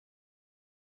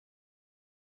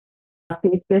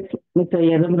State guest, Mr.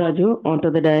 Yadam Raju,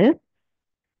 onto the dais.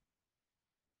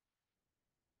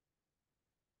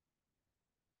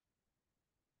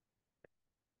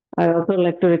 I also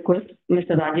like to request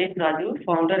Mr. Rajesh Raju,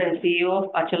 founder and CEO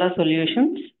of Achala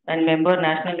Solutions and member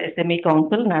National SME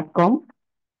Council, NASCOM.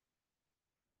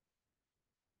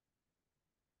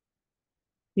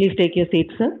 Please take your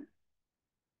seat, sir.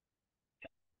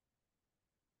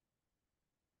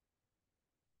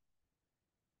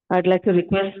 I'd like to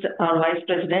request our Vice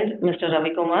President, Mr.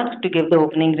 Ravi Kumar, to give the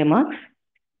opening remarks.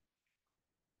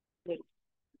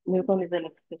 Nirupam is the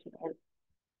next question.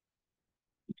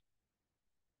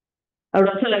 I would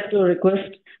also like to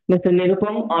request Mr.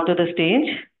 Nirupam onto the stage.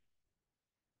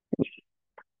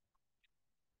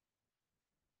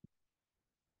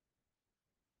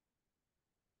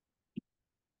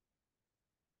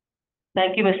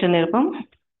 Thank you, Mr. Nirupam.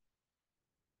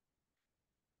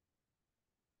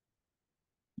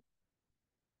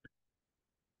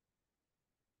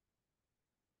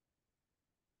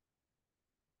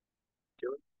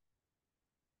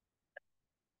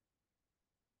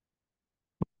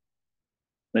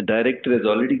 The director has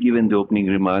already given the opening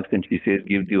remarks and she says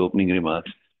give the opening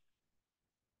remarks.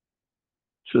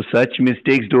 So such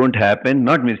mistakes don't happen,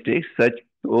 not mistakes, such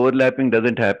overlapping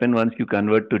doesn't happen once you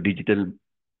convert to digital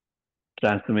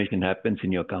transformation happens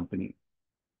in your company.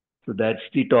 So that's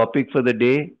the topic for the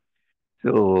day.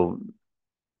 So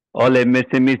all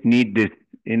MSMEs need this.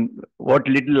 In what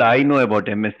little I know about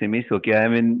MSMEs, okay,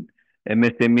 I'm in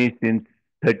MSME since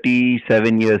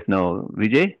 37 years now.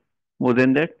 Vijay, more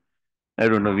than that? I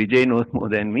don't know. Vijay knows more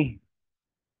than me.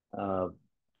 Uh,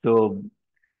 so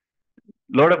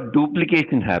lot of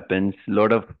duplication happens.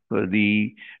 Lot of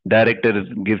the director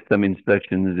gives some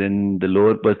instructions, then the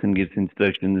lower person gives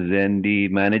instructions, then the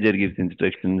manager gives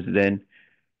instructions, then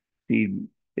the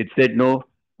it said no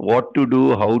what to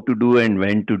do, how to do, and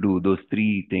when to do those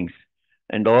three things,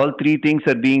 and all three things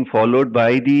are being followed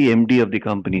by the MD of the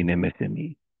company in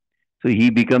MSME. So he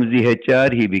becomes the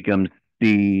HR, he becomes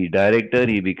the director,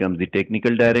 he becomes the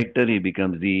technical director, he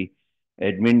becomes the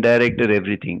admin director,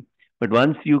 everything. But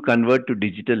once you convert to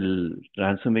digital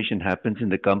transformation happens in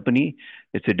the company,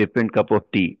 it's a different cup of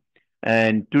tea.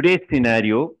 And today's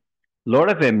scenario, a lot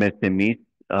of MSMEs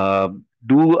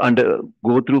do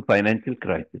go through financial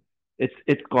crisis.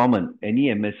 It's common. Any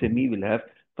MSME will have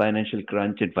financial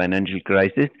crunch and financial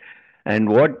crisis. And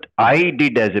what I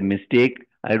did as a mistake,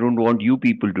 I don't want you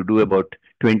people to do about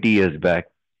 20 years back.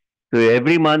 So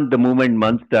every month, the moment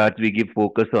month starts, we give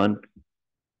focus on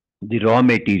the raw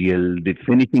material, the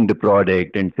finishing the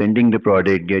product and sending the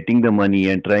product, getting the money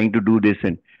and trying to do this.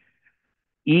 And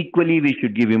equally, we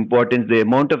should give importance. The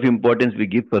amount of importance we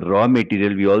give for raw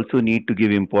material, we also need to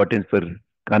give importance for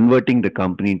converting the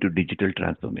company into digital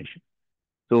transformation.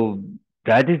 So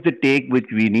that is the take which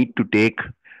we need to take,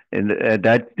 and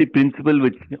that's the principle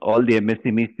which all the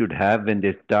MSMEs should have when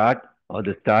they start, or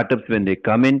the startups when they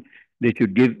come in. They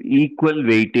should give equal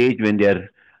weightage when they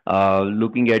are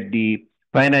looking at the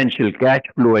financial cash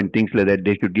flow and things like that.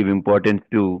 They should give importance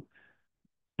to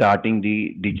starting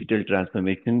the digital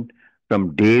transformation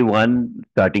from day one,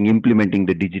 starting implementing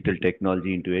the digital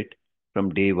technology into it from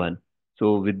day one.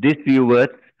 So, with this few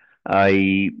words,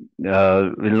 I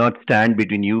will not stand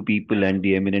between you people and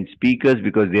the eminent speakers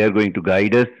because they are going to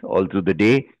guide us all through the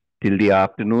day till the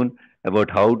afternoon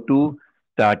about how to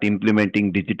start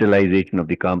implementing digitalization of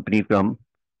the company from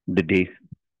the days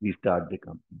we start the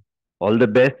company. All the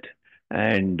best,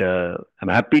 and I'm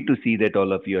happy to see that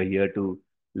all of you are here to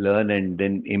learn and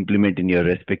then implement in your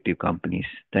respective companies.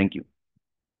 Thank you.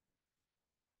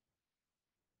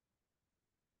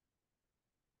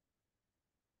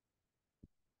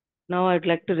 Now I'd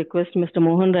like to request Mr.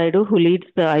 Mohan Raidu, who leads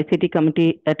the ICT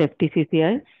committee at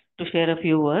FTCCI, to share a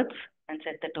few words and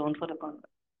set the tone for the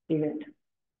event.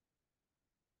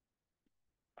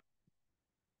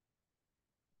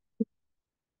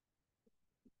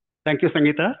 Thank you,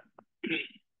 Sangeeta.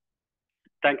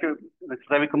 Thank you, Mr.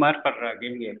 Ravi Kumar, for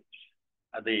giving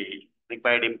the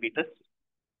required impetus.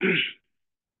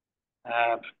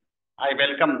 I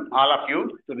welcome all of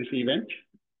you to this event.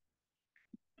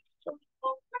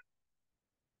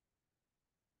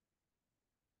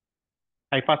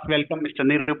 I first welcome Mr.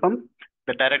 Nirupam,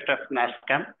 the director of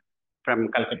NASCAM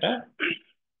from Calcutta.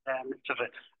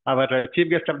 Our chief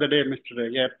guest of the day, Mr.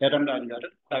 Yadam Raju Garu,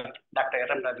 Dr.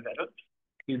 Yadam Raju Garu.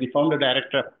 He is the founder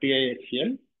director of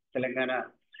TIHCL, Telangana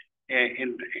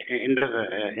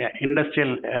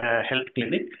Industrial Health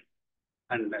Clinic,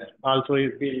 and also he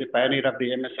is the pioneer of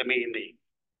the MSME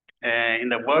in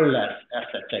the world as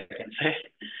such, I can say.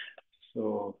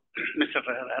 So, Mr.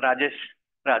 Rajesh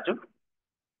Raju,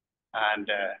 and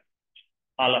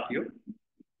all of you,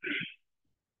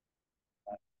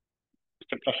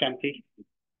 Mr. Prashanti.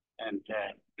 And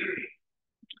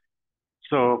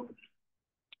so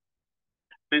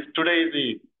today is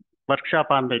the workshop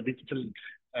on the digital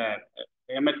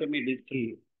MSME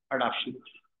digital adoption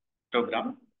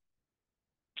program.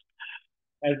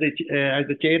 As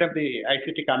the chair of the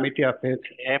ICT committee of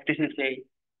FTCCI,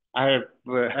 I have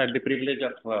had the privilege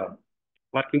of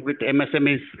working with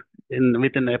MSMEs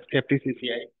within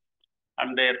FTCCI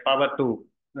and their power to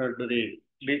do the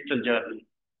digital journey.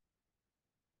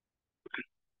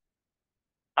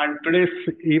 And today's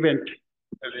event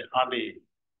on the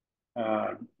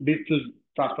digital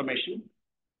transformation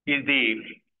is the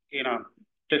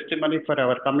testimony for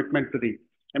our commitment to the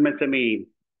MSME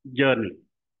journey.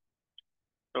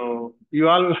 So you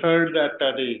all heard that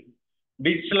the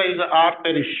digitalize or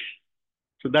perish.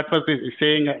 So that was the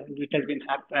saying. It has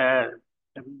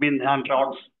been on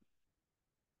rounds.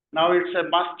 Now it's a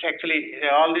must. Actually,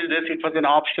 all these days it was an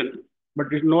option,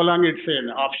 but it's no longer it's an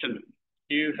option.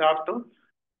 You have to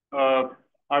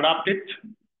adapt it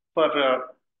for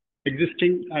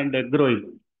existing and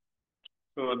growing.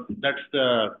 So that's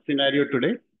the scenario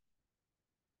today.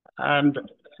 And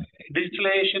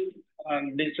digitalization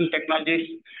and digital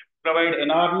technologies provide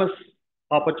enormous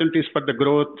opportunities for the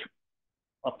growth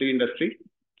of the industry.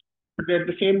 But at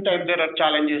the same time, there are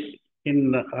challenges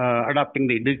in adopting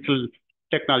the digital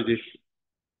technologies.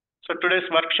 So today's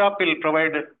workshop will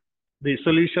provide the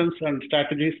solutions and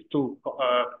strategies to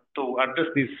address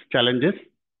these challenges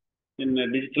in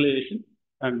digitalization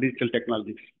and digital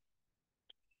technologies.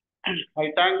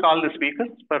 I thank all the speakers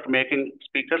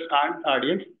and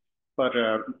audience for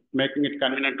making it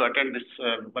convenient to attend this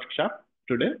workshop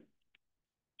today.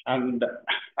 And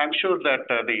I'm sure that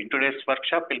today's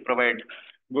workshop will provide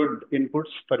good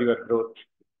inputs for your growth,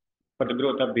 for the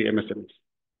growth of the MSMEs.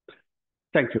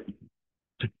 Thank you.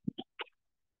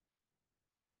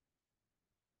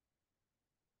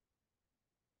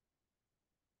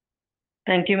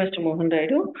 Thank you, Mr. Mohan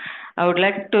Raidu. I would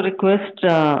like to request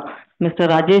Mr.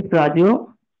 Rajesh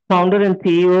Raju, founder and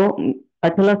CEO,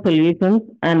 Achala Solutions,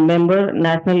 and member,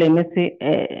 National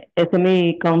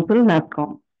SME Council,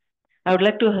 NASCOM. I would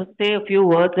like to say a few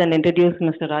words and introduce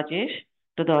Mr. Rajesh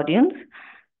to the audience.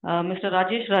 Mr.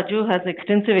 Rajesh Raju has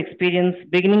extensive experience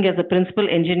beginning as a principal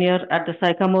engineer at the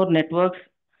Sycamore Networks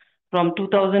from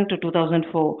 2000 to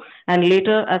 2004 and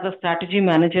later as a strategy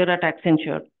manager at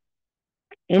Accenture.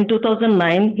 In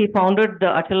 2009, he founded the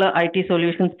Achala IT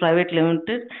Solutions Private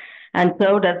Limited and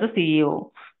served as the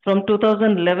CEO. From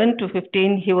 2011 to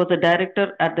 15, he was a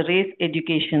director at the Race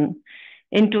Education.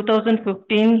 In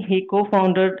 2015, he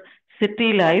co-founded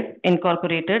City Life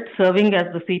Incorporated, serving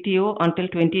as the CTO until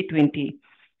 2020.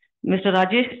 Mr.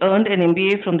 Rajesh earned an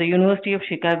MBA from the University of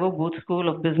Chicago Booth School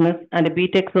of Business and a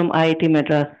BTech from IIT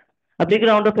Madras. A big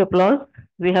round of applause.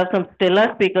 We have some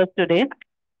stellar speakers today.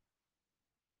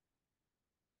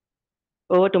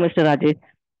 Over to Mr. Rajesh.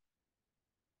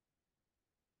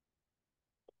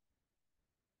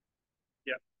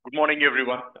 Yeah, good morning,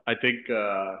 everyone. I think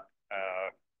it's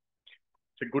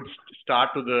a good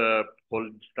start to the whole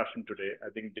discussion today. I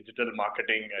think digital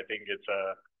marketing, I think it's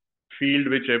a field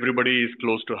which everybody is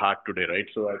close to heart today, right?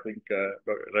 So I think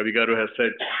Ravi Garu has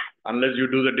said, unless you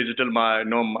do the digital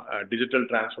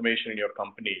transformation in your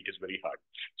company, it is very hard.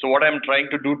 So what I'm trying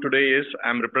to do today is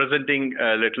I'm representing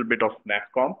a little bit of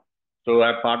NASCOM. So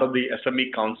I'm part of the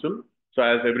SME Council. So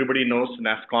as everybody knows,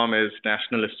 NASCOM is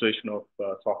National Association of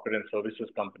Software and Services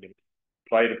Companies.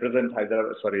 So I represent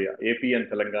AP and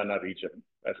Telangana region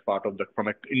as part of from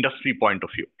an industry point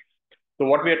of view. So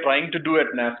what we are trying to do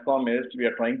at NASCOM is we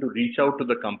are trying to reach out to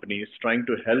the companies, trying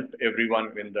to help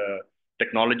everyone in the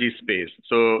technology space.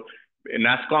 So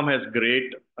NASCOM has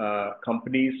great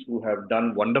companies who have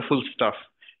done wonderful stuff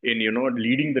in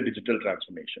leading the digital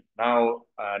transformation. Now,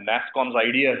 NASCOM's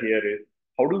idea here is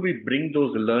how do we bring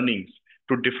those learnings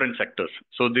to different sectors?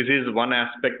 So this is one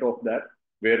aspect of that,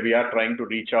 where we are trying to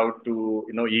reach out to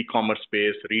e-commerce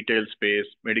space, retail space,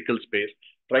 medical space,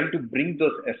 trying to bring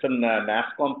those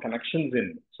NASCOM connections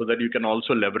in so that you can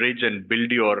also leverage and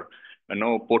build your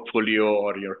portfolio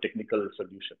or your technical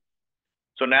solution.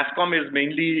 So NASCOM is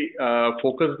mainly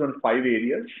focused on 5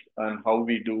 areas and how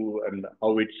we do and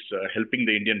how it's helping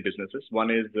the Indian businesses. One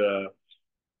is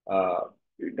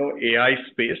AI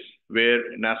space, where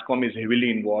NASCOM is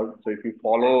heavily involved. So if you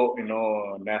follow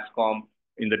NASCOM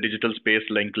in the digital space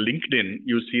like LinkedIn,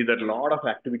 you see that a lot of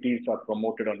activities are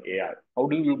promoted on AI. How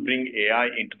do you bring AI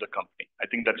into the company? I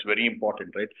think that's very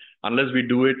important, right? Unless we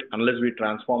do it, unless we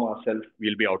transform ourselves,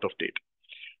 we'll be out of date.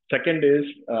 Second is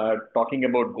talking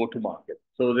about go-to-market.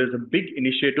 So there's a big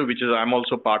initiative, which I'm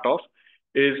also part of,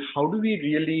 is how do we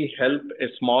really help a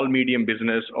small, medium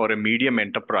business or a medium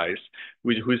enterprise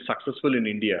who is successful in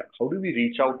India? How do we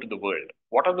reach out to the world?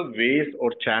 What are the ways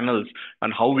or channels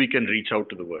and how we can reach out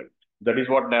to the world? That is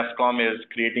what NASSCOM is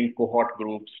creating cohort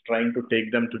groups, trying to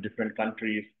take them to different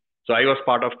countries. So I was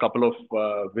part of a couple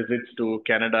of visits to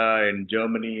Canada and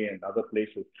Germany and other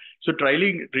places. So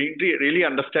trying really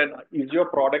understand, is your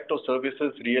product or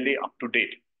services really up to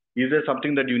date? Is there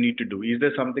something that you need to do? Is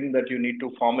there something that you need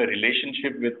to form a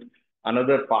relationship with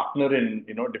another partner in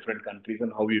different countries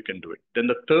and how you can do it? Then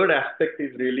the third aspect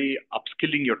is really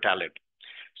upskilling your talent.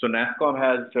 So NASSCOM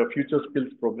has a future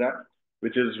skills program,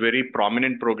 which is very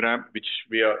prominent program, which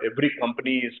every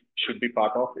company should be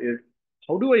part of, is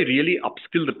how do I really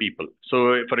upskill the people?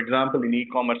 So for example, in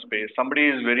e-commerce space, somebody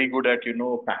is very good at,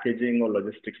 packaging or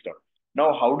logistics stuff.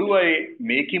 Now, how do I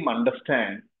make him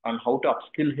understand on how to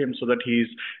upskill him so that he's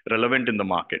relevant in the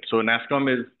market? So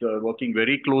NASSCOM is working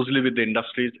very closely with the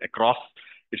industries across.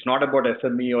 It's not about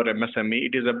SME or MSME.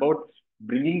 It is about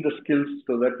bringing the skills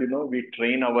so that, we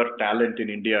train our talent in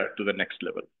India to the next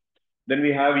level. Then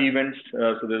we have events.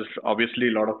 So there's obviously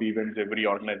a lot of events every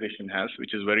organization has,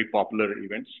 which is very popular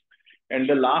events. And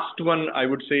the last one I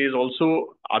would say is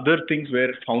also other things where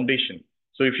foundation.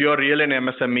 So if you're real in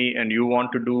MSME and you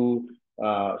want to do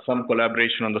some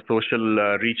collaboration on the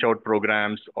social reach out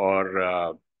programs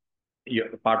or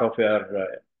part of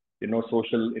your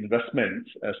social investments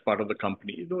as part of the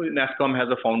company, NASSCOM has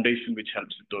a foundation which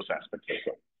helps with those aspects as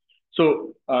well.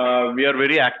 So we are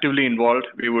very actively involved.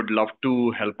 We would love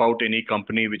to help out any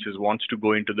company which wants to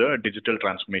go into the digital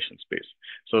transformation space.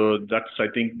 So that's, I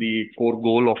think, the core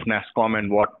goal of NASSCOM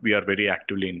and what we are very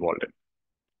actively involved in.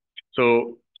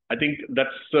 So I think that's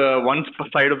one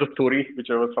side of the story which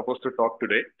I was supposed to talk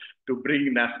today, to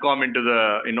bring NASSCOM into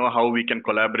the, how we can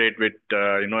collaborate with,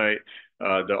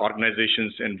 the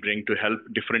organizations and bring to help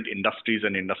different industries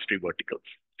and industry verticals.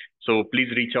 So please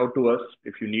reach out to us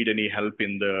if you need any help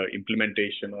in the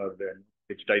implementation or the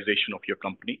digitization of your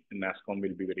company, and NASSCOM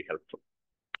will be very helpful.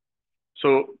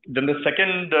 So then the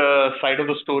second side of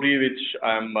the story, which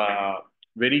I'm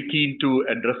very keen to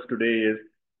address today is,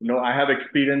 I have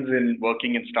experience in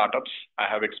working in startups. I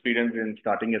have experience in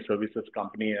starting a services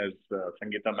company, as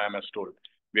Sangeeta ma'am has told.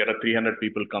 We are a 300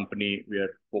 people company. We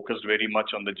are focused very much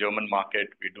on the German market.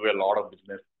 We do a lot of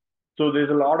business. So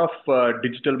there's a lot of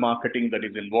digital marketing that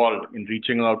is involved in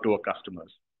reaching out to our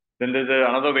customers. Then there's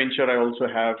another venture I also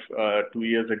have 2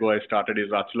 years ago I started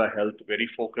is Achla Health, very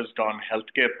focused on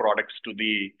healthcare products to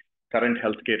the current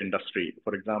healthcare industry.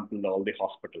 For example, all the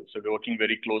hospitals. So we're working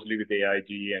very closely with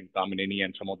AIG and Kamineni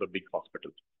and some of the big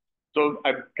hospitals. So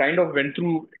I kind of went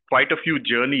through quite a few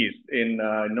journeys in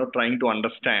trying to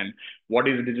understand what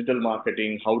is digital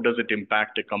marketing, how does it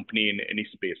impact a company in any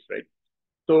space, right?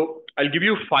 So I'll give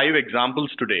you 5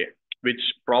 examples today, which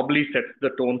probably sets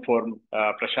the tone for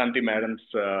Prashanti Madam's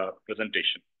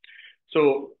presentation.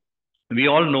 So we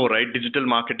all know, right, digital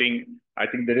marketing. I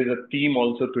think there is a theme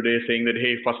also today saying that,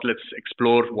 hey, first let's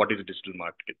explore what is digital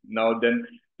marketing. Now then,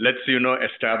 let's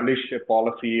establish a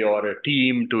policy or a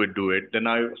team to do it. Then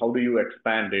how do you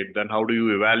expand it? Then how do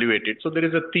you evaluate it? So there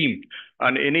is a theme,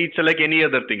 and it's like any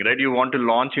other thing, right? You want to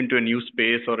launch into a new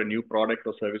space or a new product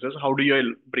or services. How do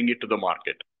you bring it to the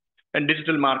market? And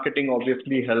digital marketing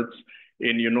obviously helps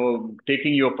in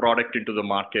taking your product into the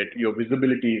market. Your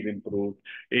visibility is improved.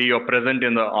 You're present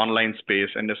in the online space,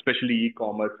 and especially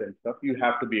e-commerce and stuff. You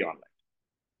have to be online.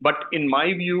 But in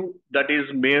my view, that is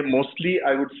mostly,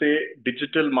 I would say,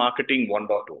 digital marketing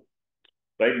 1.0.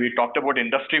 Right? We talked about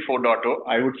industry 4.0.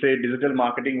 I would say digital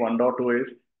marketing 1.0 is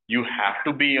you have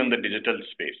to be on the digital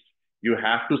space. You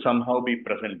have to somehow be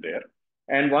present there.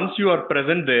 And once you are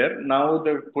present there, now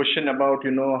the question about,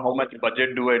 how much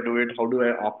budget do I do it? How do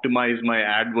I optimize my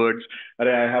AdWords?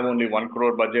 I have only 1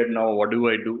 crore budget now. What do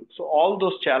I do? So all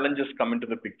those challenges come into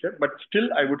the picture. But still,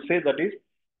 I would say that is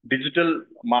digital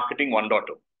marketing 1.0.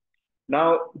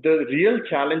 Now, the real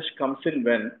challenge comes in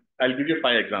when, I'll give you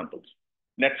 5 examples.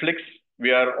 Netflix,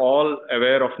 we are all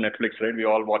aware of Netflix, right? We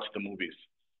all watch the movies.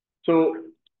 So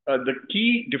the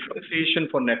key differentiation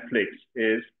for Netflix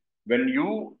is when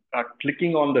you are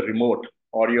clicking on the remote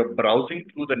or you're browsing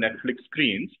through the Netflix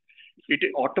screens, it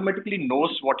automatically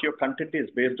knows what your content is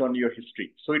based on your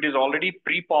history. So it is already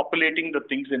pre-populating the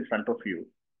things in front of you.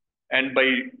 And by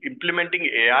implementing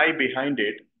AI behind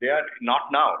it, they are not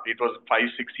now, it was 5,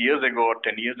 6 years ago or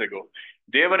 10 years ago,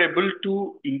 they were able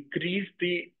to increase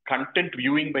the content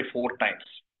viewing by 4 times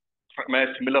from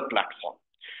a similar platform.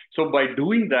 So by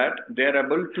doing that, they're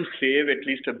able to save at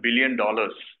least $1 billion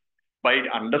by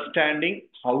understanding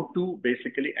how to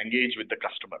basically engage with the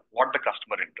customer, what the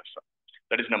customer interests are.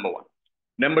 That is number 1.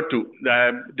 Number two,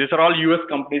 these are all US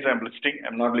companies I'm listing.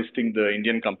 I'm not listing the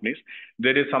Indian companies.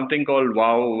 There is something called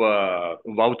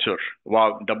Voucher,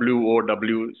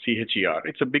 WOWCHER.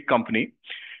 It's a big company.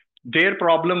 Their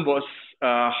problem was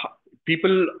I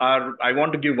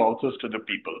want to give vouchers to the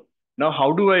people. Now,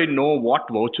 how do I know what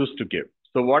vouchers to give?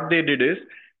 So what they did is,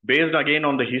 based again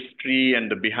on the history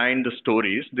and the behind the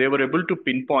stories, they were able to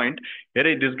pinpoint,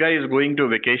 hey, this guy is going to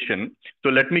vacation, so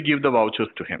let me give the vouchers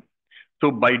to him. So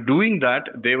by doing that,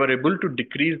 they were able to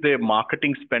decrease their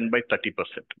marketing spend by 30%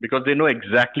 because they know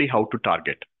exactly how to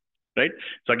target, right?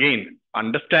 So again,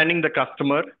 understanding the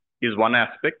customer is one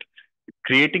aspect.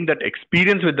 Creating that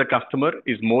experience with the customer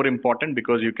is more important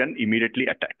because you can immediately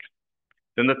attack.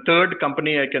 Then the third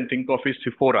company I can think of is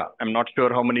Sephora. I'm not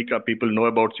sure how many people know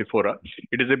about Sephora.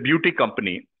 It is a beauty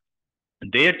company.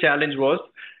 Their challenge was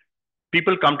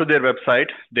people come to their website,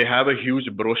 they have a huge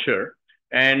brochure,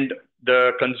 and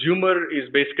the consumer is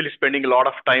basically spending a lot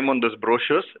of time on those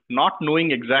brochures, not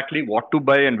knowing exactly what to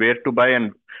buy and where to buy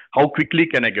and how quickly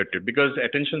can I get it, because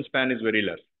attention span is very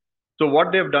less. So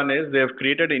what they've done is they've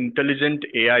created an intelligent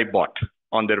AI bot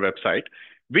on their website,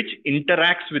 which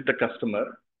interacts with the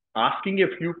customer, asking a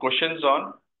few questions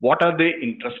on what are they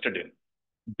interested in.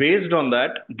 Based on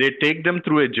that, they take them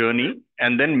through a journey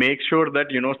and then make sure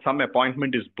that, some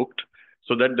appointment is booked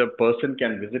so that the person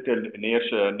can visit a near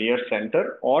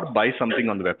center or buy something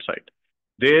on the website.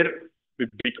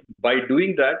 By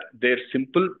doing that, their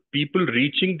simple people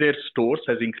reaching their stores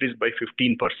has increased by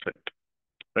 15%,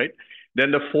 right?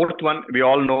 Then the fourth one, we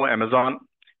all know Amazon.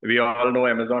 We all know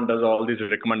Amazon does all these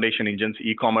recommendation engines,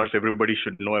 e-commerce, everybody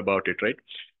should know about it, right?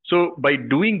 So by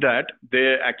doing that,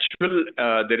 there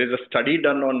is a study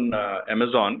done on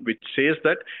Amazon, which says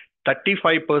that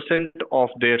 35% of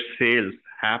their sales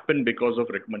happen because of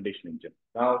recommendation engine.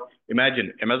 Now,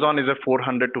 imagine Amazon is a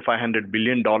 $400 to $500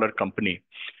 billion company.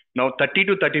 Now, 30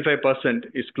 to 35%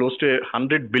 is close to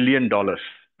 $100 billion,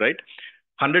 right?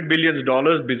 $100 billion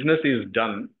business is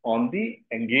done on the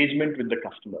engagement with the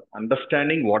customer,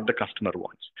 understanding what the customer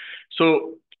wants.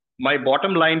 So my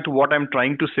bottom line to what I'm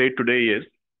trying to say today is,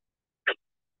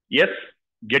 yes,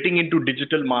 getting into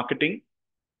digital marketing,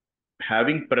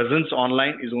 having presence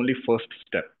online is only first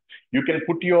step. You can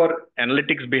put your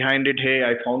analytics behind it. Hey,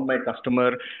 I found my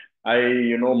customer.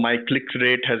 My click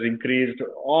rate has increased.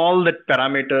 All the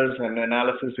parameters and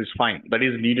analysis is fine. That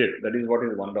is needed. That is what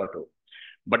is 1.2.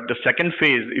 But the second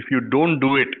phase, if you don't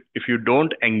do it, if you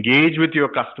don't engage with your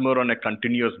customer on a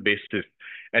continuous basis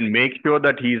and make sure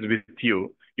that he is with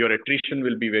you, your attrition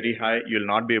will be very high. You'll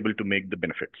not be able to make the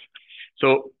benefits.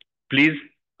 So please,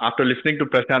 after listening to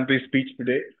Prashant's speech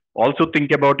today, also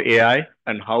think about AI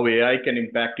and how AI can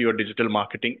impact your digital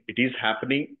marketing. It is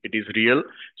happening. It is real.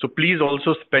 So please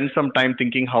also spend some time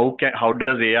thinking how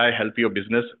does AI help your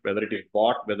business, whether it is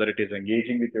bot, whether it is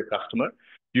engaging with your customer.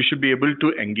 You should be able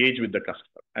to engage with the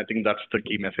customer. I think that's the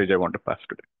key message I want to pass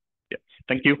today. Yeah.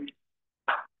 Thank you.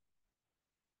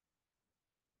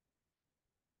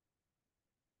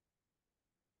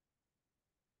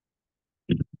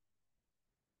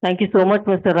 Thank you so much,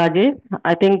 Mr. Rajesh.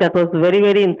 I think that was very,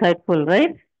 very insightful,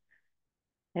 right?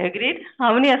 Agreed?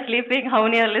 How many are sleeping? How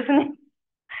many are listening?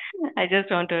 I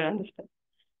just want to understand.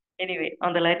 Anyway,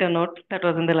 on the lighter note, that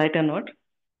was in the lighter note.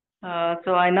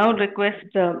 So I now request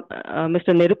Mr.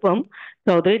 Nirupam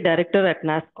Chaudhary, Director at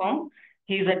NASSCOM.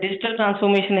 He's a digital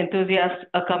transformation enthusiast,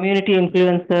 a community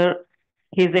influencer.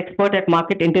 He's expert at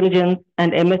market intelligence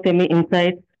and MSME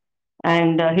insights.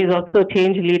 And he's also a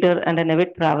change leader and an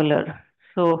avid traveler.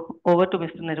 So over to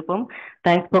Mr. Nirupam.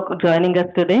 Thanks for joining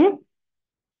us today.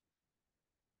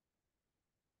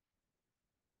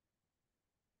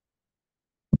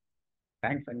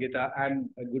 Thanks, Sangeeta,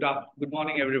 and good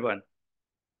morning, everyone.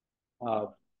 A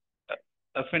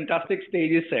fantastic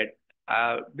stage is set.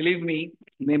 Believe me,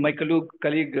 my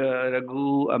colleague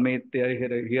Raghu, Amit, they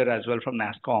are here as well from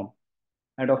NASSCOM.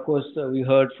 And of course, we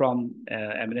heard from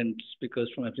eminent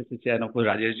speakers from FTCCI, and of course,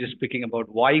 Rajesh just speaking about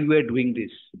why we're doing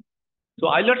this. So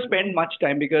I'll not spend much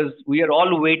time because we are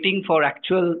all waiting for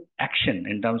actual action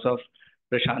in terms of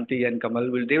Prashanti and Kamal.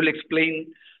 They will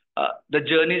explain the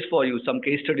journeys for you, some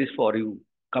case studies for you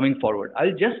coming forward.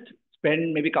 I'll just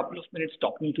spend maybe a couple of minutes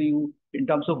talking to you in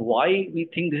terms of why we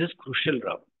think this is crucial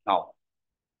now.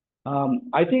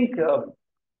 I think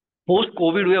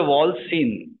post-COVID, we have all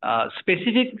seen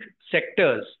specific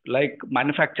sectors like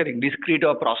manufacturing, discrete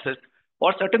or process,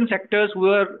 or certain sectors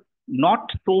were not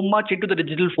so much into the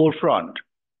digital forefront.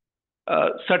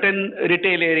 Certain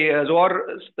retail areas or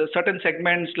certain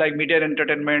segments like media and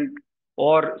entertainment,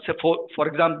 or for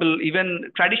example,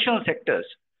 even traditional sectors.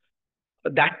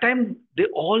 That time, they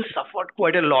all suffered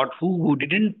quite a lot who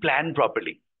didn't plan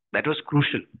properly. That was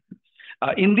crucial.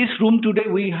 In this room today,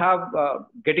 we have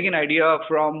getting an idea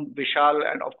from Vishal,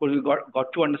 and of course, we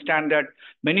got to understand that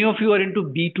many of you are into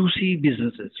B2C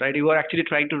businesses, right? You are actually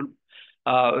trying to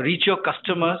reach your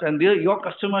customers, and your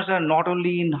customers are not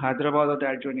only in Hyderabad or the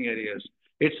adjoining areas.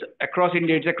 It's across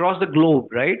India, it's across the globe,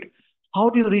 right? How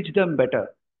do you reach them better?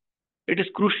 It is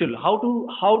crucial.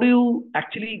 How do you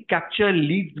actually capture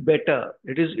leads better?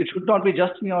 It should not be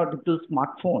just in your little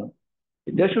smartphone.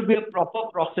 There should be a proper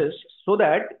process so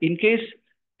that in case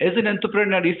as an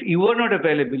entrepreneur, if you are not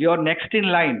available, you're next in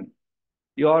line,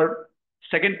 your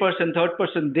second person, third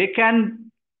person,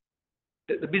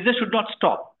 the business should not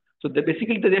stop. So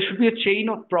basically there should be a chain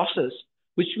of process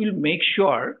which will make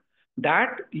sure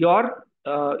that your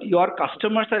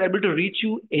customers are able to reach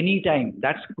you anytime.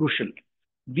 That's crucial.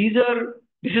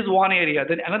 This is one area.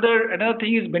 Then another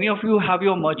thing is many of you have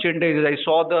your merchandise. I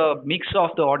saw the mix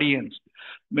of the audience.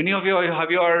 Many of you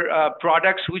have your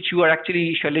products which you are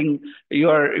actually selling. You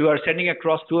are sending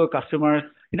across to your customers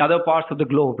in other parts of the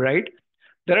globe, right?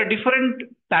 There are different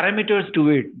parameters to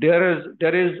it.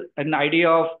 There is an idea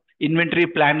of inventory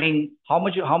planning, how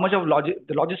much of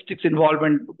the logistics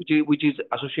involvement which is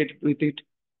associated with it.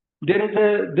 There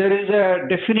is a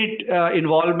definite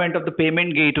involvement of the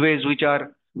payment gateways which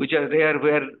are there,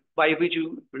 where by which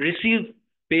you receive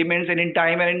payments and in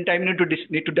time you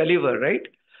need to deliver, right?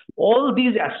 All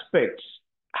these aspects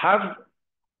have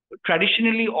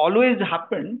traditionally always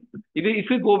happened. If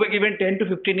we go back even 10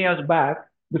 to 15 years back,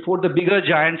 before the bigger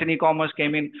giants in e-commerce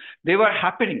came in, they were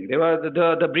happening. They were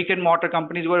the brick and mortar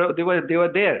companies were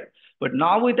there. But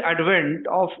now with advent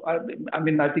of, I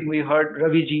think we heard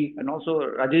Raviji and also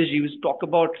Rajesh talk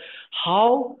about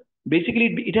how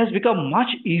basically it has become much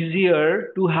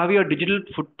easier to have your digital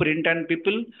footprint, and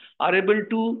you are able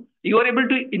to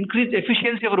increase the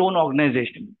efficiency of your own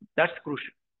organization. That's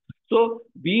crucial. So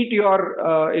be it your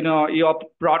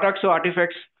products or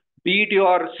artifacts, be it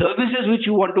your services which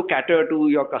you want to cater to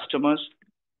your customers,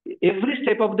 every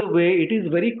step of the way, it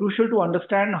is very crucial to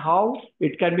understand how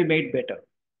it can be made better.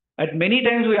 At many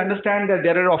times we understand that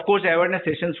there are, of course, awareness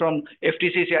sessions from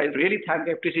FTCCI. I really thank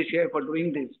FTCCI for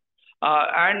doing this.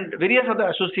 And various other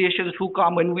associations who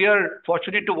come, and we are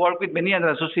fortunate to work with many other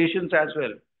associations as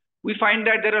well. We find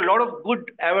that there are a lot of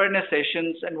good awareness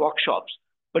sessions and workshops.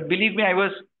 But believe me, I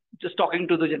was just talking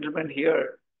to the gentleman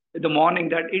here in the morning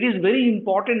that it is very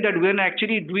important that we're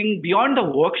actually doing beyond the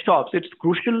workshops. It's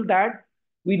crucial that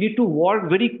we need to work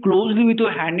very closely with you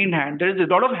hand in hand. There is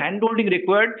a lot of hand-holding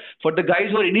required for the guys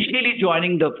who are initially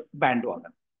joining the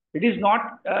bandwagon. It is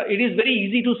very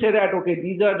easy to say that, okay,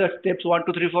 these are the steps 1,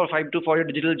 2, 3, 4, 5 for your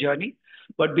digital journey.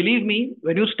 But believe me,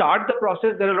 when you start the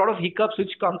process, there are a lot of hiccups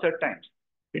which comes at times.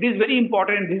 It is very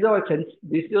important. These are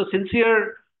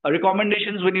sincere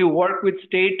recommendations when you work with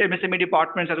state MSME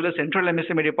departments as well as central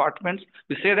MSME departments.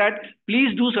 We say that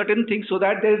please do certain things so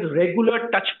that there is regular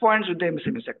touch points with the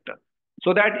MSME sector.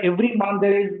 So that every month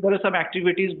there are some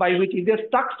activities by which if they're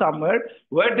stuck somewhere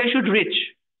where they should reach.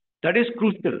 That is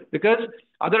crucial because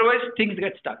otherwise things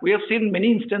get stuck. We have seen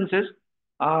many instances.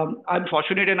 I'm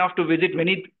fortunate enough to visit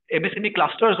many MSME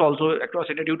clusters also across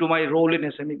India due to my role in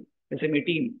SME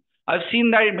team. I've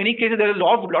seen that in many cases there is a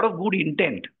lot of good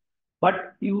intent.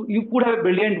 But you could have a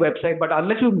brilliant website, but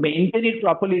unless you maintain it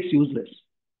properly, it's useless,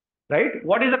 right?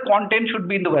 What is the content should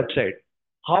be in the website?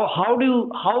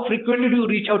 How frequently do you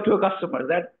reach out to your customers?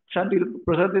 That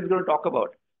Prasad is going to talk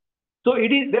about. So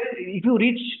if you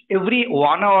reach every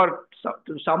 1 hour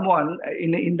to someone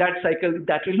in that cycle,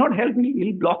 that will not help.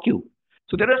 He'll block you.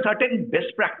 So there are certain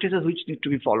best practices which need to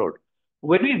be followed.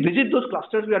 When we visit those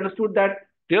clusters, we understood that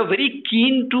they are very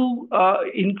keen to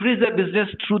increase their business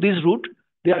through this route.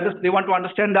 They want to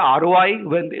understand the ROI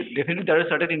when definitely there are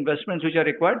certain investments which are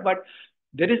required, but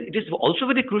it is also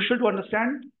very crucial to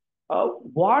understand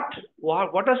what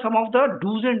are some of the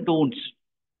do's and don'ts,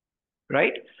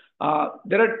 right?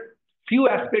 There are few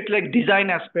aspects like design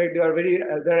aspect. There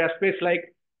are aspects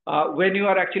like when you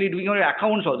are actually doing your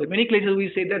accounts also. In many places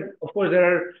we say that of course there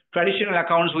are traditional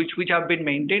accounts which have been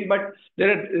maintained, but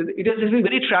it is a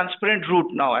very transparent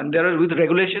route now, and there are with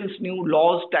regulations, new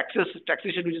laws,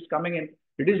 taxation which is coming in.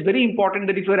 It is very important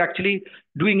that if you are actually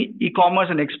doing e-commerce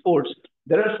and exports,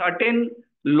 there are certain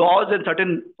laws and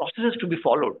certain processes to be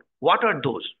followed. What are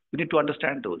those? We need to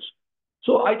understand those.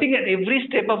 So I think at every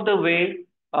step of the way,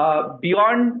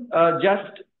 beyond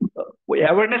just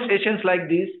awareness sessions like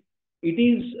this, it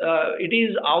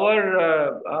is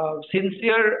our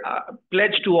sincere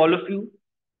pledge to all of you,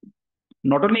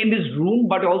 not only in this room,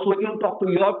 but also when you talk to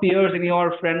your peers and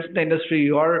your friends in the industry,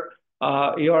 your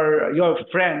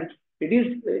friends.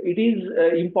 It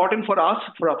is important for us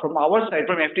from our side,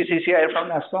 from FTCCI, from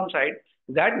NASCOM side.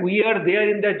 that we are there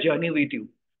in that journey with you.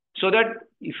 So that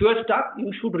if you are stuck,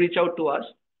 you should reach out to us.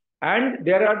 And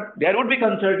there would be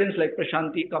consultants like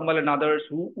Prashanti, Kamal, and others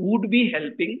who would be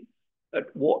helping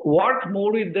work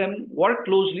more with them, work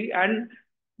closely, and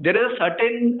there is a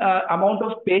certain amount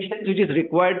of patience which is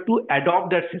required to adopt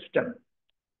that system.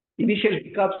 Initial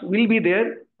hiccups will be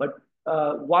there, but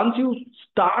once you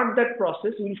start that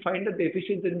process, you will find that the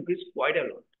efficiency increase quite a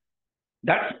lot.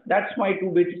 That's my two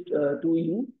bits to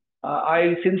you.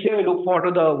 I sincerely look forward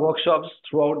to the workshops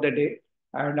throughout the day,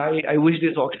 and I wish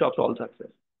these workshops all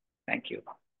success. Thank you.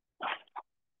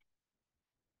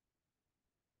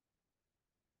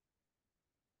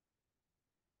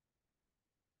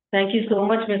 Thank you so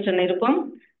much, Mr.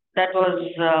 Nirupam. That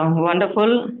was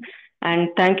wonderful. And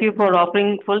thank you for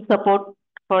offering full support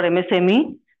for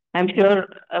MSME. I'm sure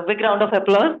a big round of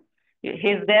applause.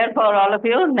 He's there for all of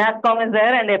you. NASCOM is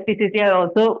there and FTCCI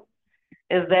also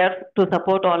is there to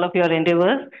support all of your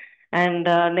endeavors. And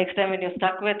next time when you're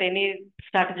stuck with any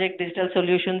strategic digital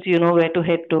solutions, you know where to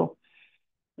head to,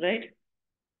 right?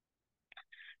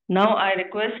 Now I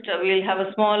request, we'll have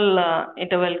a small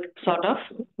interval sort of.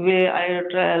 I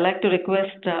would like to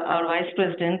request our Vice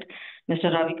President,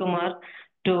 Mr. Ravi Kumar,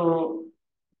 to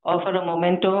offer a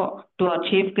memento to our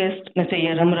Chief Guest, Mr.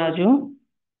 Yeram Raju.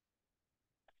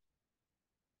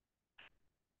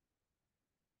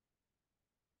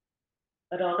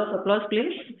 A round of applause,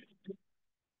 please.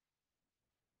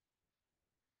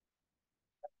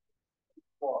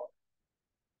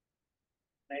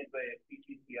 By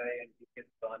FTCCI and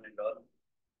TKSCon and all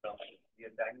from your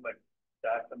time, but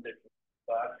start from the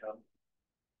far from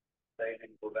side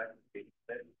and go back to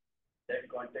that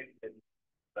context is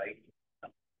right.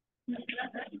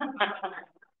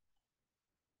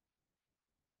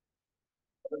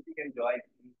 Enjoy.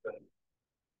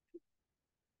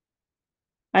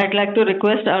 I'd like to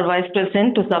request our Vice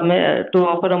President to submit to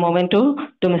offer a memento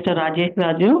to Mr. Rajesh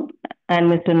Raju and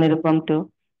Mr. Nirupam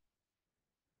too.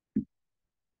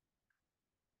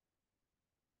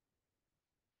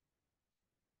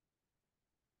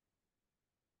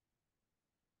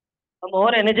 A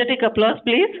more energetic applause,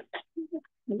 please.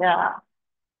 Yeah.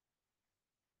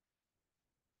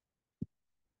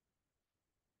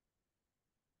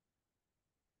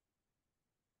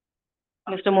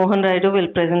 Mr. Mohan Raidu will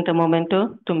present a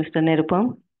memento to Mr.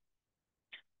 Nirupam.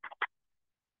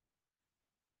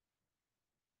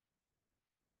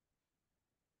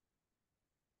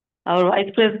 Our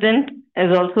Vice President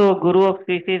is also a guru of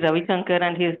Sri Ravi Shankar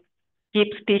and he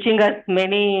keeps teaching us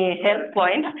many health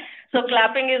points. So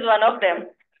clapping is one of them.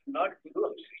 Not Guru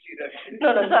of Sri Ravi.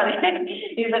 No, sorry.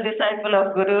 He's a disciple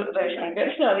of Guru Ravi Shankar.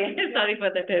 Sorry for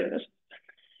that error.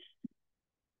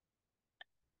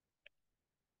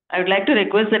 I would like to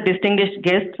request the distinguished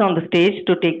guests on the stage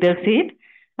to take their seat.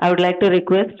 I would like to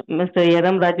request Mr.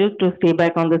 Yeram Raju to stay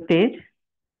back on the stage.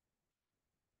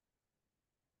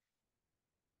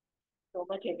 So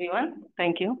much, everyone.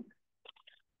 Thank you.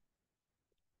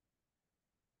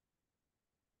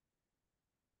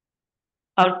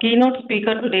 Our keynote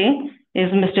speaker today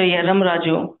is Mr. Yeram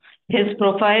Raju. His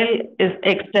profile is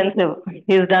extensive.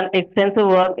 He's done extensive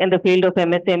work in the field of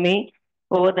MSME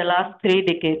over the last 3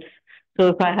 decades. So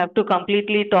if I have to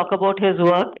completely talk about his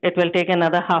work, it will take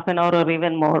another half an hour or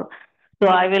even more. So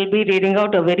I will be reading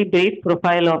out a very brief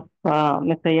profile of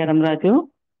Mr. Yeram Raju.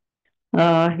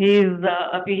 He is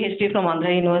a PhD from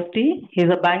Andhra University. He's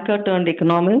a banker turned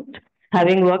economist,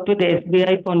 having worked with the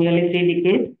SBI for nearly 3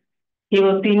 decades. He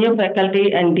was senior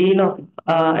faculty and dean of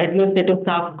Administrative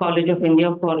Staff College of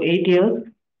India for 8 years,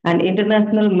 and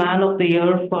International Man of the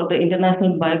Year for the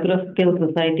International Biographical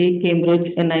Society,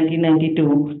 Cambridge in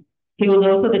 1992. He was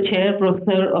also the chair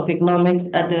professor of economics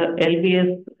at the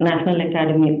LBS National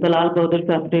Academy, the Lal Bahadur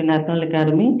Shastri National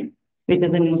Academy, which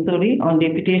is in Missouri, on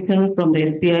deputation from the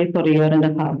SBI for a year and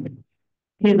a half.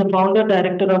 He is the founder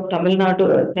director of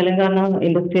Telangana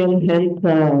Industrial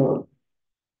Health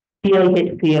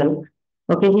TIHCL.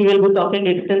 Okay, he will be talking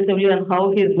extensively on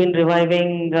how he's been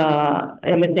reviving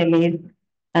MSMEs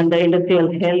and the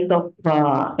industrial health of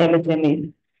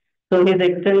MSMEs. So his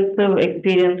extensive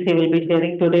experience he will be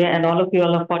sharing today, and all of you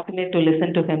all are fortunate to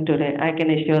listen to him today. I can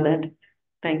assure that.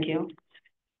 Thank you.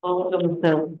 Over to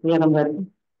Mr. Yeram Raju.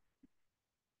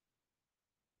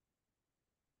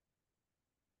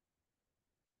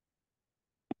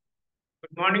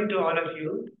 Good morning to all of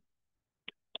you.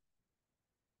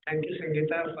 Thank you,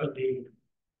 Sangeeta, for the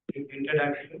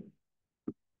introduction.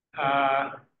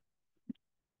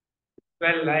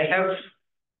 Well, I have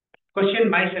questioned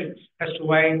myself as to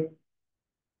why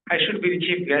I should be the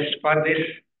chief guest for this,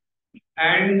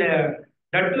 and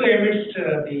that too amidst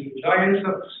the joyance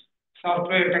of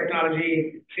software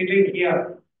technology sitting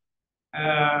here.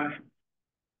 I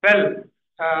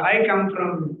come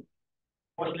from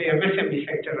mostly MSME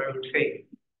sector, I would say.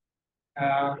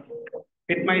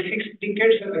 With my 6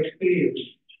 decades of experience,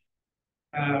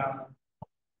 I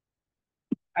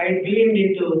leaned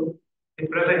into the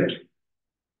present,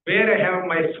 where I have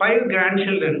my 5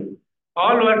 grandchildren,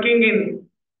 all working in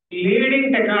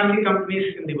leading technology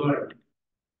companies in the world.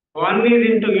 One is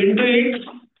into Intuit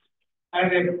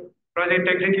as a project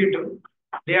executive.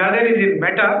 The other is in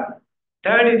Meta.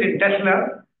 Third is in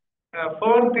Tesla.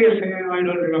 Fourth is, I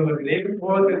don't remember the name,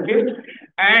 fourth and fifth.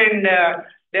 And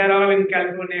they are all in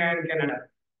California and Canada.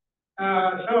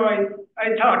 So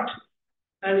I thought,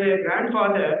 as a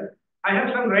grandfather, I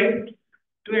have some right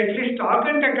to at least talk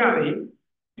on technology.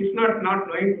 It's not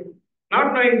knowing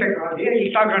technology, I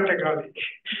will talk on technology.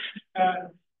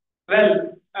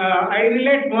 I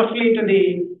relate mostly to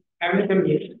the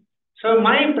MSMEs. So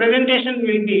my presentation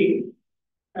will be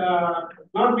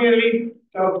not merely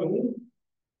talking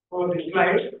for the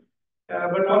slides,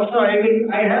 but also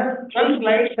I have 12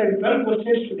 slides and 12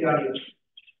 questions to the audience.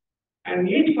 And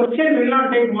each question will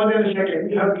not take more than a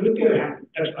second. You have to lift your hand.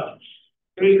 That's all.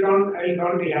 I will count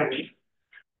the hands.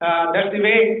 That's the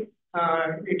way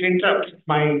it interrupts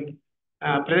my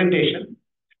presentation.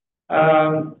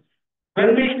 When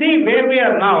we see where we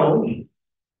are now,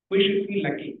 we should feel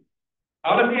lucky.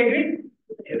 All of you agree?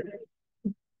 Yes.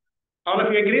 All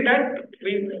of you agree that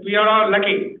we are all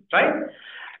lucky, right?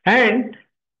 And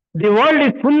the world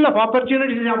is full of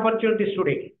opportunities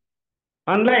today.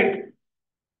 Unlike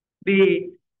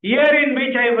the year in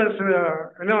which I was,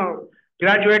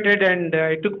 graduated and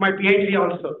I took my PhD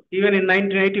also. Even in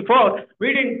 1984,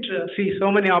 we didn't see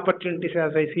so many opportunities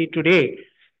as I see today.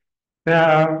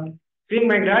 Seeing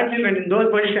my grandchildren in those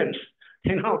positions,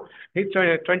 it's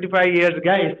 25 years,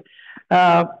 guys.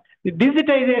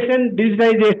 Digitalization,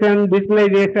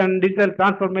 digital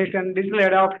transformation, digital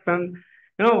adoption,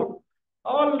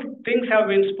 all things have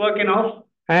been spoken of,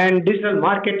 and digital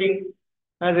marketing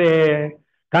as a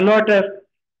converter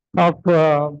of,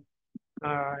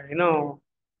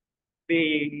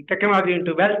 the technology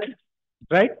into wealth,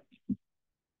 right?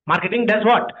 Marketing does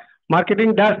what?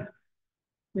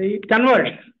 It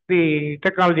converts the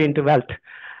technology into wealth.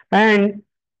 And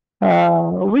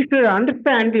we should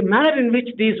understand the manner in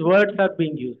which these words are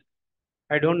being used.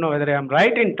 I don't know whether I am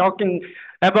right in talking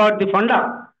about the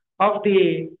funda of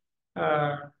the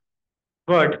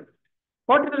word.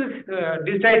 What does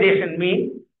digitization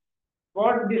mean?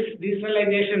 What this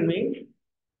digitalization means?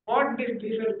 What this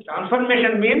digital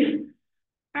transformation means?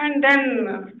 And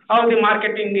then how the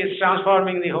marketing is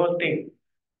transforming the whole thing.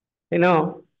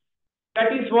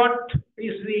 That is what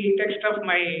is the text of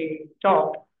my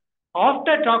talk.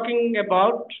 After talking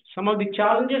about some of the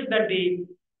challenges that the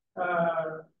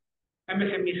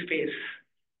MSMEs face,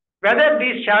 whether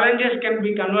these challenges can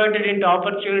be converted into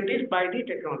opportunities by the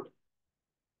technology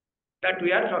that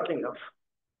we are talking of.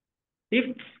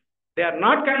 If they are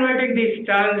not converting these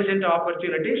challenges into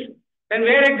opportunities, then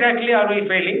where exactly are we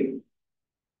failing?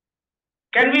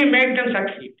 Can we make them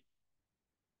succeed?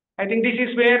 I think this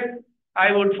is where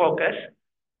I would focus.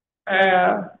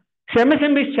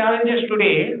 MSME's challenges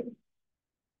today,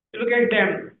 look at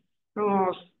them.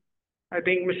 I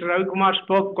think Mr. Ravi Kumar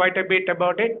spoke quite a bit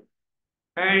about it.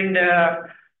 And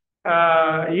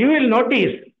you will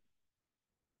notice,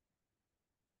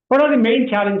 what are the main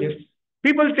challenges?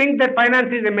 People think that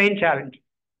finance is the main challenge.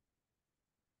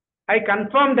 I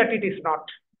confirm that it is not.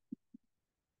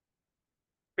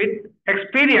 With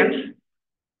experience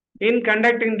in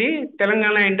conducting the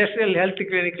Telangana Industrial Health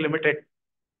Clinic Limited,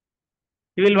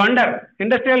 you will wonder,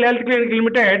 Industrial Health Clinic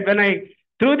Limited, when I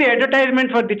threw the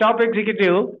advertisement for the top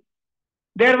executive,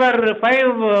 there were 5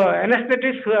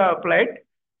 anesthetists who applied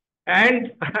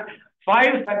and 5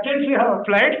 surgeons who have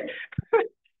applied,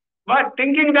 but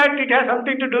thinking that it has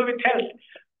something to do with health.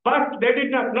 But they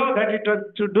did not know that it was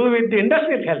to do with the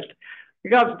industrial health,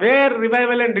 because where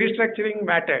revival and restructuring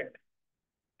mattered.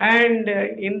 And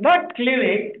in that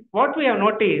clinic, what we have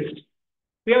noticed,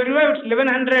 we have revived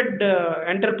 1100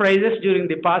 enterprises during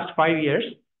the past 5 years.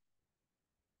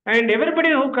 And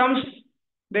everybody who comes,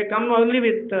 they come only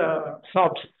with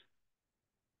sobs.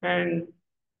 And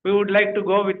we would like to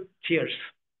go with cheers.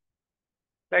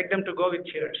 Like them to go with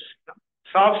cheers.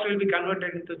 Sobs will be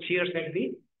converted into cheers at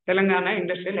the Telangana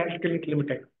Industrial Health Clinic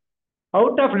Limited.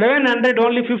 Out of 1100,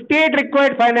 only 58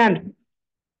 required finance.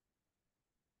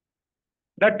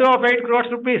 That too of 8 crores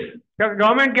rupees. Because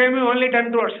government gave me only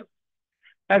 10 crores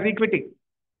as equity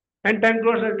and 10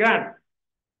 crores as grant.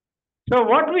 So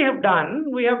what we have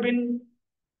done, we have been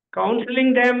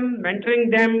counseling them,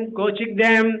 mentoring them, coaching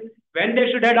them, when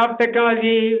they should adopt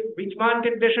technology, which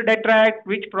market they should attract,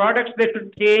 which products they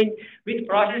should change, which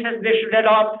processes they should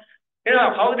adopt,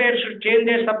 how they should change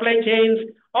their supply chains.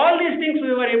 All these things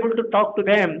we were able to talk to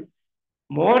them.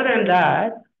 More than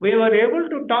that, we were able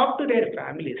to talk to their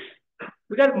families.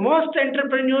 Because most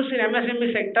entrepreneurs in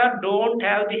MSME sector don't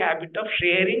have the habit of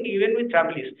sharing even with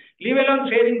families, leave alone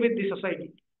sharing with the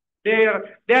society. They are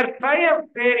shy of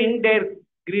sharing their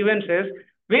grievances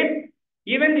with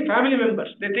even the family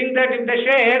members. They think that if they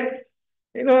share,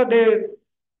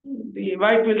 the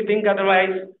wife will think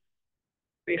otherwise,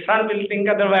 the son will think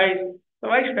otherwise. So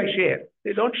why should I share?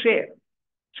 They don't share.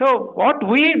 So what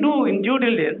we did in due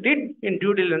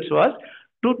diligence was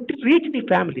to reach the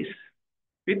families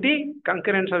with the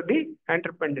concurrence of the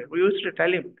entrepreneur. We used to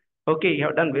tell him, okay, you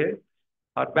have done well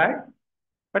or bad,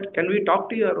 but can we talk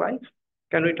to your wife?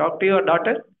 Can we talk to your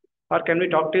daughter? Or can we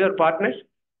talk to your partners?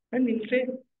 And he'll say,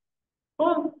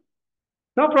 oh,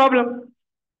 no problem.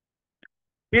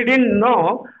 He didn't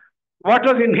know what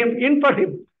was in for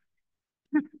him.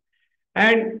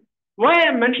 And why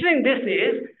I'm mentioning this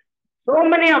is, so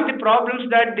many of the problems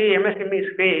that the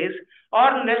MSMEs face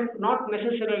are not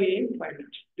necessarily in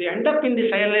finance. They end up in the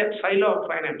silo of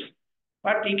finance,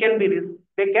 but they can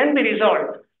be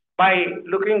resolved by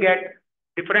looking at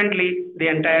differently the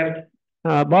entire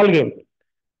ball game.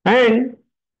 And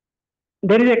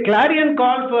there is a clarion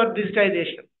call for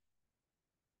digitization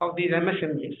of these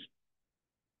MSMEs.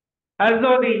 As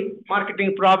though the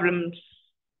marketing problems,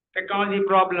 technology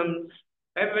problems,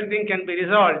 everything can be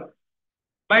resolved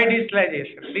by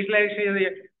digitalization. Digitalization is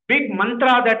a big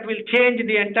mantra that will change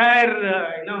the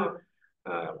entire,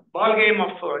 ball game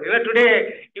of.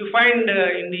 Today you find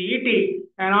in the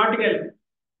ET an article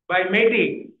by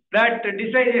Mehdi that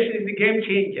digitalization is the game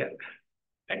changer.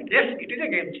 And yes, it is a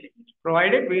game changer,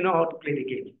 provided we know how to play the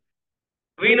game.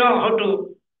 We know how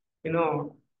to,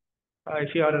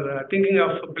 if you are thinking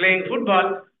of playing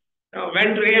football,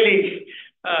 when to really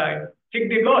kick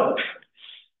the goal.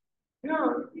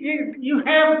 You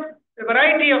have a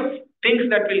variety of things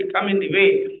that will come in the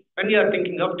way when you are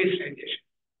thinking of digitalization.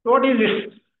 What does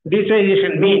this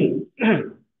digitalization mean?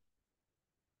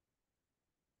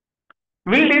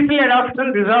 Will digital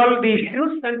adoption resolve the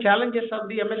issues and challenges of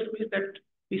the MSMEs that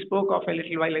we spoke of a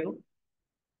little while ago?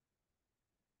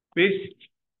 Will it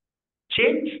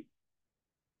change?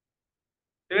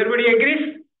 Everybody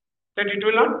agrees that it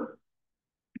will not?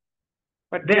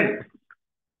 But then,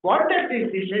 what does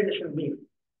this digitalization mean?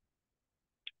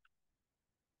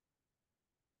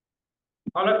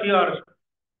 All of you are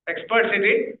experts in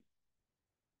it.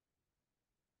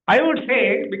 I would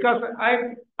say, because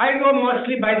I go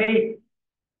mostly by the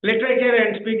literature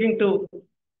and speaking to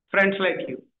friends like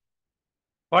you.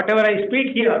 Whatever I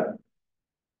speak here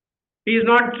is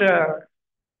not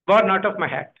born out of my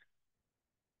hat.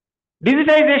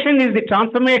 Digitization is the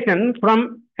transformation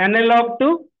from analog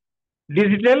to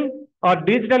digital or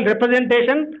digital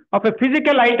representation of a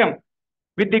physical item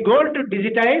with the goal to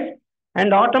digitize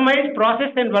and automate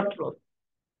process and workflows.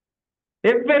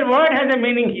 Every word has a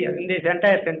meaning here in this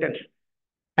entire sentence.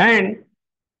 And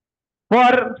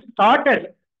for starters,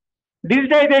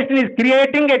 digitization is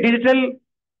creating a digital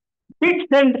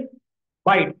fixed and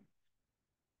wide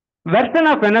version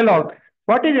of analog.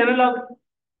 What is analog?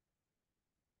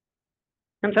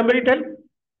 Can somebody tell?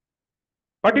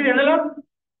 What is analog?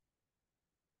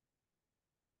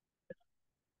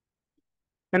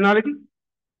 Analogy?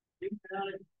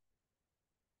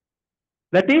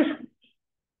 That is,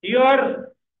 you are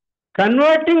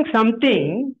converting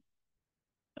something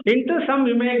into some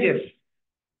images.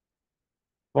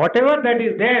 Whatever that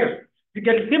is there, you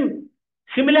can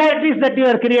similarities that you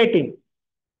are creating.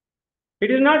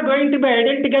 It is not going to be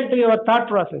identical to your thought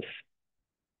process.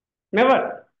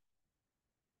 Never.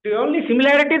 The only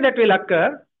similarity that will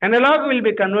occur, analog will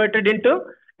be converted into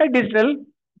a digital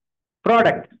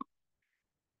product.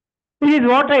 This is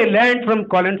what I learned from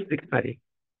Collins Dictionary.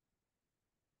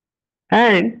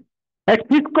 And at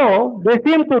Cisco, they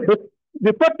seem to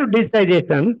refer to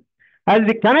digitization as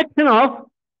the connection of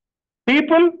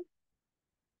people,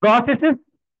 processes,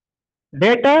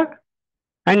 data,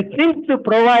 and things to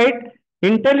provide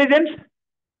intelligence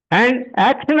and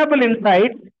actionable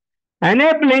insights,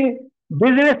 enabling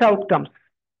business outcomes.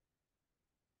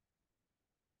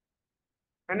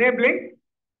 Enabling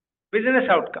business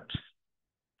outcomes.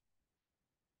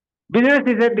 Business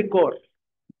is at the core,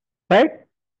 right?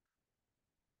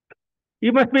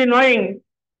 You must be knowing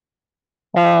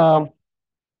those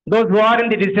who are in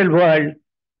the digital world.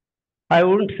 I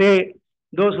wouldn't say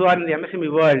those who are in the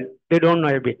MSME world, they don't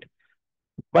know a bit.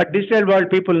 But digital world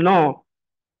people know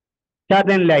Chad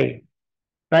and Lai,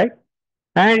 right?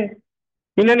 And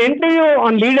In an interview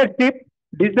on leadership,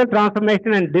 digital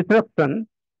transformation and disruption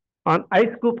on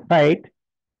iScoop site,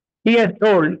 he has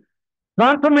told,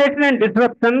 transformation and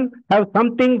disruption have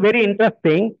something very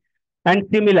interesting and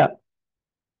similar.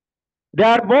 They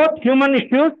are both human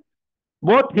issues,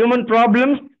 both human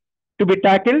problems to be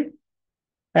tackled,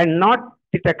 and not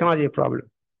the technology problem.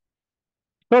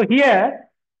 So here,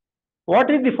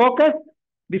 what is the focus?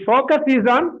 The focus is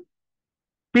on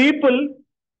people,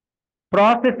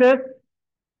 processes,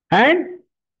 and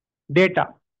data,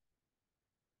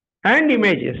 and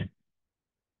images.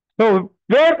 So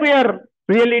where we are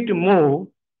really to move,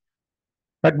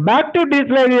 but back to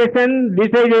digitalization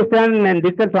and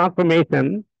digital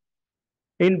transformation.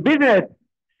 In business,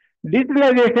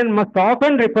 digitalization must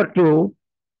often refer to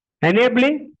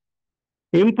enabling,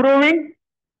 improving,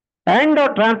 and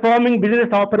or transforming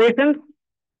business operations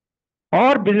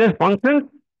or business functions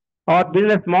or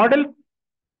business models,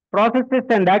 processes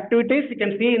and activities you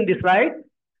can see in this slide.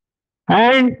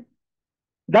 And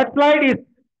that slide is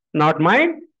not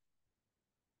mine.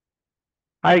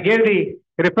 I gave the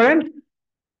reference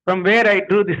from where I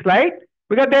drew the slide,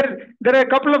 because there are a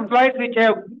couple of slides which I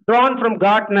have drawn from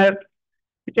Gartner,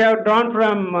 which I have drawn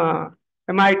from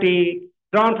MIT,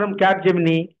 drawn from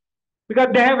Capgemini, because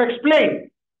they have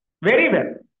explained very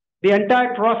well the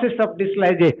entire process of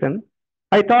digitalization.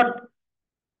 I thought,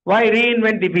 why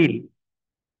reinvent the wheel?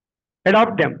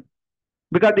 Adopt them,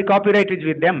 because the copyright is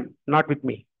with them, not with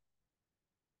me.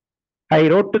 I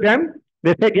wrote to them,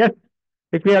 they said, yes,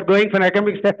 if we are going for an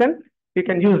academic session, we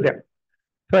can use them.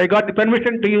 So I got the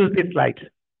permission to use these slides.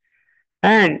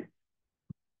 And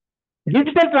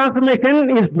digital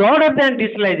transformation is broader than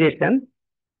digitalization,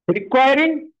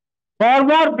 requiring far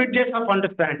more bridges of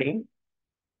understanding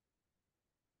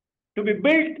to be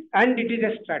built, and it is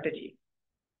a strategy.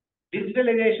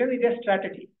 Digitalization is a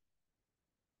strategy.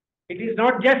 It is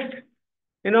not just,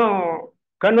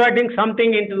 converting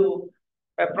something into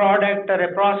a product or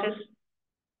a process.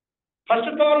 First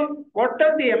of all, what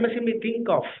does the MSME think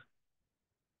of?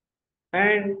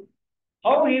 And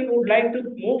how he would like to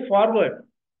move forward?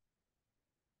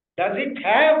 Does it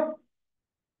have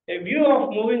a view of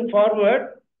moving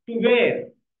forward to where?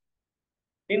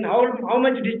 In how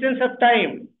much distance of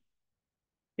time?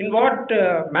 In what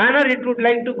manner it would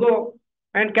like to go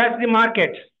and catch the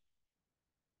markets?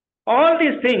 All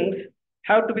these things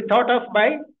have to be thought of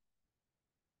by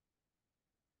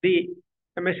the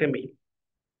MSME,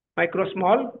 micro,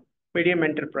 small, medium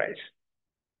enterprise.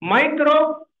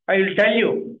 Micro, I will tell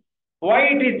you why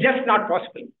it is just not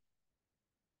possible.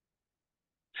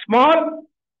 Small,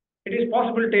 it is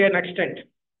possible to an extent.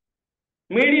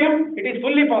 Medium, it is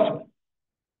fully possible.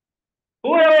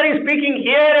 Whoever is speaking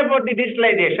here about the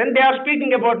digitalization, they are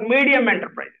speaking about medium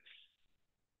enterprises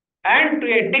and to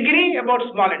a degree about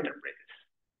small enterprises.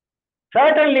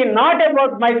 Certainly not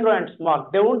about micro and small.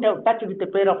 They won't have touch with a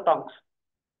pair of tongues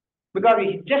because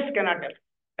we just cannot tell.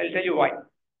 I'll tell you why.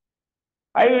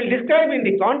 I will describe in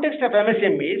the context of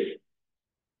MSMEs,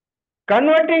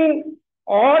 converting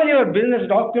all your business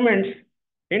documents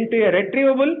into a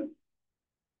retrievable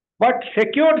but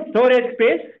secured storage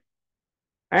space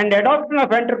and adoption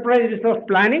of enterprise resource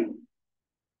planning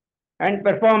and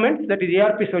performance, that is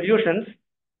ERP solutions.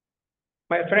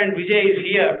 My friend Vijay is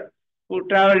here, who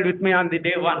traveled with me on the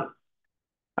day one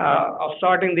of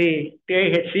starting the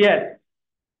TIHCL.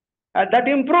 That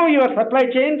improve your supply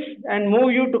chains and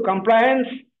move you to compliance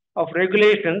of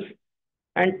regulations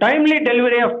and timely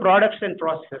delivery of products and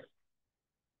processes.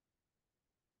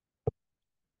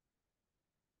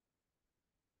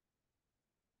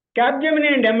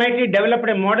 Capgemini and MIT developed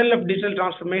a model of digital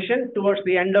transformation towards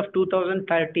the end of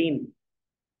 2013.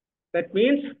 That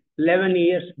means 11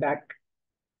 years back.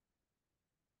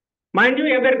 Mind you,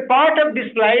 every part of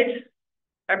these slides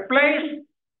applies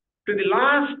to the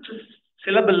last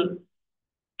syllable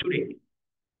today,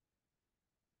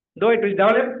 though it was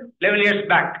developed 11 years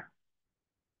back.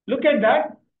 Look at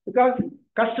that, because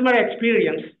customer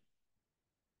experience,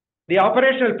 the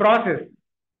operational process,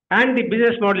 and the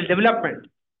business model development,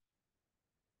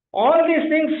 all these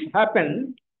things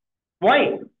happen.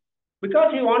 Why?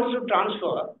 Because he wants to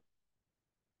transfer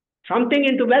something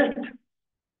into wealth.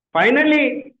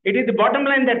 Finally, it is the bottom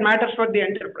line that matters for the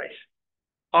enterprise.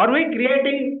 Are we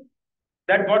creating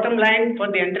that bottom line for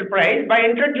the enterprise by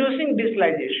introducing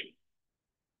digitalization?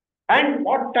 And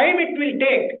what time it will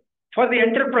take for the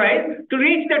enterprise to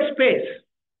reach that space,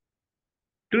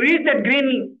 to reach that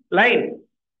green line?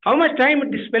 How much time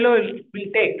this fellow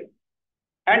will take?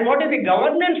 And what is the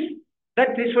governance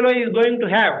that this fellow is going to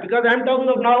have? Because I'm talking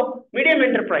of now medium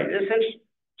enterprises and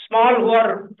small who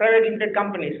are private limited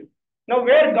companies. Now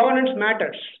where governance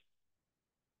matters.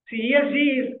 See, ESG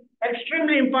is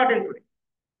extremely important today.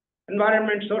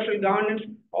 Environment, social governance,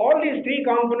 all these three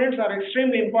components are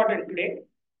extremely important today,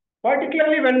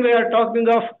 particularly when we are talking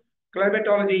of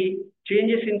climatology,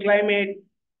 changes in climate,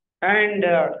 and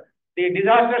the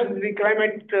disasters the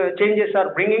climate changes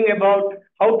are bringing about,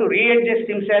 how to readjust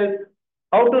himself,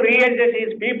 how to readjust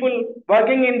his people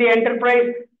working in the enterprise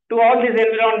to all this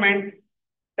environment.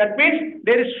 That means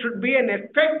there should be an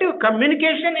effective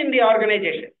communication in the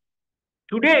organization.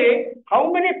 Today, how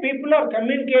many people are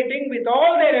communicating with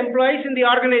all their employees in the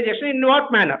organization, in what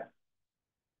manner?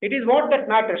 It is what that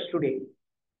matters today.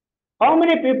 How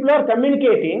many people are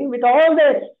communicating with all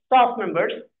their staff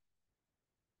members,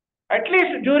 at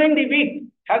least during the week?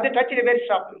 Have they touched a very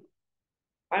staff member?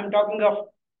 I am talking of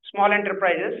small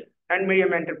enterprises and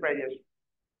medium enterprises.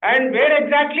 And where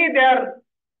exactly they are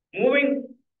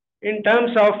moving in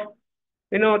terms of,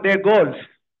 their goals.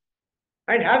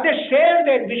 And have they shared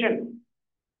their vision?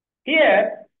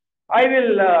 Here, I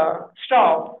will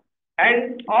stop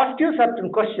and ask you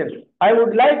certain questions. I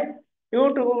would like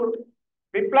you to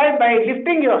reply by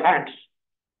lifting your hands.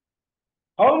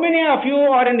 How many of you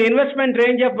are in the investment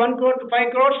range of 1 crore to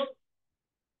 5 crores?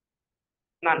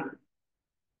 None.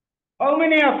 How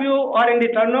many of you are in the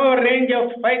turnover range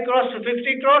of 5 crores to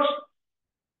 50 crores?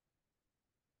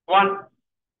 1,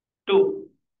 2,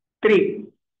 3.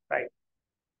 Right.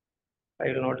 I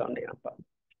will note on the number.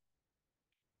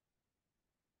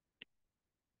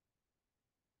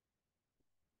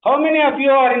 How many of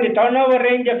you are in the turnover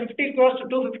range of 50 crores to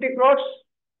 250 crores?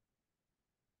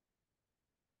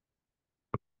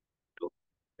 2,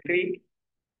 3,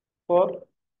 4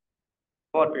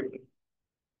 people.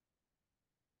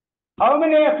 How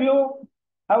many of you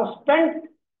have spent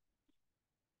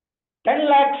 10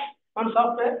 lakhs on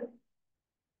software?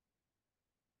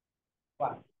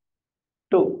 1,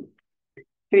 2,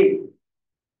 3.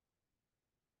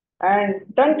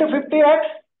 And 10 to 50 lakhs?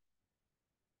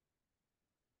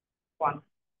 1.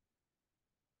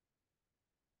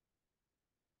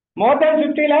 More than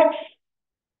 50 lakhs?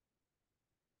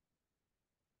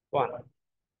 1.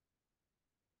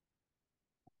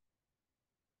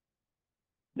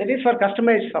 That is for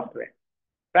customized software,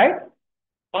 right?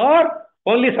 Or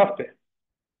only software?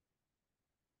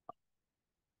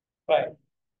 Right.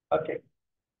 Okay.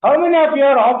 How many of you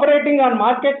are operating on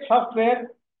market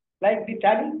software like the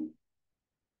Tally?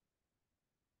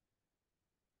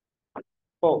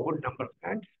 Oh, good number of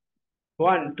hands.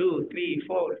 1, 2, 3,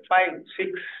 4, 5,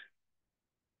 6,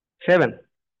 7,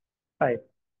 5.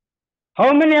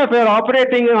 How many of you are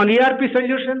operating on ERP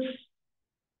solutions?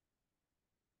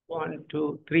 1,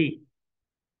 2, 3.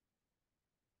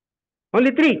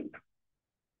 Only 3.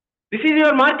 This is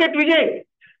your market, Vijay.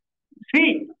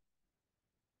 See.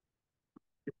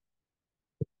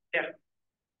 Yeah.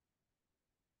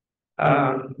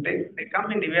 They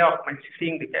come in the way of my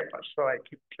seeing the papers, so I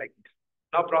keep it like this.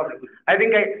 No problem. I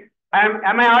think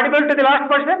am I audible to the last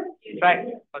person? Right.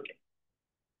 Okay.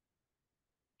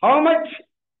 How much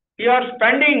you are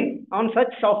spending on such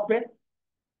software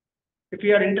if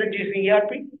you are introducing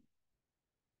ERP?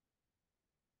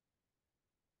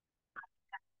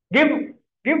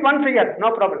 Give one figure,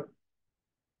 no problem.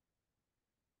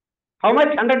 How much?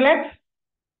 100 lakhs?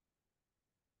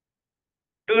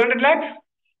 200 lakhs?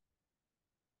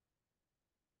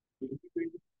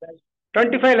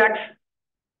 25 lakhs?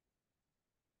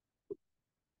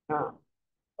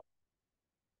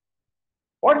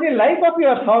 What is the life of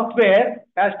your software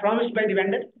as promised by the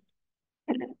vendor?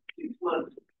 6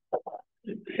 months.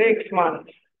 6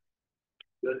 months.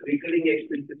 The recurring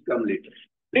expenses come later.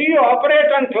 Do you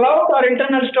operate on cloud or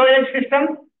internal storage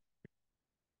system?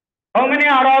 How many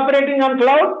are operating on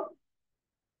cloud?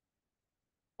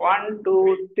 1,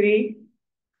 2, 3,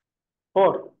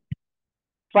 4,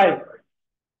 5.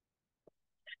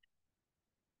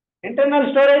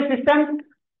 Internal storage system?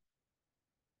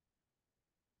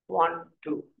 1,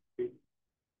 2,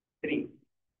 3.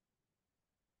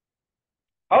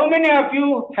 How many of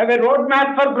you have a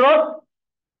roadmap for growth?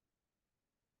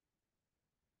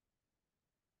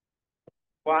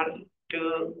 1,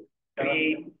 2,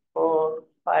 3, 4,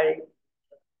 5,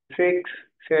 6,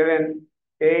 7,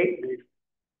 8,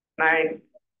 9.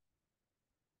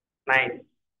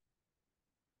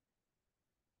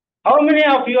 How many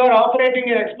of you are operating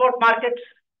in export markets?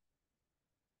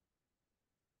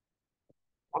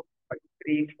 1, 2,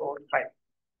 3, 4, 5.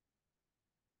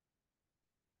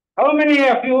 How many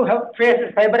of you have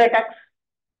faced cyber attacks?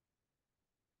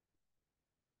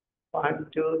 1,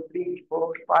 2, 3,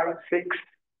 4, 5, 6,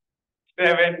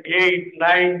 7, 8,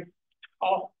 9.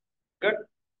 Oh, good.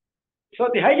 So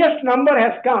the highest number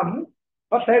has come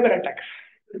for cyber attacks.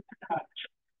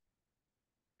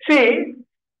 See,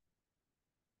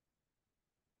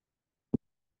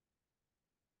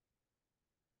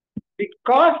 the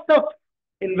cost of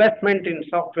investment in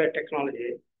software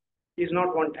technology is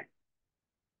not one time.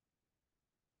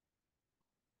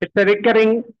 It's a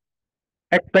recurring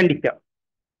expenditure,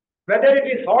 whether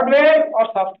it is hardware or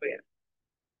software,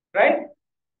 right?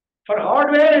 For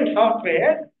hardware and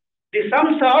software, the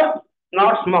sums are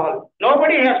not small.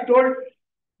 Nobody has told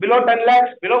below 10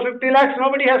 lakhs, below 50 lakhs,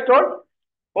 nobody has told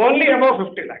only above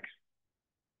 50 lakhs.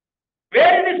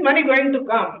 Where is this money going to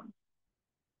come?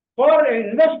 For an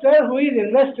investor who is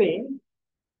investing,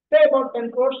 say about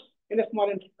 10 crores in a small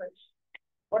enterprise.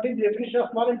 What is the definition of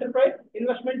small enterprise?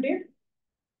 Investment is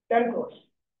 10 crores.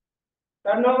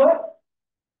 Turnover,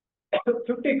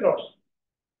 50 crores.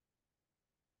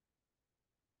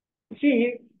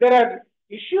 See, there are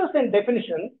issues in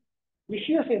definition,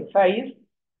 issues in size,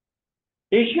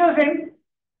 issues in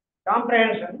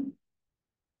comprehension,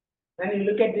 when you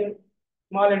look at the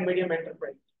small and medium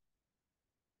enterprise.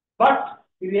 But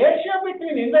the ratio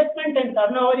between investment and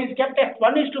turnover is kept at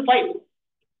 1:5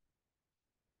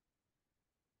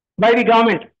 by the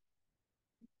government.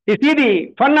 You see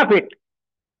the fun of it.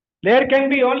 There can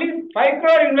be only 5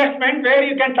 crore investment where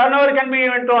you can turnover can be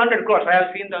even 200 crores. I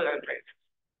have seen those enterprises.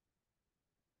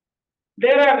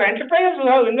 There are enterprises who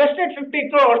have invested 50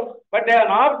 crores, but they are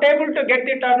not able to get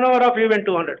the turnover of even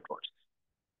 200 crores.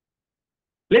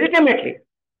 Legitimately.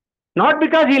 Not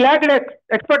because he lacked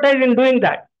expertise in doing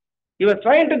that. He was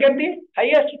trying to get the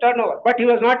highest turnover, but he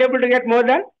was not able to get more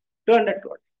than 200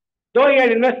 crores, though he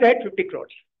had invested 50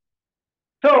 crores.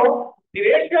 So, the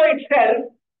ratio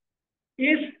itself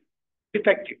is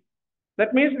defective.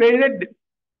 That means there is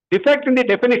a defect in the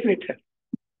definition itself.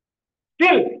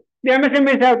 Still, the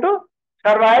MSMEs have to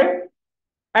survive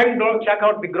and don't check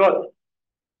out the growth.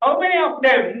 How many of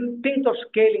them think of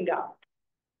scaling up?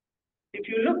 If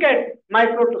you look at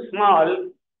micro to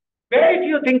small, where do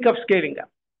you think of scaling up?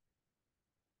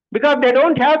 Because they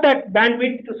don't have that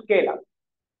bandwidth to scale up.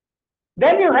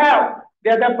 Then you have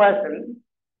the other person.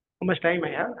 How much time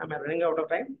I have? Am I running out of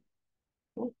time?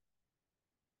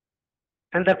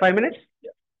 Another 5 minutes?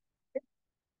 Yeah.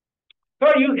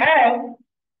 So you have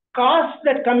costs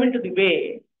that come into the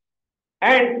way.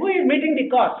 And who is meeting the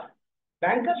cost?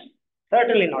 Bankers?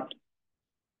 Certainly not.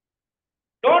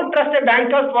 Don't trust a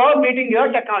banker for meeting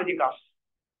your technology costs.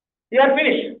 You are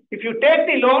finished. If you take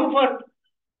the loan for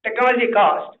technology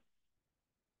cost,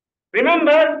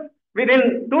 remember,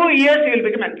 within 2 years you will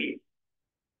become NPA.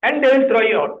 And they will throw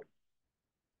you out.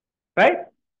 Right?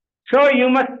 So you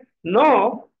must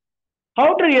know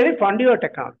how to really fund your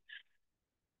technology.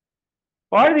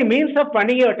 What are the means of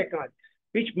funding your technology?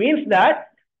 Which means that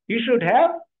you should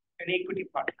have an equity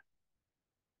partner.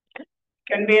 It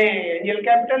can be angel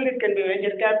capital, it can be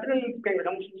venture capital, it can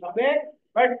come from somewhere,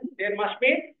 but there must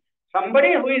be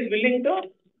somebody who is willing to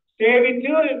stay with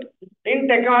you in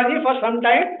technology for some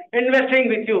time, investing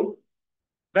with you.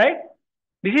 Right?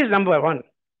 This is number one.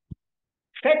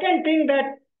 Second thing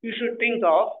that you should think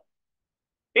of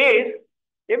is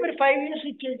every 5 years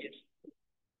it changes.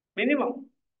 Minimum.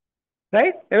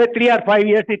 Right? Every 3 or 5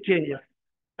 years it changes.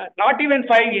 Not even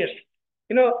 5 years.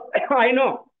 You know, I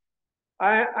know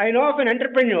of an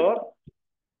entrepreneur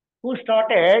who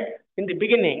started in the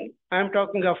beginning, I am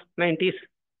talking of 90s,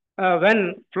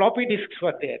 when floppy disks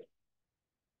were there.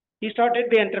 He started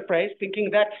the enterprise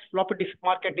thinking that floppy disk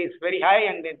market is very high,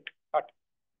 and then thought.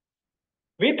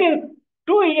 Within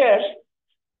 2 years,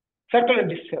 circular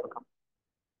disks have come.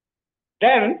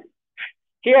 Then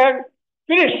he has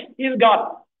finished, he's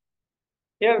gone.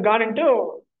 He has gone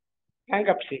into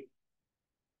bankruptcy.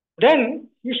 Then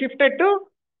he shifted to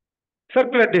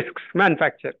circular disks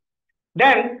manufacture.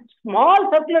 Then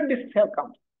small circular disks have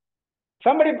come.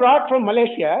 Somebody brought from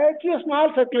Malaysia, it's a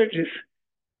small circular disk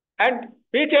and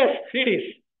features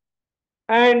CDs.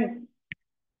 And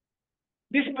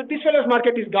this fellow's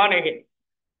market is gone again.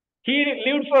 He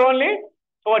lived for only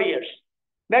 4 years.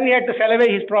 Then he had to sell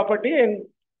away his property and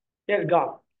he has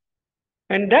gone.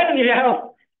 And then you have,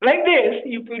 like this,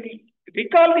 you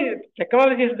recall the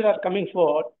technologies that are coming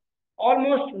forward,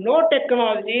 almost no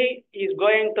technology is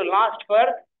going to last for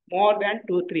more than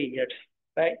 2-3 years,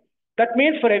 right? That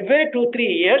means for every 2-3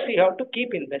 years, you have to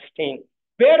keep investing.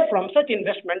 Where from such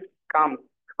investment come?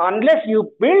 Unless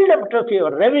you build up of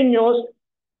your revenues,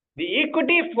 the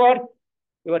equity for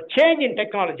your change in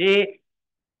technology,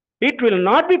 it will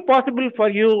not be possible for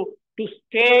you to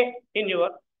stay in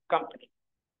your company,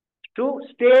 to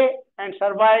stay and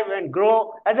survive and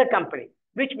grow as a company,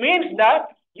 which means that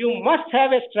you must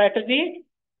have a strategy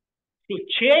to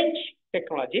change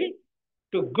technology,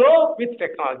 to grow with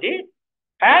technology,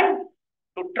 and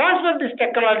to transfer this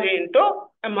technology into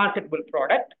a marketable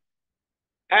product,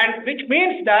 and which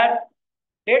means that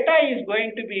data is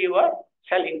going to be your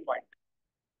selling point.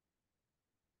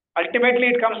 Ultimately,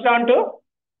 it comes down to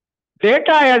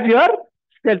data as your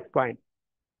sales point,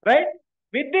 right?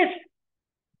 With this,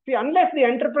 see, unless the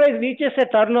enterprise reaches a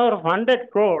turnover of 100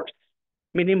 crores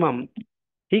minimum,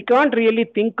 he can't really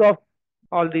think of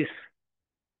all these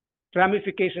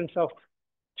ramifications of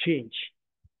change.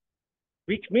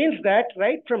 Which means that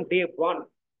right from day one,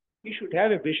 he should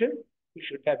have a vision, he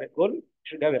should have a goal, he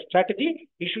should have a strategy,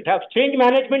 he should have change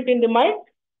management in the mind,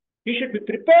 he should be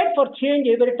prepared for change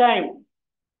every time,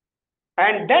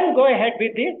 and then go ahead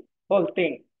with the whole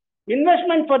thing.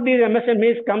 Investment for these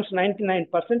MSMEs comes 99%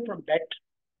 from debt.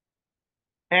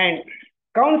 And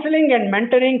counseling and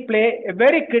mentoring play a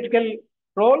very critical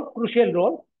role, crucial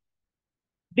role.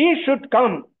 These should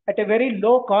come at a very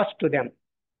low cost to them.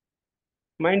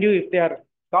 Mind you, if they are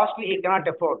costly, he cannot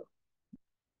afford.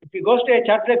 If he goes to a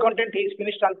chartered accountant, he is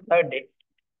finished on the third day.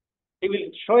 He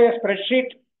will show a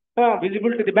spreadsheet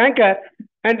visible to the banker,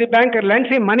 and the banker lends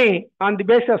him money on the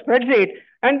basis of spreadsheet,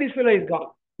 and this fellow is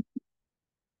gone.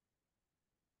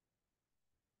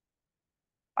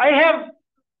 I have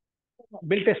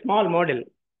built a small model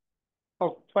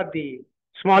for the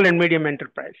small and medium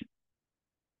enterprise,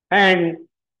 and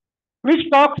which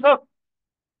talks of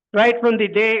right from the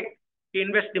day he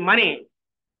invests the money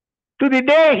to the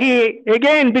day he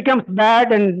again becomes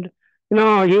bad and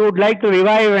he would like to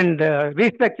revive and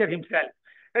restructure himself,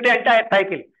 the entire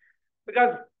cycle.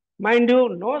 Because mind you,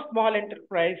 no small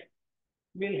enterprise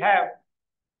will have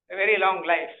a very long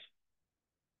life.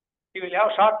 He will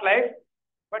have short life,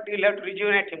 but he will have to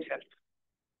rejuvenate himself.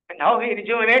 And how he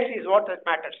rejuvenates is what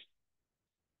matters.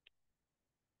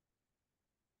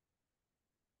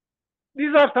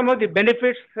 These are some of the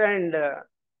benefits, and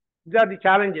these are the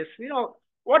challenges.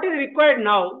 What is required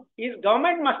now is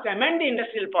government must amend the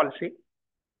industrial policy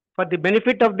for the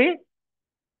benefit of the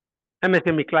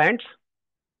MSME clients,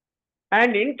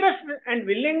 and interest and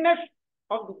willingness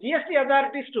of the GST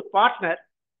authorities to partner,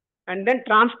 and then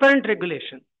transparent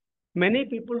regulation. Many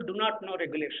people do not know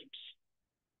regulations.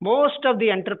 Most of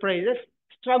the enterprises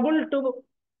struggle to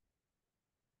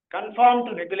conform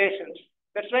to regulations.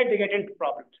 That's why they get into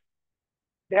problems.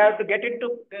 They have to get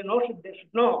into, they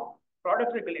should know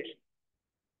product regulation,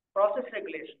 process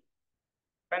regulation,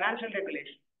 financial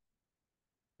regulation.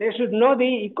 They should know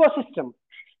the ecosystem,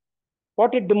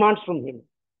 what it demands from him.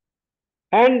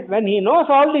 And when he knows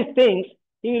all these things,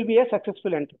 he will be a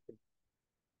successful entrepreneur.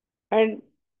 And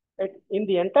in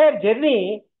the entire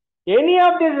journey, any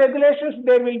of these regulations,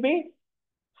 there will be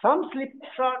some slip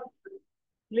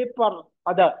or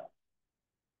other.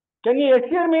 Can you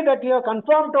assure me that you have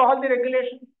conformed to all the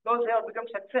regulations? Those who have become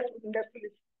successful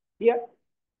industrialists here?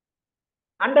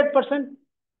 100%?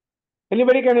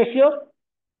 Anybody can assure?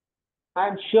 I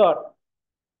am sure.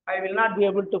 I will not be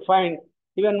able to find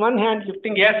even one hand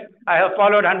lifting, yes, I have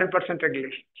followed 100%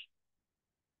 regulations.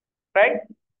 Right?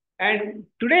 And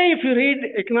today, if you read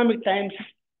Economic Times,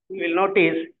 you will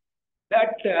notice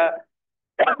that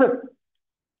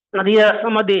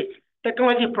some of the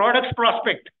technology products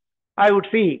prospect, I would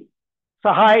see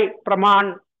Sahai,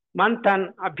 Praman,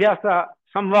 Manthan, Abhyasa,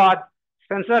 Samvad,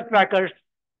 sensor trackers,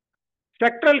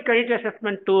 sectoral credit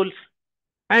assessment tools,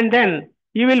 and then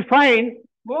you will find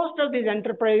most of these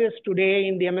enterprises today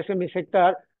in the MSME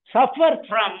sector suffer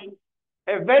from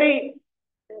a very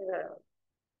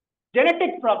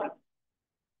genetic problem.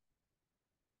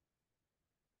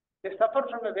 They suffer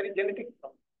from a very genetic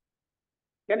problem.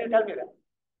 Can you tell me that?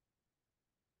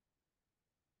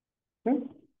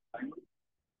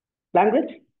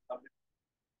 Language?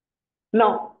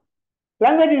 No.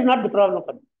 Language is not the problem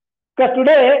for them. Because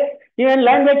today, even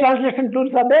language translation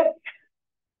tools are there.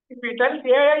 If we tell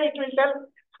AI, it will tell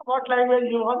what language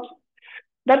you want.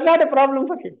 That's not a problem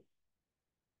for him.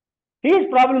 His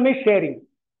problem is sharing.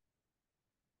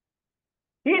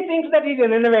 He thinks that he's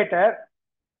an innovator,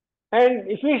 and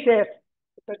if he shares,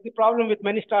 that's the problem with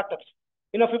many startups.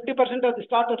 50% of the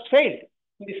startups failed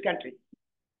in this country.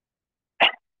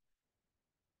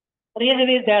 The reason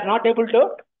is they are not able to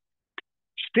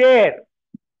share.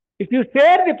 If you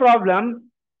share the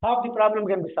problem, half the problem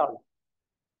can be solved.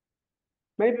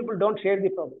 Many people don't share the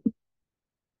problem.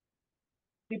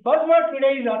 The buzzword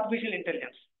today is artificial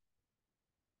intelligence.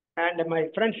 And my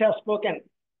friends have spoken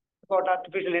about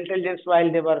artificial intelligence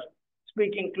while they were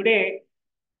speaking today.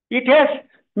 It has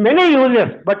many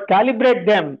uses, but calibrate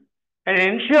them and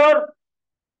ensure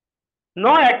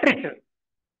no attrition.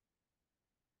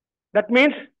 That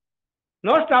means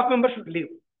no staff member should leave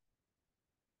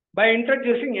by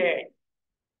introducing AI.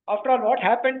 After all, what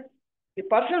happened The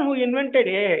person who invented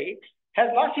AI has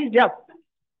lost his job.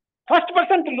 First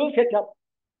person to lose his job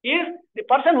is the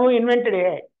person who invented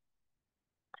AI.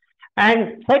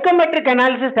 And psychometric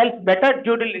analysis helps better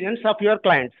due diligence of your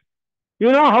clients.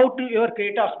 You know how to your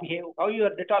creditors behave, how your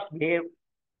debtors behave.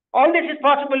 All this is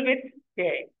possible with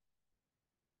AI.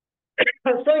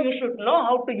 So you should know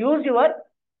how to use your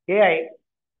AI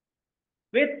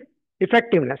with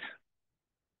effectiveness.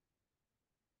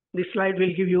 This slide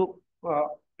will give you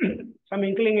some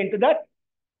inkling into that.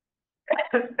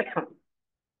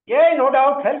 AI no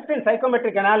doubt helps in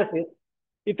psychometric analysis,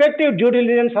 effective due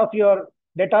diligence of your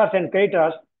debtors and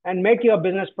creditors, and make your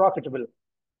business profitable.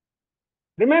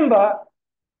 Remember,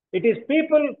 it is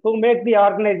people who make the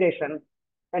organization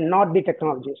and not the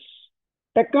technologies.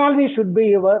 Technology should be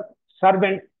your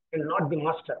servant and not the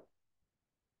master.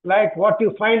 Like what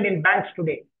you find in banks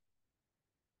today.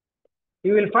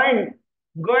 You will find,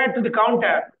 go ahead to the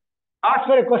counter, ask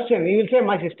for a question. He will say,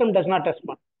 my system does not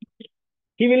respond.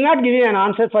 He will not give you an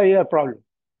answer for your problem.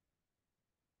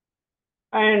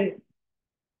 And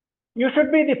you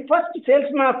should be the first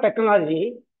salesman of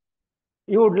technology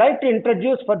you would like to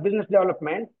introduce for business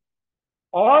development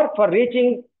or for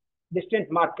reaching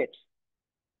distant markets.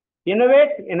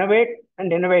 Innovate, innovate,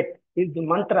 and innovate is the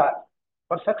mantra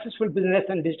for successful business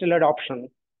and digital adoption.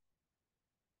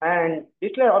 And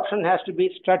digital adoption has to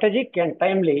be strategic and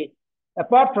timely,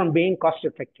 apart from being cost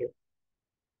effective.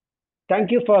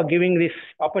 Thank you for giving this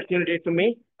opportunity to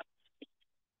me.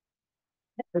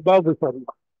 Babu, sorry.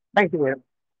 Thank you very much.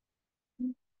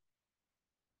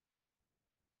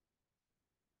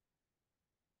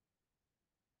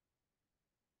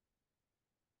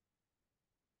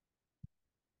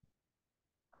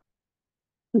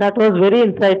 That was very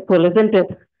insightful, isn't it?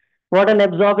 What an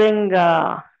absorbing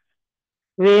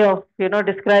way of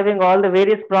describing all the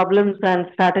various problems and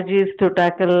strategies to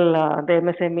tackle the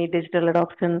MSME digital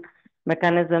adoption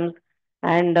mechanisms.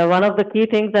 And one of the key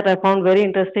things that I found very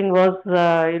interesting was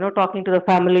talking to the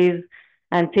families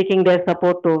and seeking their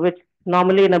support too, which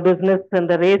normally in a business and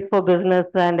the race for business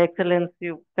and excellence,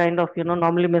 you kind of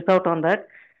normally miss out on that.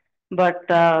 But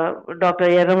Dr.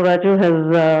 Yeram Raju has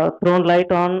thrown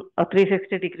light on a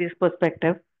 360 degrees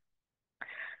perspective.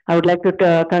 I would like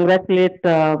to congratulate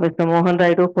Mr. Mohan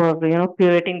Raidu for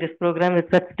curating this program with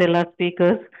such stellar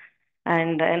speakers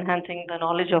and enhancing the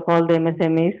knowledge of all the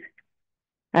MSMEs.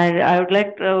 And I would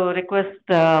like to request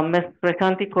Ms.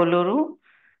 Prashanti Kolluru,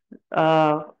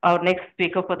 our next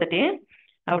speaker for the day.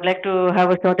 I would like to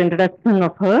have a short introduction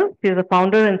of her. She is the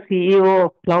founder and CEO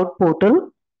of Cloud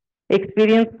Portal,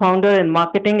 experienced founder in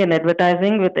marketing and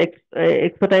advertising with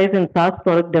expertise in SaaS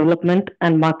product development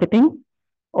and marketing.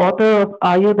 Author of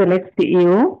Are You the Next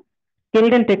CEO?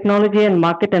 Skilled in technology and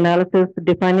market analysis,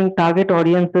 defining target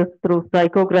audiences through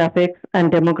psychographics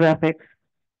and demographics.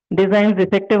 Designs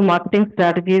effective marketing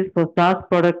strategies for SaaS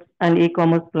products and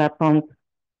e-commerce platforms.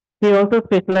 He also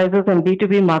specializes in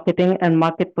B2B marketing and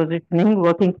market positioning,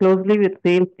 working closely with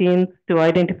sales teams to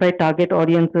identify target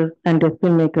audiences and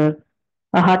decision makers.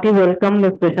 A hearty welcome,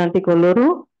 Ms. Prashanti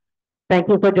Kolluru. Thank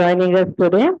you for joining us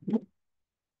today.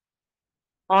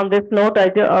 On this note, I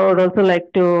would also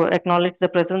like to acknowledge the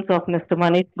presence of Mr.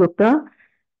 Manish Gupta,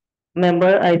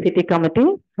 member ICT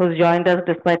committee, who's joined us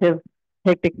despite his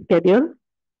hectic schedule.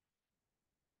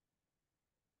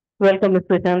 Welcome, Ms.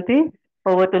 Prashanti.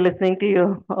 Over to listening to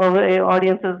you. Our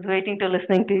audience is waiting to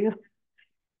listening to you.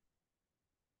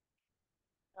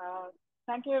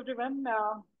 Thank you, everyone.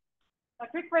 A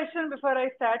quick question before I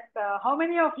start. How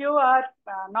many of you are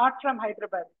not from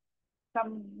Hyderabad?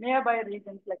 Some nearby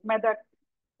regions like Medak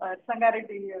or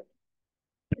Sangareddy?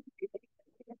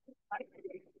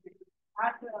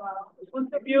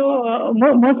 Most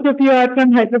of you are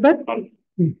from Hyderabad?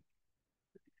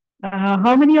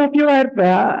 How many of you are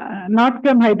not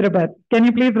from Hyderabad? Can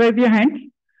you please raise your hands?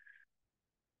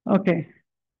 Okay,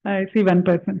 I see one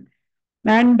person.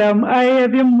 And I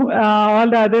assume all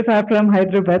the others are from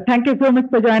Hyderabad. Thank you so much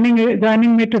for joining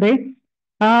me today.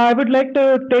 I would like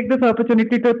to take this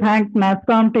opportunity to thank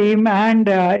NASCOM team and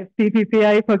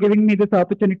FTCCI for giving me this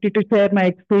opportunity to share my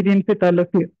experience with all of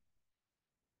you.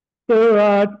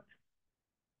 So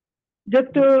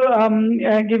just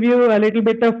to give you a little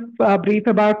bit of brief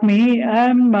about me,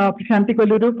 I'm Prashanti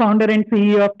Kolluru, founder and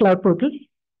CEO of Cloud Portal.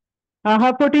 I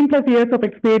have 14 plus years of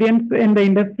experience in the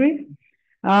industry.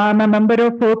 I'm a member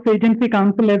of Forbes Agency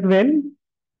Council as well.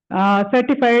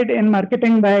 Certified in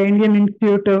marketing by Indian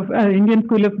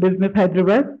School of Business,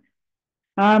 Hyderabad.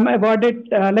 Awarded,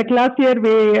 like last year,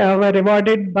 we were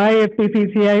awarded by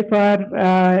FTCCI for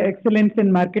excellence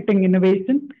in marketing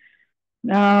innovation.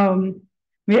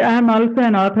 I am also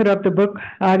an author of the book.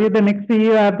 Are You the Next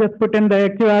CEO? I have just put in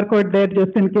the QR code there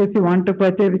just in case you want to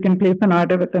purchase. You can place an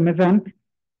order with Amazon.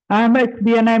 I am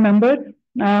ex-BNI member.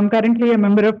 I am currently a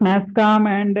member of NASCOM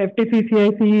and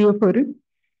FTCCI CEO for it.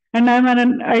 And I'm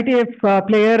an ITF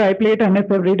player. I play tennis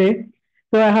every day.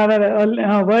 So I have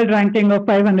a world ranking of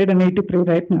 583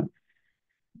 right now.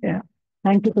 Yeah.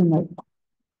 Thank you so much.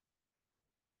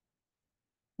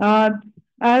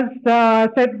 As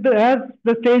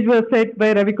the stage was set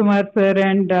by Ravi Kumar sir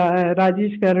and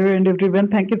Rajesh Garu and everyone,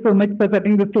 thank you so much for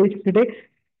setting the stage today.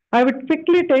 I would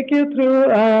quickly take you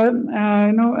through, at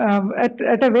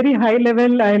a very high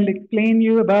level, I'll explain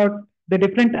you about the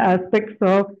different aspects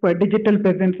of digital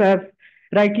presence, as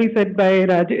rightly said by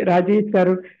Rajesh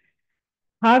Garu.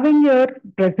 Having your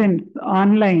presence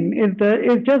online is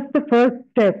just the first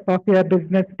step of your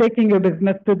business, taking your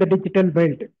business to the digital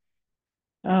world.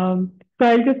 So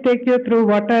I'll just take you through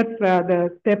what are the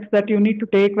steps that you need to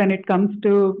take when it comes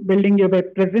to building your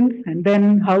web presence, and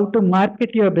then how to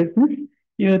market your business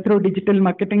through digital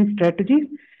marketing strategies.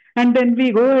 And then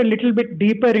we go a little bit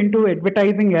deeper into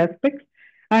advertising aspects.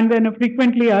 And then a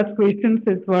frequently asked questions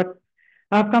is what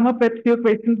I've come up with few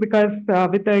questions because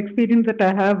with the experience that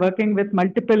I have working with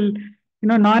multiple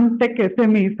non-tech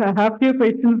SMEs, I have few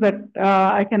questions that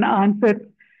I can answer.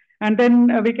 And then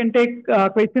we can take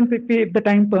questions if the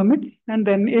time permits. And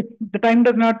then if the time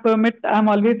does not permit, I'm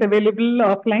always available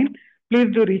offline.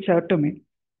 Please do reach out to me.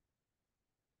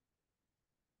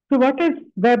 So what is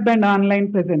web and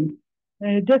online presence?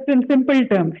 Just in simple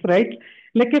terms, right?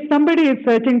 Like if somebody is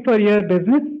searching for your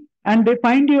business and they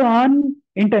find you on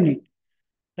internet,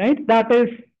 right? That is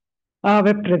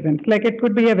web presence. Like it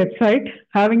could be a website,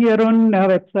 having your own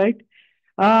website.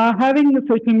 Having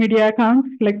social media accounts,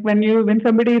 like when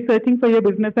somebody is searching for your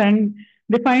business and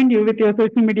they find you with your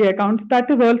social media accounts, that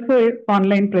is also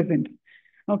online presence.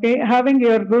 Okay, having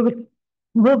your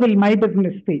Google My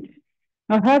Business page.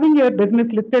 Now, having your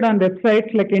business listed on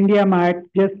websites like IndiaMart,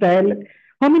 Just Dial.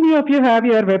 How many of you have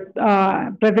your web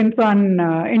presence on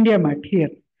IndiaMart here?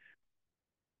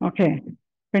 Okay,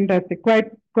 fantastic.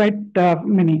 Quite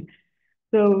many.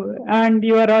 So, and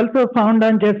you are also found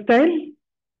on Just Dial.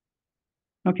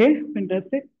 Okay,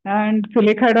 fantastic. And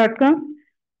Sulekha.com?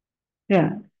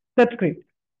 Yeah, that's great.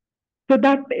 So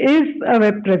that is a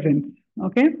web presence,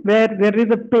 okay, where there is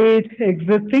a page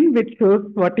existing which shows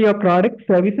what your products,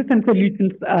 services, and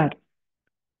solutions are.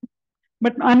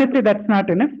 But honestly, that's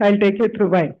not enough. I'll take you through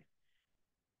why.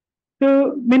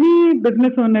 So many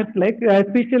business owners, like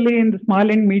especially in the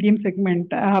small and medium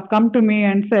segment, have come to me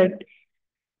and said,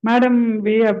 Madam,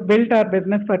 we have built our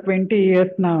business for 20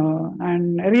 years now,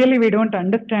 and really we don't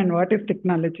understand what is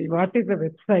technology, what is a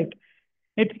website.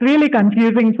 It's really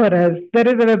confusing for us. There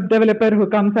is a web developer who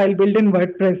comes, I'll build in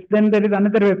WordPress. Then there is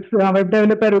another web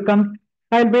developer who comes,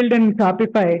 I'll build in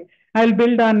Shopify. I'll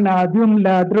build on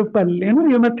Joomla, Drupal.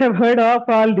 You must have heard of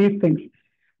all these things.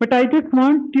 But I just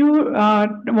want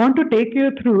to take you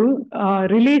through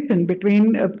relation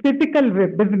between a physical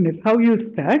web business, how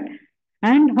you start,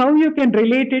 and how you can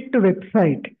relate it to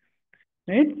website,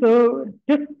 right? So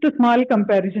just a small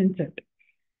comparison chart.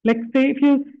 Like say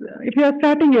if you are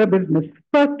starting your business,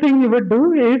 first thing you would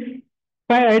do is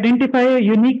identify a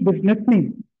unique business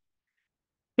name.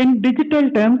 In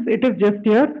digital terms, it is just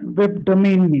your web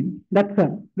domain name. That's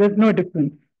all. There's no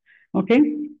difference. Okay.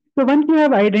 So once you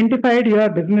have identified your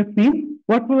business name,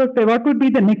 what would be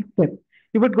the next step?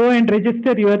 You would go and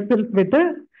register yourself with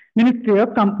the Ministry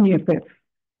of Company Affairs,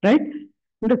 right?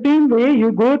 In the same way,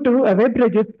 you go to a web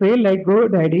registry like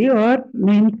GoDaddy or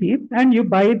Namecheap and you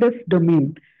buy this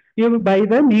domain. You buy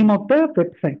the name of the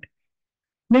website.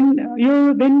 Then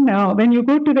when you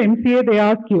go to the MCA, they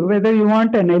ask you whether you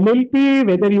want an LLP,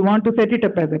 whether you want to set it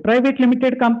up as a private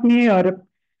limited company or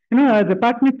as a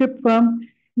partnership firm.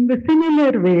 In the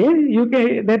similar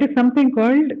way, there is something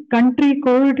called country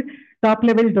code top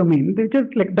level domain, which is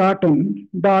like .in,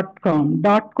 .com,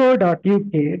 .co.uk,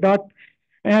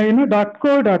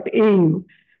 .co.au.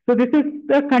 So this is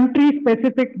the country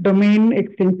specific domain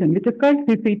extension, which is called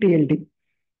CCTLD.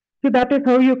 So that is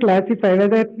how you classify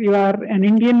whether you are an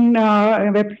Indian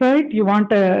website, you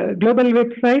want a global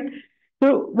website.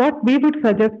 So what we would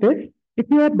suggest is, if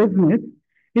your business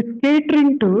is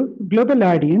catering to global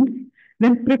audience,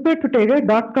 then prefer to take a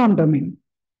 .com domain.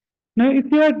 Now, if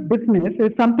your business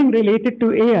is something related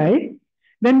to AI,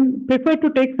 then prefer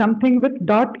to take something with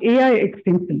 .ai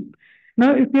extension.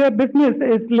 Now, if your business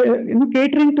is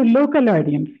catering to local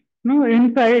audience,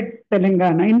 inside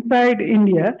Telangana, inside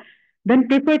India, then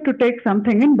prefer to take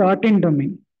something in .in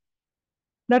domain.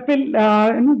 That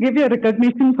will give you a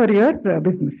recognition for your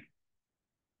business.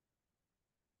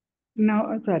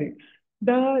 Now, sorry.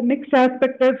 The next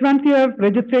aspect is once you have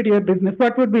registered your business,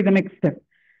 what would be the next step?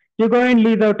 You go and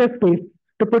lease out a space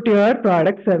to put your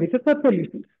product, services, or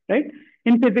solutions, right?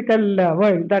 In physical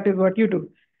world, that is what you do.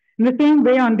 In the same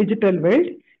way, on digital world,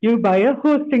 you buy a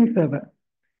hosting server.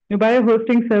 You buy a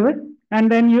hosting server,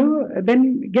 and then you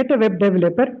get a web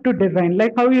developer to design,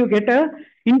 like how you get a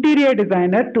interior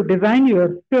designer to design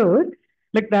your store.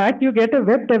 Like that, you get a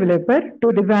web developer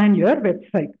to design your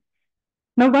website.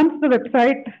 Now, once the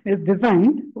website is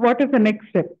designed, what is the next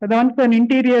step? Once an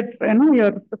interior,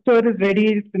 your store is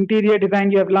ready, it's interior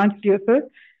design, you have launched your store,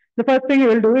 the first thing you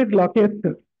will do is lock your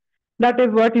store. That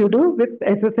is what you do with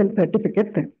SSL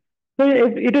certificates. So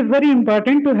it is very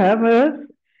important to have a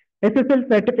SSL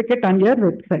certificate on your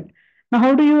website. Now,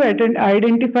 how do you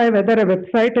identify whether a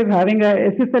website is having a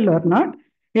SSL or not?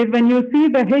 Is when you see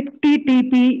the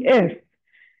HTTPS,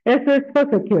 S is for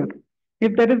secure.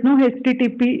 If there is no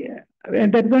HTTP,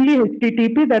 there is only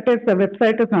HTTP, that is the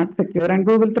website is not secure, and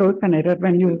Google throws an error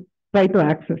when you try to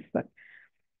access that.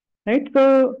 Right?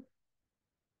 So,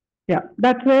 yeah,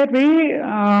 that's where we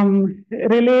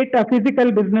relate a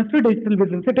physical business to digital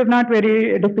business. It is not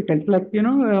very difficult. Like,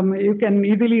 you can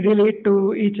easily relate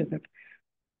to each other.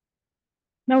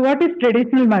 Now, what is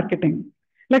traditional marketing?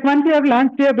 Like once you have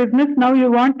launched your business, now you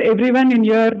want everyone in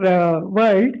your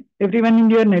world, everyone in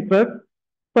your network,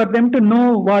 for them to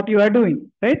know what you are doing,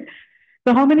 right?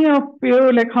 So how many of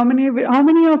you, like how many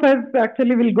of us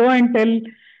actually will go and tell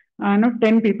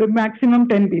 10 people, maximum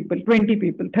 10 people, 20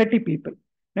 people, 30 people,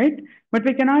 right? But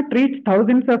we cannot reach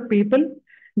thousands of people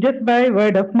just by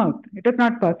word of mouth. It is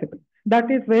not possible.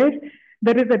 That is where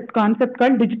there is a concept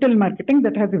called digital marketing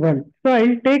that has evolved. So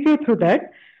I'll take you through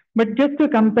that, but just to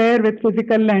compare with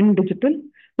physical and digital.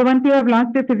 So once you have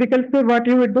launched a physical store, what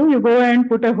you would do, you go and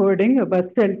put a hoarding, a bus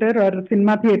shelter or a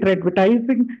cinema theater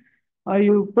advertising, or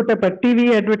you put up a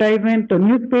TV advertisement or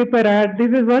newspaper ad.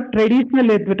 This is what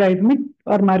traditional advertisement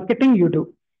or marketing you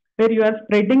do, where you are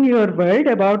spreading your word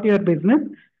about your business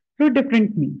through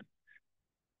different means.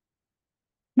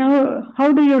 Now,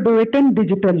 how do you do it in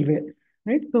digital way,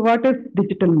 right? So what is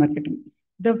digital marketing?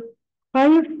 The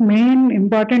 5 main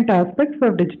important aspects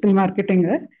of digital marketing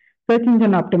are search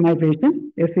engine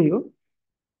optimization, SEO,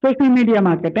 social media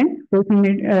marketing,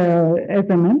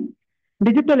 SMM,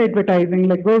 digital advertising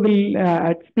like Google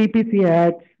ads, PPC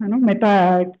ads, Meta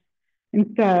ads,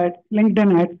 Insta ads,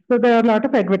 LinkedIn ads. So there are a lot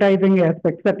of advertising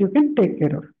aspects that you can take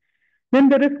care of. Then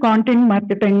there is content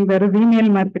marketing, there is email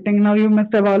marketing. Now you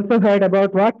must have also heard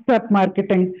about WhatsApp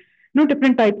marketing,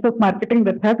 different types of marketing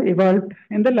that have evolved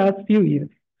in the last few years.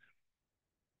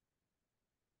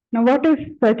 Now, what is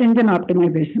search engine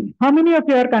optimization? How many of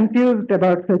you are confused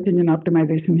about search engine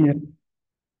optimization here?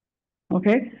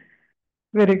 Okay,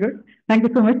 very good. Thank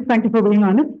you so much. Thank you for being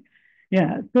honest.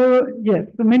 Yeah, so yes,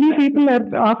 so many people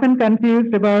are often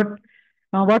confused about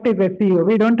what is SEO.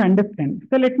 We don't understand.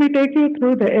 So let me take you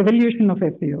through the evolution of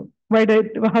SEO. How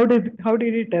did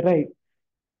it arise?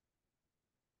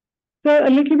 So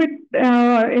a little bit,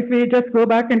 if we just go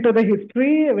back into the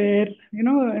history, where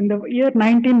in the year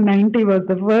 1990 was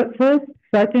the first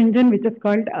search engine which was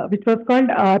called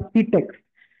RT-Text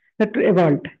that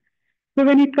evolved. So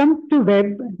when it comes to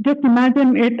web, just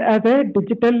imagine it as a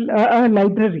digital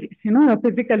library, a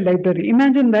physical library.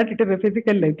 Imagine that it is a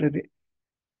physical library.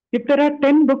 If there are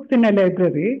 10 books in a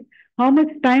library, how much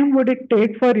time would it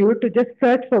take for you to just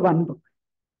search for one book?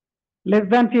 Less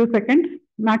than few seconds,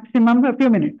 maximum a few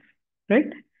minutes, right?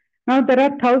 Now there are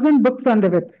 1,000 books on the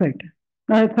website.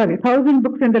 1,000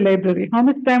 books in the library. How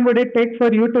much time would it take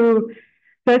for you to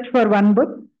search for one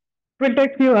book? It will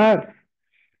take few hours,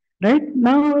 right?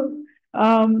 Now,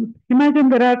 imagine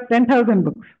there are 10,000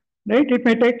 books, right? It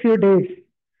may take few days,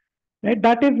 right?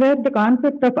 That is where the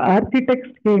concept of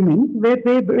RT-Text came in, where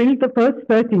they built the first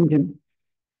search engine,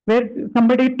 where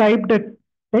somebody typed a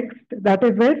text. That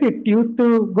is where it used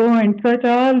to go and search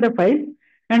all the files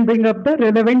and bring up the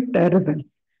relevant results.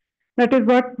 That is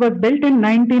what was built in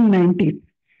 1990.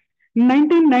 In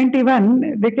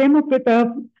 1991, they came up with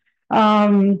a,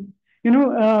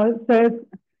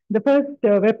 the first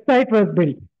website was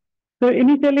built. So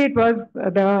initially it was,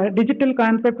 the digital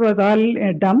concept was all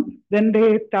dumb. Then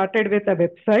they started with a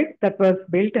website that was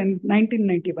built in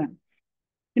 1991.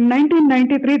 In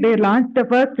 1993, they launched the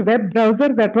first web browser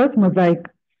that was Mosaic.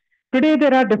 Today,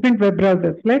 there are different web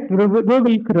browsers like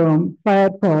Google Chrome,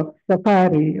 Firefox,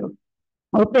 Safari,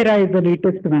 Opera is the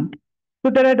latest one.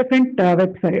 So there are different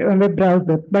web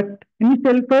browsers, but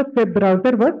initial first web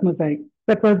browser was Mosaic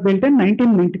that was built in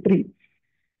 1993.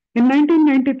 In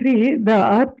 1993, the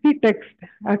RT-Text,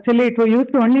 actually it was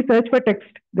used to only search for text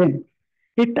then.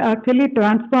 It actually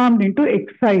transformed into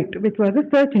Excite, which was a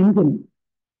search engine.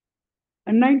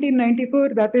 In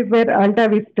 1994, that is where Alta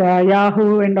Vista,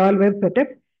 Yahoo, and all were set up.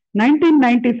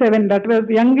 1997, that was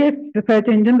the youngest search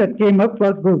engine that came up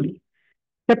was Google.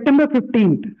 September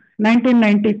 15th,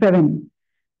 1997,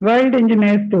 World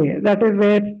Engineers Day, that is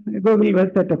where Google was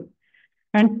set up.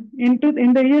 And in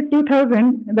the year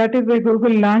 2000, that is where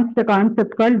Google launched a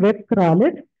concept called web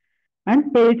crawler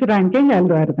and page ranking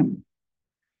algorithm.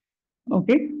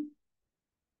 Okay.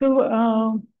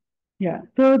 So,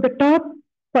 so the top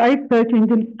 5 search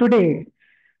engines today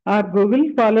are Google,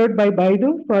 followed by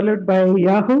Baidu, followed by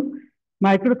Yahoo,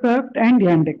 Microsoft, and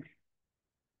Yandex.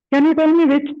 Can you tell me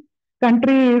which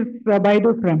country is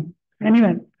Baidu from?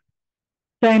 Anyone?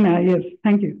 China, yes,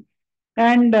 thank you.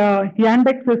 And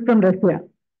Yandex is from Russia.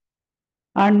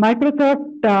 And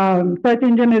Microsoft search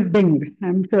engine is Bing.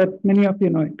 I'm sure many of you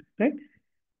know it, right?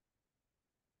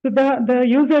 So the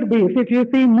user base, if you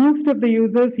see, most of the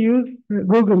users use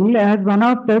Google as one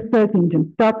of the search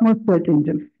engines, topmost search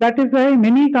engines. That is why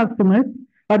many customers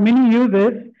or many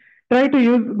users try to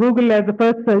use Google as the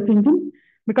first search engine,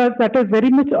 because that is very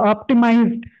much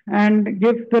optimized and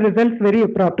gives the results very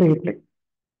appropriately.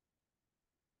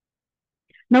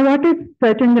 Now, what is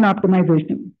search engine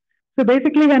optimization? So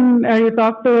basically, when you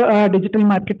talk to digital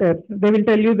marketers, they will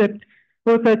tell you that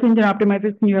for search engine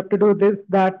optimization, you have to do this,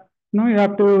 that. No, you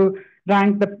have to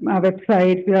rank the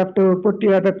websites, you have to put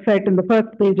your website in the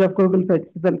first page of Google search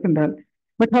results and all.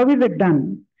 But how is it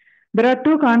done? There are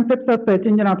 2 concepts of search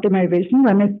engine optimization.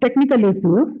 One is technical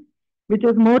SEO, which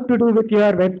is more to do with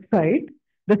your website,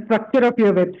 the structure of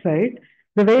your website,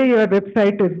 the way your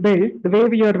website is built, the way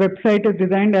your website is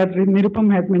designed, as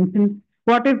Nirupam has mentioned,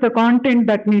 what is the content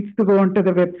that needs to go onto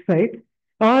the website.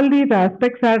 All these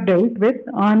aspects are dealt with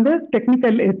on the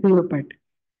technical SEO part.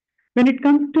 When it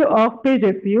comes to off-page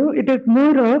SEO, it is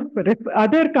more of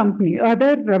other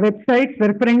websites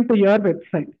referring to your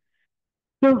website.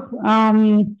 So,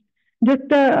 just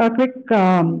a quick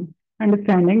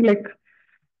understanding, like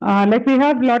we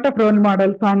have a lot of role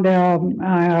models on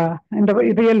the in the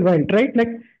real world, right?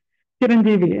 Like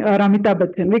Chiranjeevi or Amitabh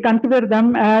Bachchan, we consider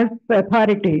them as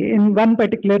authority in one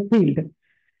particular field,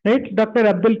 right? Dr.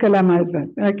 Abdul Kalam as well,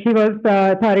 like he was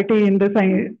authority in the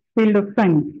field of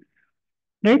science.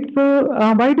 Right. So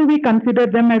why do we consider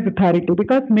them as authority?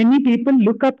 Because many people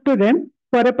look up to them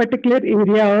for a particular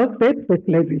area of their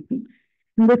specialization.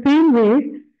 In the same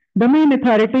way, domain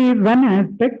authority is one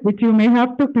aspect which you may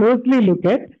have to closely look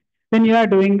at when you are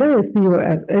doing the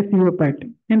SEO part.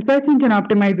 In search engine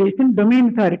optimization, domain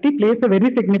authority plays a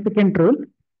very significant role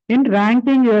in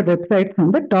ranking your websites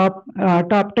on the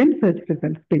top 10 search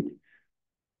results page.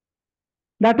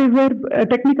 That is where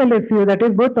technical SEO, that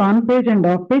is both on-page and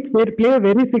off-page, will play a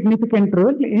very significant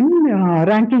role in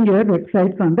ranking your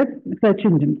websites on the search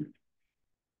engines.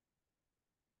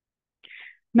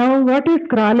 Now, what is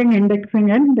crawling, indexing,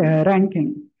 and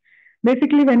ranking?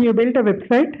 Basically, when you build a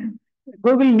website,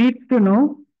 Google needs to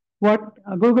know what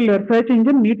Google or search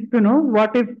engine needs to know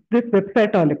what is this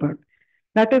website all about.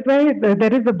 That is why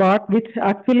there is a bot which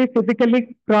actually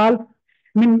physically crawls,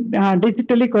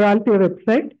 digitally crawls your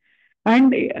website.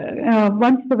 And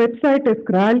once the website is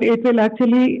crawled, it will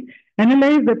actually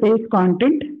analyze the page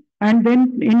content and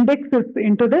then index it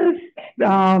into the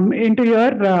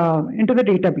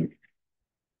database.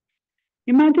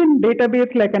 Imagine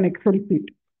database like an Excel sheet.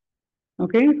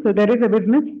 Okay, so there is a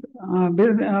business,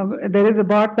 there is a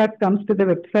bot that comes to the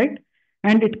website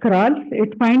and it crawls.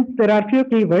 It finds there are few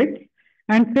keywords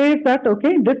and says that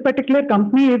okay, this particular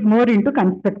company is more into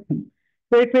construction.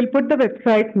 So it will put the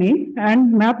website name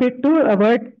and map it to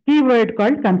a keyword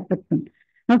called construction.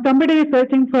 Now somebody is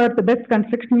searching for the best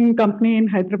construction company in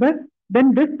Hyderabad,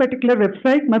 then this particular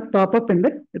website must pop up in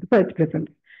the search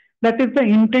results. That is the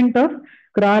intent of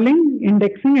crawling,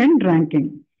 indexing, and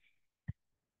ranking.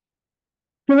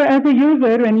 So as a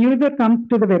user, when user comes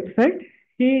to the website,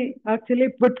 he actually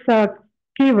puts a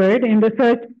keyword in the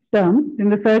search term, in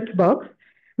the search box,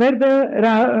 where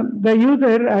the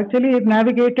user actually is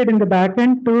navigated in the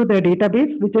backend to the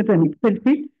database, which is an Excel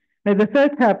sheet, where the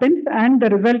search happens and the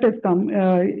result is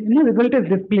result is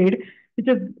displayed,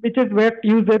 which is what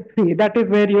users see. That is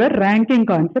where your ranking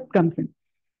concept comes in.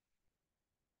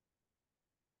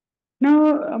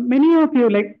 Now, many of you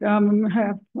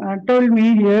have told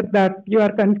me here that you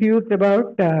are confused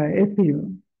about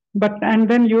SEO, and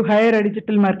then you hire a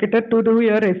digital marketer to do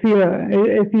your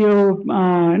SEO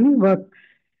work.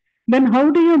 Then how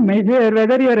do you measure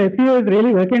whether your SEO is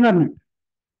really working or not?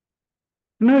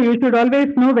 No, you should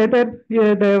always know whether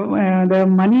the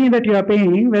money that you are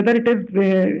paying, whether it is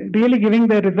really giving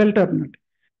the result or not.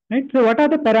 Right? So what are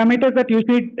the parameters that you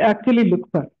should actually look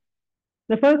for?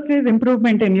 The first is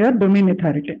improvement in your domain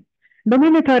authority.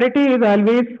 domain authority is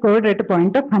always scored at a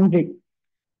point of 100.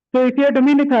 So if your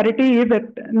domain authority is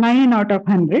at 9 out of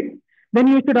 100, then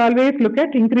you should always look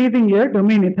at increasing your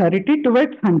domain authority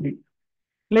towards 100.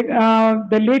 Like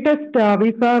the latest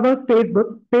we saw was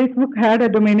Facebook. Facebook had a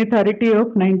domain authority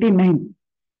of 99.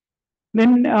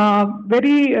 Then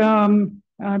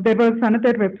there was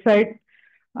another website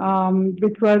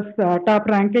which was top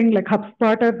ranking, like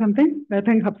HubSpot or something. I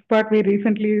think HubSpot, we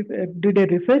recently did a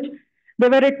research. They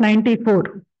were at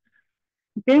 94.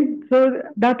 Okay, so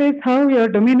that is how your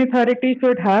domain authority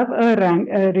should have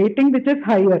a rating which is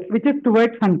higher, which is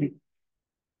towards 100.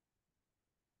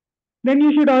 Then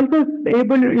you should also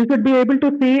you should be able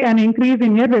to see an increase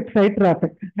in your website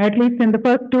traffic. At least in the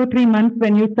first 2-3 months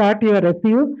when you start your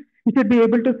SEO, you should be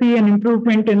able to see an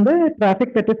improvement in the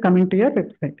traffic that is coming to your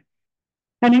website.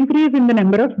 An increase in the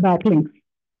number of backlinks.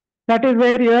 That is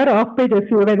where your off-page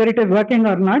SEO, whether it is working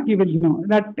or not, you will know.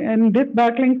 That in this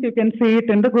backlinks, you can see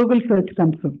it in the Google Search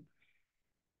Console.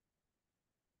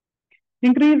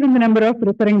 Increase in the number of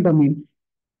referring domains.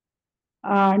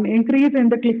 And increase in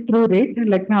the click-through rate,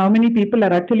 like how many people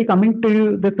are actually coming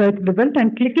to the search result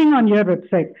and clicking on your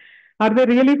website. Are they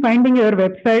really finding your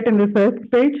website in the search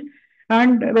page?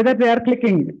 And whether they are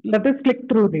clicking, that is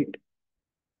click-through rate.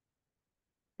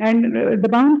 And the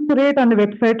bounce rate on the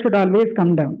website should always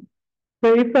come down.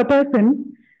 So if a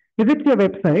person visits your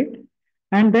website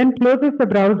and then closes the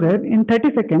browser in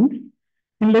 30 seconds,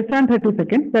 in less than 30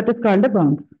 seconds, that is called a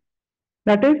bounce.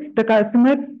 That is, the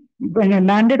customer, when he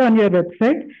landed on your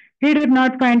website, he did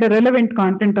not find a relevant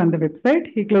content on the website,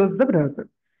 he closed the browser.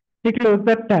 He closed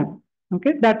that tab.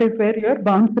 Okay, that is where your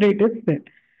bounce rate is set.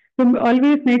 So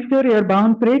always make sure your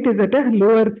bounce rate is at a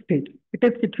lower stage.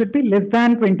 It should be less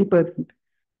than 20%.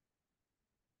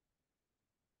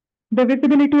 The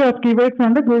visibility of keywords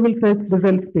on the Google search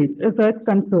results page, a search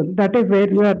console. That is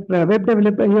where your web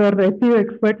developer, your SEO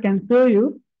expert can show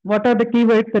you what are the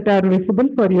keywords that are visible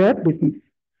for your business.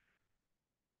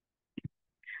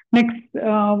 Next,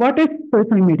 what is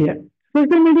social media?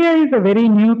 Social media is a very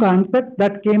new concept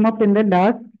that came up in the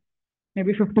last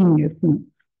maybe 15 years now.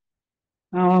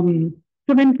 So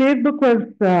when Facebook was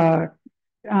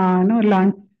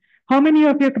launched, how many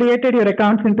of you created your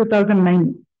accounts in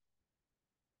 2009?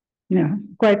 Yeah,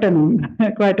 quite a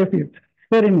few.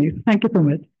 Very nice. Thank you so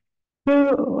much.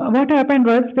 So what happened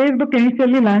was Facebook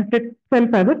initially launched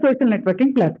itself as a social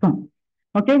networking platform.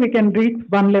 Okay, we can reach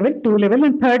 1 level, 2 level,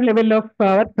 and 3rd level of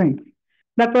our friends.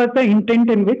 That was the intent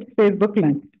in which Facebook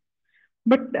launched.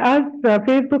 But as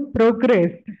Facebook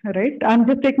progressed, right? I'm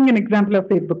just taking an example of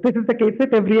Facebook. This is the case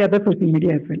with every other social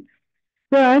media as well.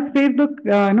 So as Facebook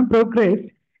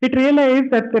progressed, it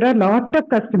realized that there are a lot of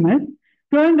customers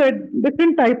showing a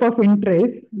different type of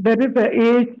interest. There is an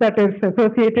age that is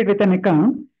associated with an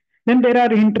account. Then there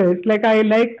are interests, like I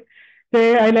like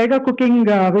a cooking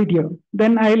video.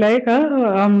 Then I like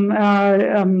a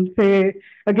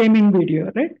gaming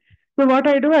video, right? So what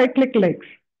I do, I click likes.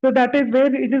 So that is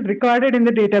where it is recorded in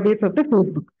the database of the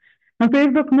Facebook. Now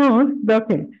Facebook knows,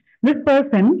 okay, this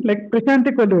person, like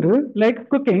Prashanti Koduru, likes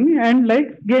cooking and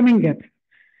likes gaming games,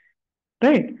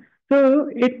 right? So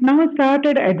it now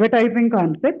started advertising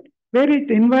concept where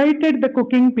it invited the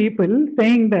cooking people,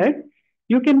 saying that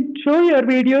you can show your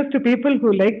videos to people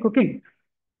who like cooking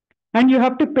and you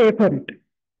have to pay for it.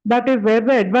 That is where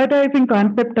the advertising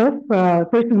concept of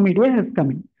social media has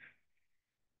come in.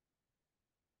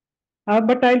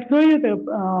 But I'll show you the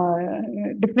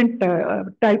different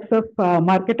types of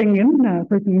marketing in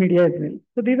social media as well.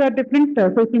 So these are different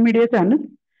social media channels.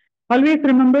 Always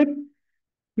remember,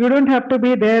 you don't have to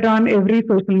be there on every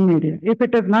social media. If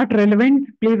it is not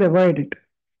relevant, please avoid it.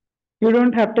 You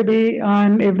don't have to be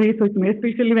on every social media,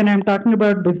 especially when I'm talking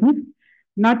about business.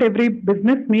 Not every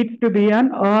business needs to be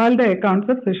on all the accounts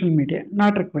of social media,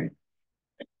 not required.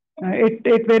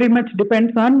 It very much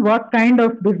depends on what kind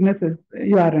of businesses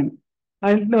you are in.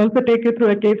 I'll also take you through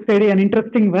a case study, an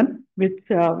interesting one, which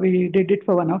we did it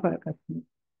for one of our customers.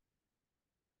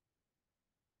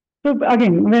 So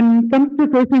again, when it comes to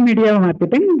social media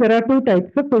marketing, there are 2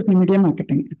 types of social media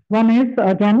marketing. One is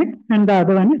organic and the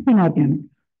other one is inorganic.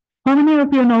 How many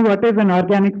of you know what is an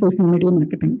organic social media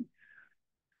marketing?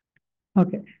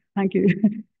 Okay, thank you.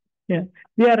 Yeah,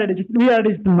 we are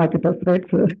digital marketers, right?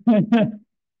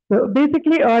 So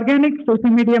basically, organic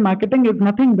social media marketing is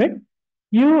nothing but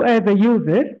you as a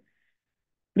user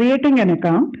creating an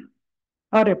account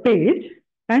or a page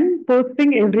and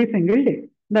posting every single day.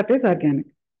 That is organic.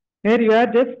 Where you are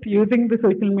just using the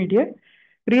social media,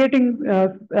 creating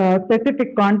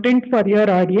specific content for your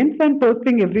audience and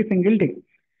posting every single day.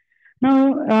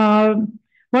 Now,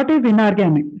 What is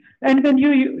inorganic? And when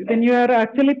you are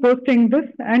actually posting this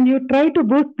and you try to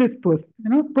boost this post,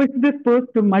 push this post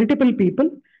to multiple people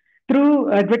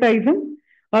through advertising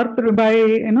or through by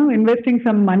investing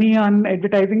some money on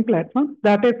advertising platforms,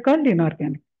 that is called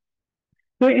inorganic.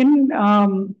 So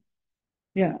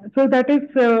so that is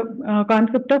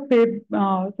concept of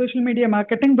social media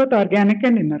marketing, both organic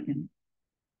and inorganic.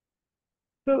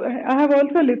 So I have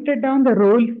also listed down the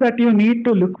roles that you need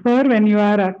to look for when you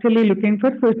are actually looking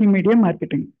for social media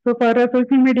marketing. So for a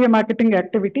social media marketing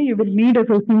activity, you will need a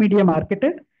social media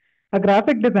marketer, a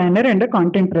graphic designer, and a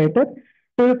content writer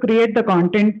to create the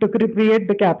content, to create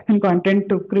the caption content,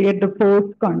 to create the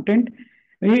post content.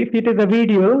 If it is a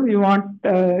video, you want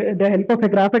the help of a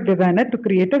graphic designer to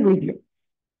create a video.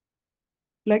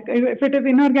 Like if it is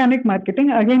inorganic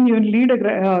marketing, again, you need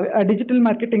a digital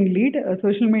marketing lead, a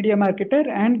social media marketer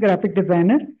and graphic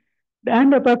designer,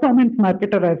 and a performance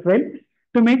marketer as well,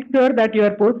 to make sure that your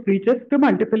post reaches to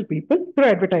multiple people through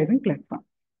advertising platform.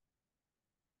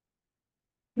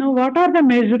 Now, what are the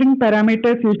measuring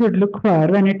parameters you should look for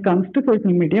when it comes to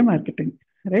social media marketing,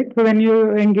 right? So when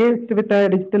you engaged with a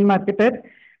digital marketer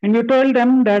and you told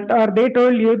them that, or they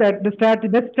told you that the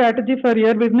best strategy for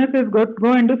your business is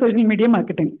go into social media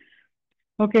marketing.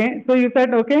 Okay, so you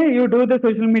said, okay, you do the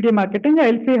social media marketing,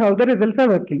 I'll see how the results are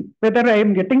working, whether I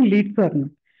am getting leads or not.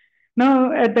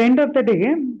 Now, at the end of the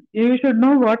day, you should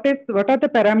know what are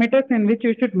the parameters in which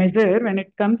you should measure when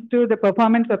it comes to the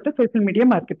performance of the social media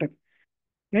marketer.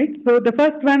 Right? So the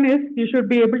first one is you should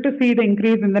be able to see the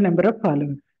increase in the number of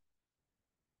followers.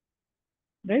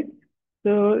 Right?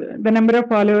 So the number of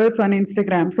followers on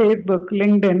Instagram, Facebook,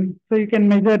 LinkedIn, so you can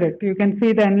measure it. You can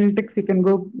see the analytics, you can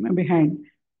go behind.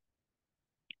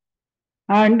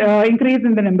 And increase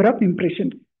in the number of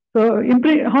impressions. So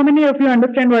how many of you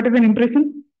understand what is an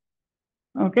impression?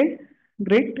 Okay,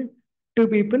 great. 2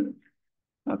 people.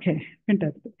 Okay,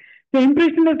 fantastic. So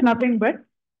impression is nothing but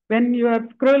when you are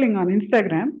scrolling on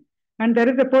Instagram and there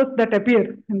is a post that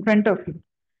appears in front of you.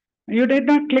 You did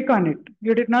not click on it,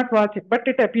 you did not watch it, but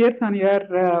it appears on your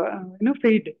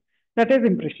feed. That is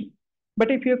impression.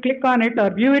 But if you click on it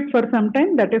or view it for some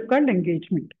time, that is called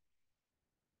engagement.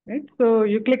 Right? So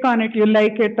you click on it, you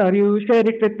like it, or you share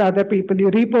it with other people, you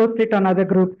repost it on other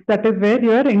groups. That is where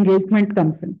your engagement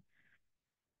comes in.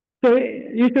 So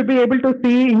you should be able to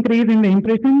see increase in the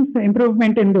impressions,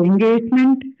 improvement in the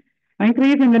engagement,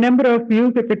 increase in the number of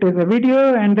views if it is a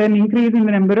video, and then increase in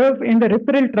the number of in the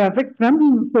referral traffic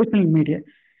from social media.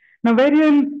 Now, where you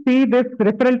will see this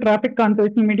referral traffic on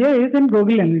social media is in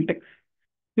Google Analytics.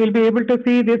 You will be able to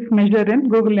see this measure in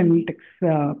Google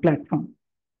Analytics platform.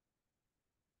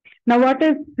 Now, what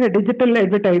is digital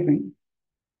advertising?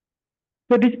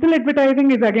 So digital advertising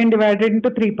is again divided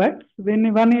into 3 parts.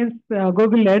 One is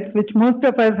Google Ads, which most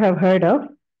of us have heard of.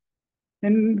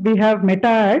 Then we have Meta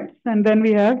Ads, and then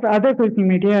we have other social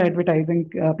media advertising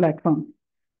platforms.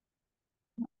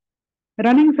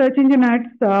 Running search engine ads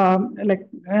like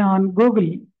on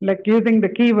Google, like using the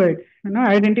keywords,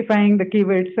 identifying the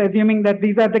keywords, assuming that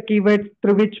these are the keywords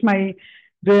through which my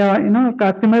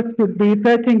customers should be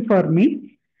searching for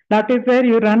me. That is where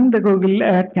you run the Google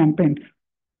ad campaigns.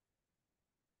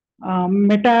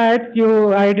 Meta ads,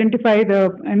 you identify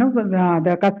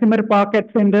the customer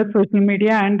pockets in the social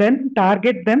media and then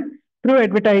target them through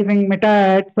advertising. Meta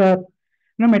ads or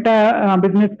Meta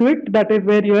Business Suite. That is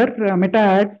where your Meta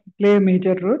ads play a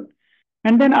major role.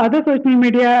 And then other social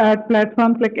media ad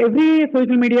platforms, like every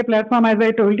social media platform, as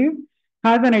I told you,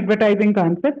 has an advertising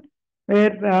concept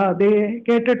where they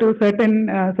cater to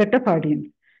certain set of audience,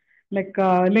 like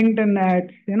LinkedIn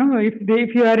ads.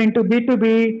 If you are into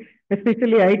B2B,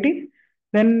 especially IT,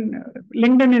 then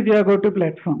LinkedIn is your go-to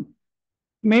platform.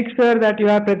 Make sure that you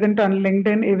are present on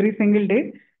LinkedIn every single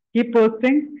day. Keep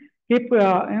posting. Keep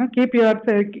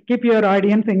your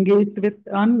audience engaged with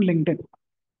on LinkedIn.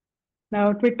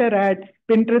 Now, Twitter ads,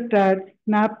 Pinterest ads,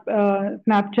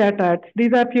 Snapchat ads.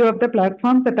 These are few of the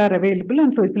platforms that are available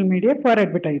on social media for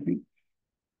advertising.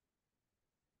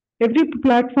 Every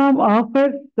platform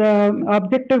offers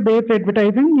objective-based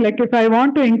advertising. Like if I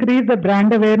want to increase the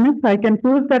brand awareness, I can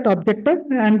choose that objective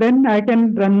and then I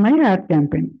can run my ad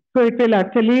campaign. So it will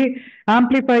actually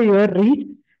amplify your reach,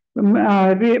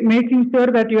 making sure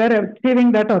that you are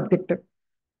achieving that objective.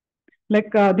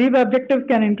 Like these objectives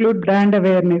can include brand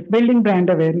awareness, building brand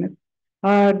awareness,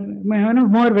 or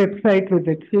more website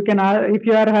visits. You can, if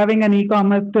you are having an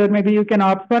e-commerce store, maybe you can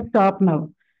opt for shop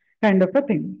now, kind of a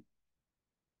thing.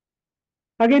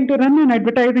 Again, to run an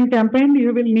advertising campaign,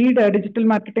 you will need a digital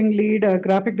marketing lead, a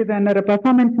graphic designer, a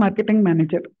performance marketing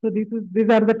manager. So these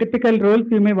are the typical roles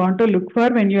you may want to look for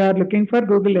when you are looking for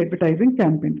Google advertising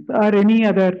campaigns or any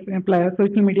other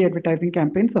social media advertising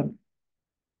campaigns also.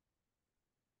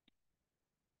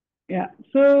 Yeah,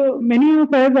 so many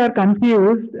of us are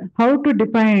confused how to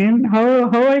define,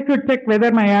 how I should check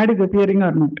whether my ad is appearing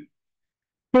or not.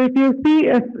 So if you see,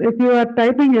 if you are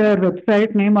typing your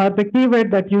website name or the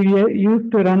keyword that you use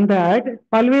to run the ad,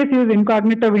 always use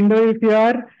incognito window if you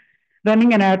are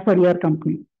running an ad for your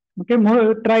company. Okay,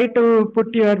 try to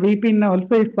put your VPN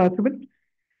also if possible.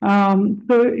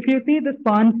 So if you see the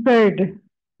sponsored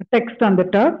text on the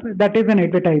top, that is an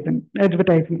advertisement.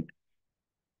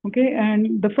 Okay,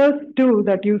 and the first two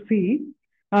that you see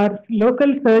are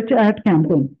local search ad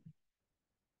campaigns.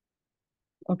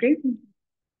 Okay,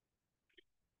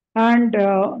 and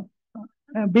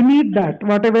beneath that,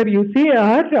 whatever you see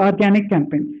are organic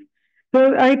campaigns.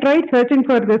 So I tried searching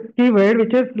for this keyword,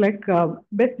 which is like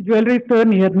best jewelry store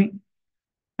near me.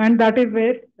 And that is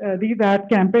where these ad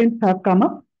campaigns have come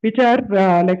up, which are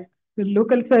like the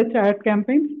local search ad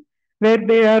campaigns, where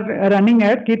they are running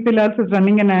ad. Kirtilas is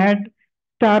running an ad,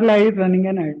 Starla is running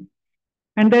an ad.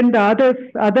 And then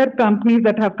the other companies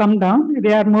that have come down,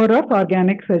 they are more of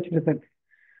organic search results.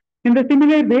 In the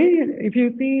similar way, if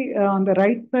you see on the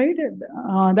right side,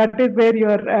 that is where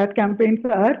your ad campaigns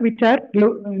are, which are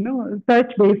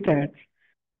search-based ads.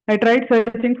 I tried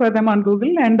searching for them on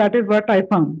Google, and that is what I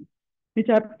found, which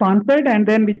are sponsored and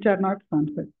then which are not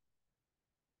sponsored.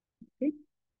 Okay.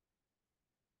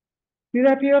 These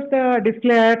are few of the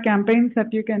display ad campaigns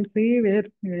that you can see, where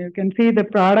you can see the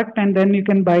product and then you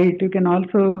can buy it. You can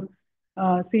also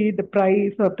see the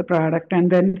price of the product and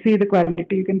then see the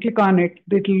quality. You can click on it.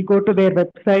 It will go to their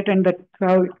website, and that's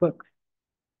how it works.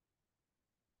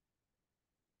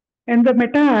 And the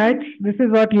meta ads, this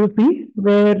is what you see,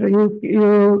 where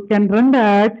you can run the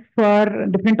ads for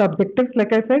different objectives.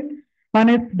 Like I said, one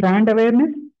is brand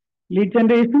awareness, lead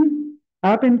generation,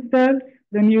 app installs.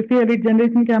 Then you see a lead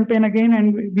generation campaign again,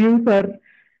 and views or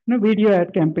video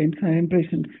ad campaigns,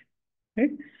 impressions.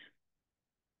 Right?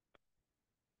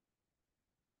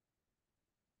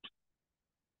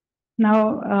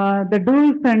 Now, the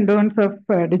do's and don'ts of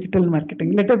digital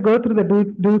marketing. Let us go through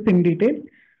the do's in detail.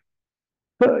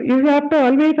 So you have to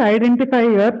always identify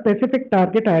your specific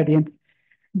target audience.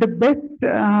 The best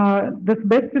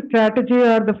strategy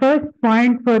or the first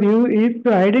point for you is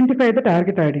to identify the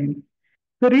target audience.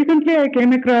 So recently I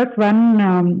came across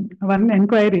one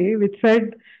inquiry which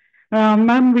said,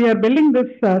 ma'am, we are building this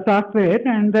software,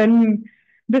 and then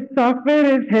this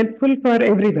software is helpful for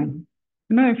everyone.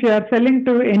 If you are selling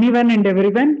to anyone and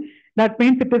everyone, that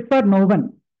means it is for no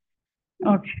one.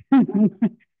 Okay.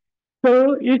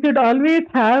 So you should always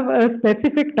have a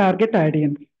specific target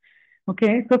audience.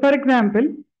 Okay. So for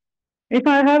example, if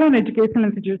I have an educational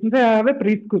institution, say I have a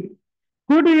preschool,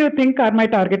 who do you think are my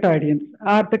target audience?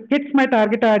 Are the kids my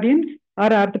target audience,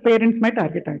 or are the parents my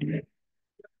target audience?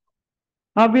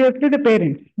 Obviously the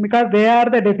parents, because they are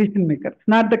the decision makers,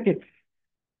 not the kids.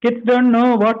 Kids don't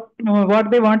know what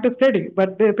they want to study,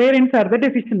 but the parents are the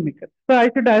decision makers. So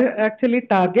I should actually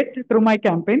target through my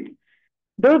campaigns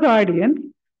those audience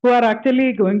who are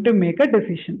actually going to make a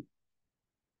decision.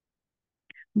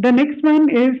 The next one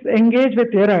is engage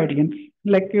with your audience.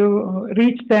 Like you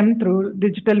reach them through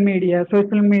digital media,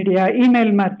 social media,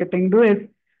 email marketing, do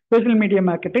social media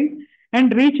marketing,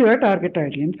 and reach your target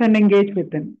audience and engage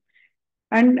with them.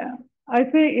 And I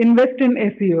say invest in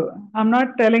SEO. I'm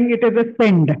not telling it is a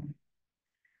spend,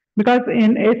 because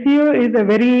in SEO is a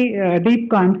very deep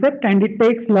concept, and it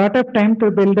takes a lot of time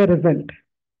to build a result.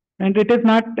 And it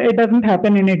doesn't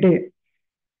happen in a day.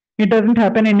 It doesn't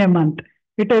happen in a month.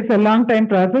 It is a long time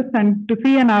process, and to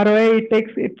see an ROI,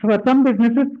 for some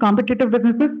businesses, competitive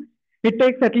businesses, it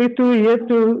takes at least 2 years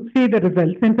to see the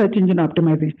results in search engine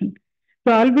optimization.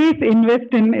 So always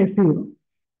invest in SEO.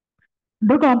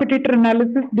 Do competitor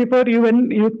analysis before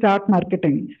you start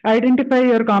marketing. Identify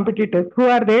your competitors. Who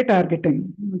are they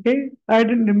targeting? Okay,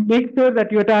 make sure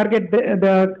that you target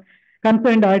the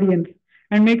concerned audience,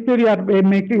 and make sure you are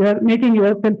making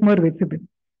yourself more visible.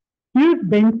 Use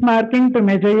benchmarking to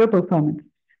measure your performance.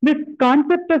 This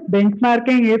concept of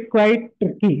benchmarking is quite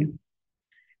tricky.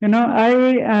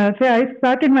 I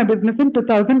started my business in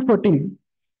 2014.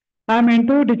 I'm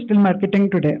into digital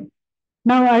marketing today.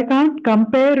 Now I can't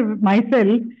compare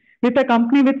myself with a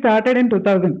company which started in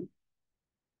 2000,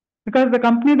 because the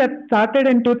company that started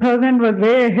in 2000 was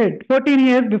way ahead, 14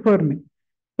 years before me.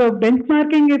 So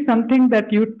benchmarking is something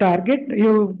that you target,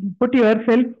 you put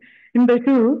yourself in the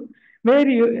shoe where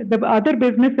the other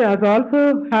business has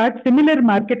also had similar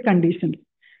market conditions.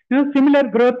 similar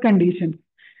growth conditions.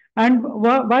 And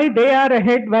why they are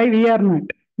ahead, why we are not.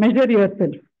 Measure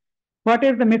yourself. What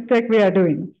is the mistake we are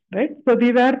doing, right? So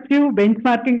these are few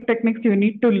benchmarking techniques you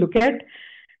need to look at.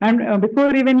 And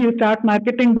before even you start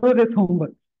marketing, do this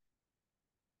homework.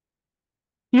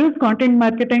 Use content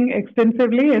marketing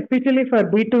extensively, especially for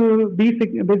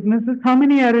B2B businesses. How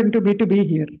many are into B2B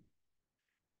here?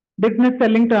 Business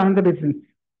selling to another business.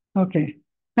 Okay,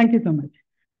 thank you so much.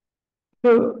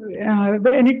 So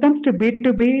when it comes to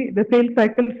B2B, the sales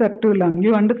cycles are too long.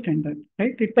 You understand that,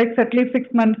 right? It takes at least 6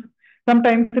 months.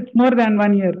 Sometimes it's more than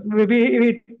 1 year.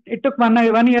 It took one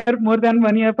year, more than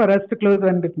 1 year for us to close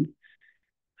one business.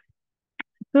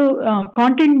 So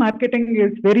content marketing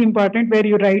is very important, where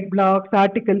you write blogs,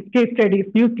 articles, case studies,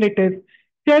 newsletters,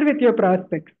 share with your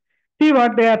prospects, see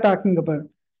what they are talking about,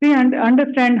 see and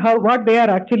understand what they are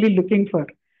actually looking for.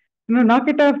 Knock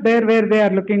it off there where they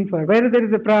are looking for, where there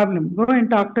is a problem, go and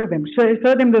talk to them,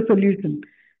 show them the solution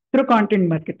through content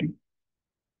marketing.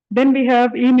 Then we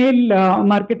have email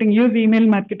marketing, use email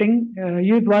marketing,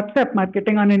 use WhatsApp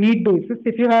marketing on a need basis.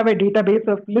 If you have a database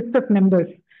of list of members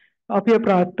of your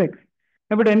prospects,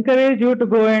 I would encourage you to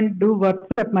go and do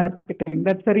WhatsApp marketing.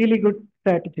 That's a really good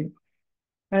strategy.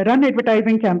 Run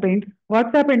advertising campaigns,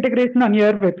 WhatsApp integration on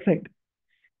your website.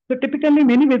 So typically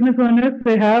many business owners,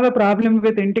 they have a problem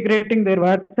with integrating their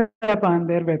WhatsApp on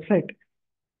their website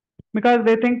because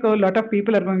they think a lot of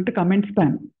people are going to come and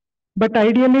spam. But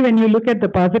ideally, when you look at the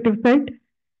positive side,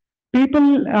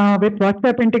 people with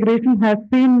WhatsApp integration have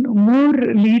seen more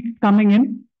leads coming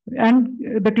in and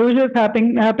the closures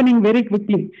happening very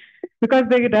quickly because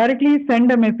they directly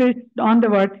send a message on the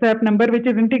WhatsApp number which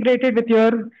is integrated with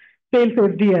your sales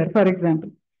SDR, for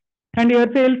example. And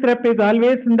your sales rep is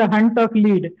always in the hunt of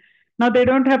lead. Now they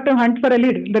don't have to hunt for a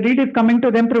lead. The lead is coming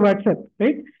to them through WhatsApp,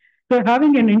 right? So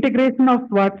having an integration of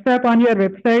WhatsApp on your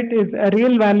website is a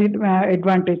real valid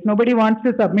advantage. Nobody wants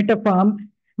to submit a form,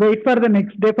 wait for the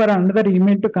next day for another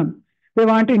email to come. They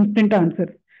want instant answers.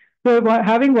 So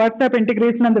having WhatsApp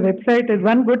integration on the website is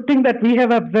one good thing that we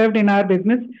have observed in our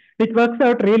business, which works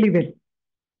out really well.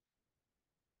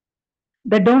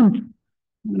 The don'ts,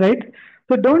 right?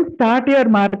 So don't start your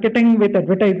marketing with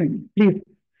advertising, please.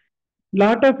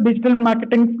 Lot of digital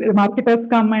marketers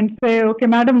come and say, okay,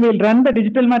 madam, we'll run the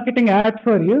digital marketing ads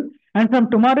for you. And from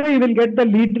tomorrow, you will get the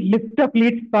list of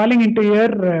leads falling into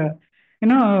your,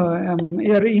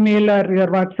 your email or your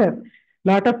WhatsApp.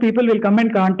 Lot of people will come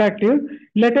and contact you.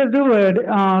 Let us do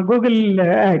Google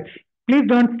ads. Please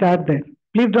don't start there.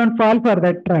 Please don't fall for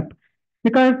that trap.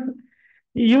 Because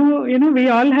we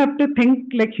all have to think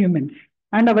like humans.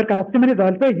 And our customer is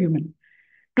also a human.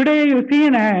 Today, you see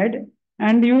an ad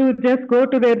and you just go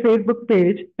to their Facebook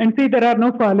page and see there are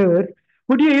no followers.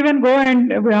 Would you even go and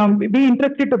be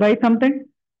interested to buy something?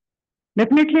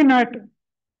 Definitely not.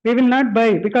 We will not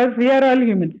buy because we are all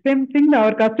humans. Same thing,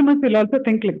 our customers will also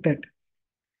think like that.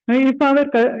 If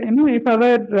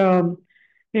our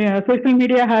social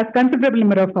media has considerable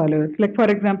number of followers, like for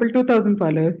example, 2,000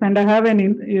 followers, and I have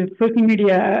an social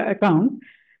media account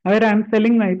where I'm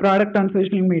selling my product on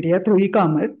social media through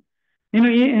e-commerce.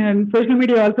 In social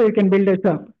media also you can build a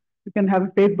shop. You can have a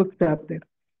Facebook shop there.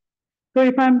 So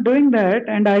if I'm doing that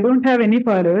and I don't have any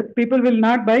followers, people will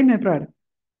not buy my product.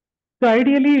 So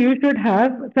ideally, you should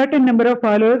have a certain number of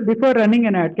followers before running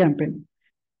an ad campaign.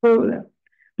 So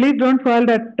please don't fall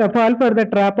for the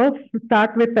trap of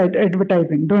start with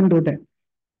advertising. Don't do that.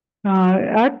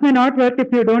 Ads may not work if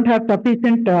you don't have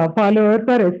sufficient followers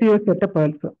or SEO setup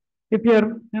also. If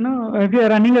you're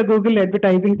running a Google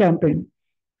advertising campaign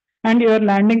and your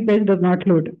landing page does not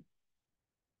load.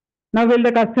 Now will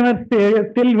the customer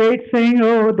still wait saying,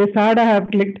 oh, this ad I have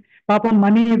clicked, papa,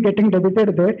 money is getting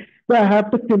debited there, so I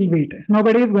have to still wait.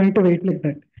 Nobody is going to wait like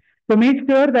that. So make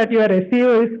sure that your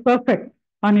SEO is perfect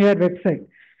on your website.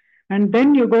 And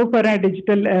then you go for a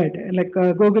digital ad, like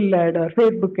a Google ad or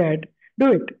Facebook ad,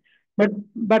 do it.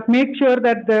 But make sure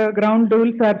that the ground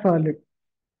rules are followed.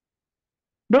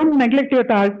 Don't neglect your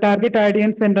target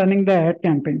audience when running the ad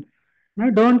campaigns.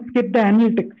 Don't skip the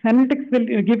analytics. Analytics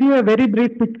will give you a very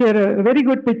brief picture, a very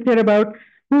good picture about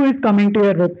who is coming to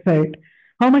your website,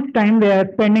 how much time they are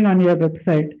spending on your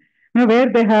website, where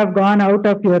they have gone out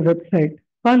of your website,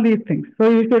 all these things. So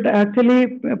you should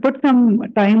actually put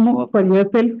some time for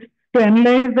yourself to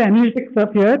analyze the analytics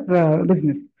of your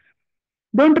business.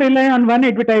 Don't rely on one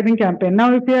advertising campaign.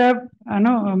 Now, if you have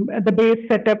the base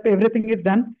setup, everything is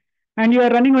done, and you are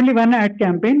running only one ad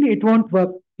campaign, it won't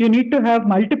work. You need to have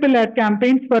multiple ad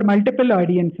campaigns for multiple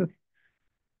audiences,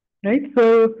 right?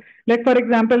 So, like for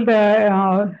example,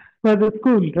 for the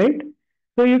school, right?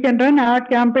 So you can run ad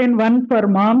campaign, one for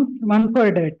moms, one for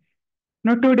dads.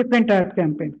 Two different ad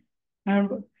campaigns.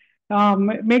 And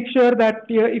make sure that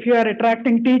if you are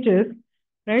attracting teachers,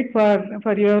 right,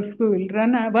 for your school,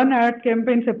 run one ad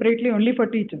campaign separately only for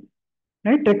teachers,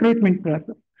 right, recruitment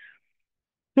process.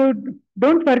 So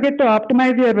don't forget to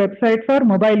optimize your website for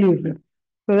mobile users.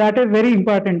 So that is very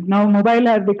important. Now mobile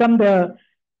has become the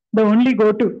only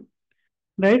go-to,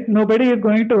 right? Nobody is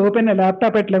going to open a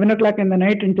laptop at 11 o'clock in the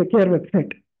night and check your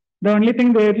website. The only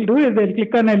thing they will do is they'll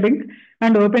click on a link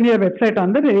and open your website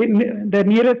on the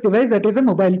nearest device, that is a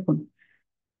mobile phone.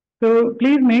 So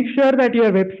please make sure that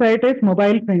your website is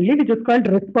mobile friendly, which is called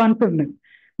responsiveness,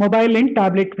 mobile and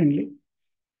tablet friendly.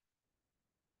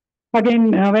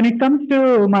 Again, when it comes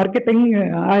to marketing,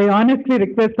 I honestly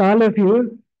request all of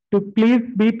you to please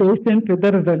be patient with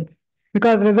the results,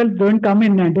 because results don't come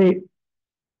in a day.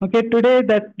 Okay, today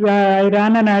that I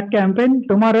ran an ad campaign,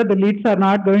 tomorrow the leads are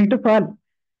not going to fall.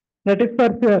 That is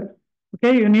for sure.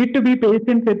 Okay, you need to be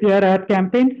patient with your ad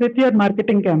campaigns, with your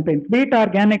marketing campaigns, be it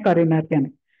organic or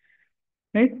inorganic.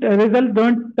 Right? Results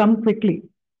don't come quickly.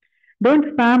 Don't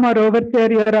spam or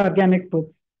overshare your organic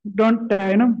posts. Don't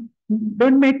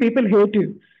don't make people hate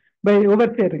you by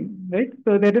oversharing. Right?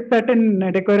 So there is certain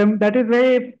decorum. That is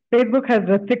why Facebook has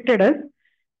restricted us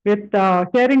with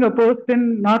sharing a post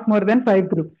in not more than 5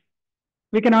 groups.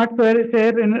 We cannot share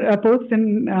a post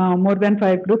in more than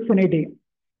 5 groups in a day.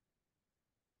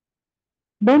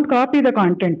 Don't copy the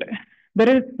content.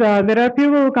 There are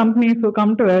few companies who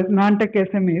come to us, non-tech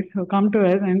SMEs, who come to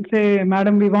us and say,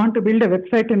 "Madam, we want to build a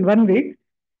website in 1 week.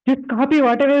 Just copy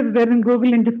whatever is there in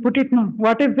Google and just put it now.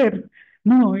 What is there?"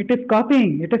 No, it is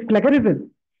copying. It is plagiarism.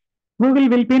 Google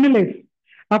will penalize.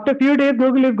 After a few days,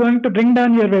 Google is going to bring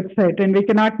down your website, and we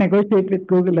cannot negotiate with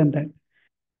Google on that.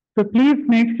 So please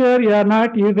make sure you are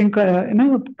not using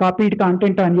copied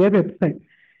content on your website.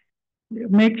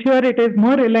 Make sure it is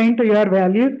more aligned to your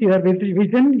values, your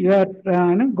vision, your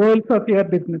goals of your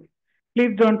business.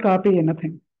 Please don't copy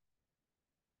anything.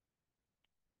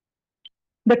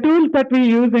 The tools that we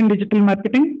use in digital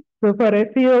marketing. So for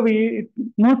SEO, we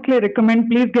mostly recommend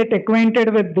please get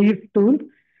acquainted with these tools.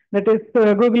 That is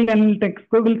Google Analytics,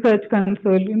 Google Search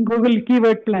Console, Google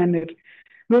Keyword Planner,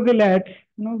 Google Ads,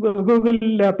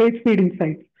 Google Page Speed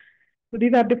Insights. So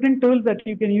these are different tools that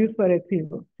you can use for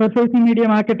SEO. For social media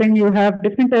marketing, you have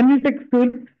different analytics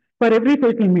tools for every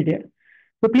social media.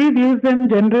 So please use them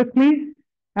generously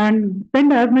and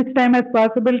spend as much time as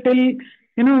possible till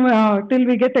till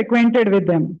we get acquainted with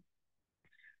them.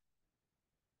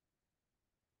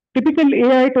 Typical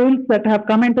AI tools that have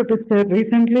come into picture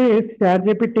recently is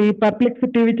ChatGPT,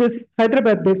 Perplexity, which is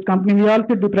Hyderabad-based company. We all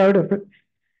should be proud of it.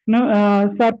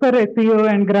 Surfer SEO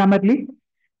and Grammarly.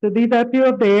 So these are few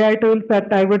of the AI tools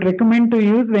that I would recommend to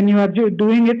use when you are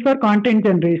doing it for content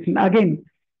generation. Again,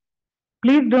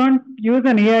 please don't use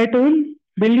an AI tool,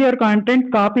 build your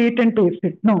content, copy it and paste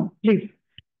it. No, please.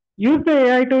 Use the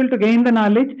AI tool to gain the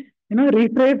knowledge,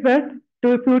 rephrase that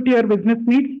to suit your business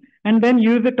needs, and then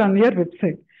use it on your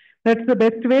website. That's the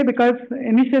best way, because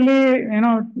initially,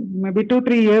 maybe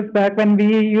 2-3 years back when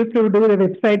we used to do the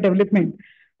website development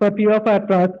for few of our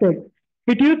prospects,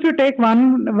 it used to take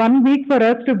one week for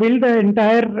us to build the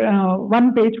entire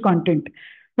one-page content.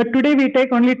 But today we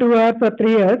take only 2 hours or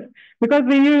 3 hours, because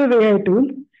we use AI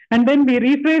tools and then we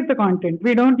rephrase the content.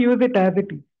 We don't use it as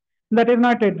it is. That is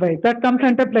not advice. That comes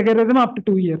under plagiarism after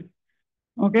 2 years.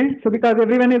 Okay, so because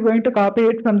everyone is going to copy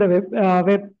it from the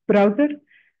web browser,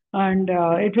 and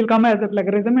it will come as a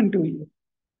plagiarism in 2 years.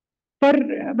 For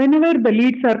whenever the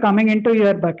leads are coming into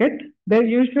your bucket, then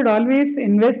you should always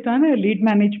invest on a lead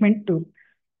management tool.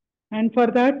 And for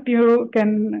that, you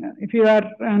can, if you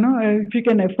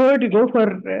can afford, go for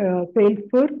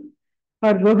Salesforce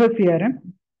or Zoho CRM.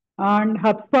 And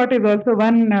HubSpot is also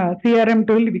one CRM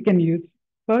tool we can use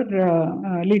for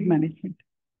lead management.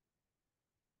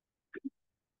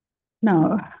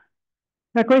 Now,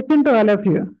 a question to all of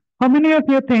you. How many of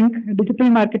you think digital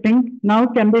marketing now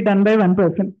can be done by one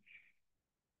person?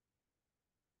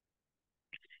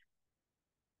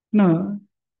 No.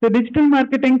 So digital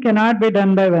marketing cannot be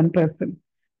done by one person.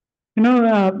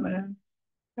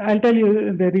 I'll tell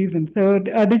you the reason. So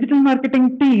a digital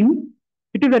marketing team,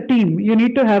 it is a team. You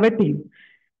need to have a team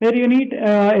where you need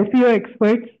SEO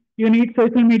experts, you need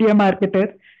social media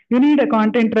marketers, you need a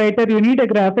content writer, you need a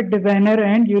graphic designer,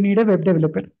 and you need a web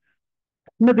developer.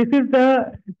 Now, this is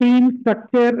the team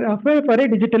structure for a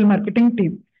digital marketing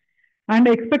team. And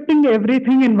expecting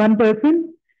everything in one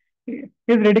person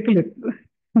is ridiculous.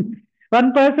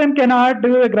 One person cannot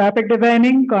do graphic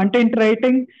designing, content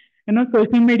writing,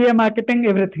 social media marketing,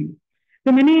 everything.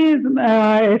 So many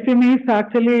SMEs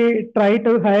actually try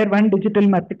to hire one digital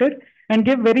marketer and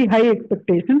give very high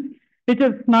expectations, which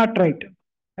is not right.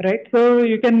 right? So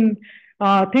you can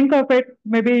think of it,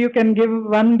 maybe you can give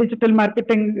one digital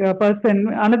marketing person,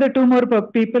 another two more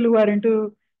people who are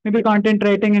into maybe content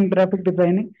writing and graphic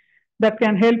designing that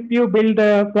can help you build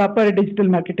a proper digital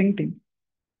marketing team.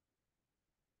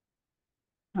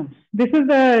 This is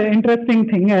the interesting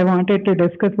thing I wanted to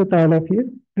discuss with all of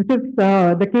you. This is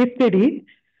the case study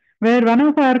where one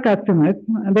of our customers,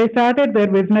 they started their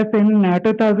business in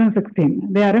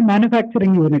 2016. They are a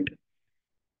manufacturing unit.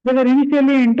 They were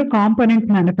initially into component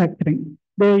manufacturing.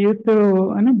 They used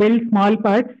to build small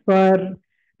parts for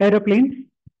aeroplanes,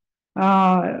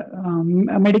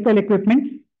 medical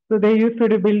equipment. So they used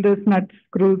to build those nuts,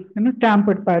 screws,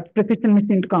 stamped parts, precision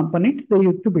machined components they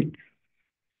used to build.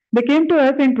 They came to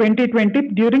us in 2020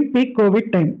 during peak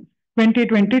COVID time,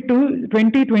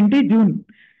 2020 June.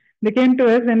 They came to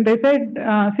us and they said,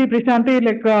 see Prashanti,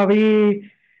 like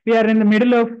we are in the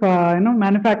middle of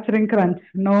manufacturing crunch.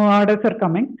 No orders are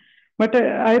coming. But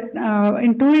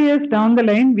in 2 years down the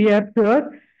line, we are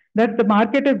sure that the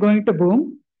market is going to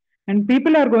boom and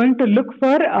people are going to look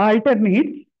for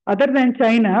alternates other than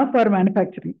China for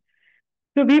manufacturing.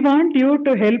 So we want you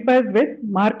to help us with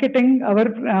marketing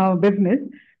our business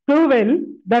so well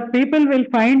that people will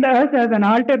find us as an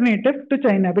alternative to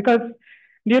China, because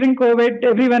during COVID,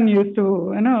 everyone used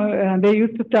to, they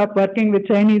used to stop working with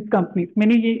Chinese companies.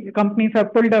 Many companies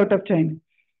have pulled out of China.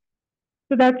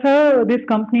 So that's how this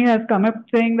company has come up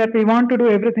saying that we want to do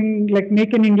everything, like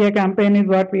Make in India campaign is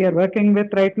what we are working with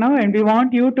right now. And we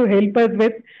want you to help us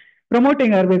with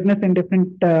promoting our business in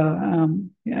different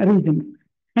regions.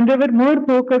 And they were more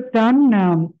focused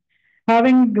on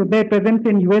having their presence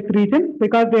in US region,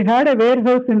 because they had a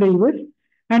warehouse in the US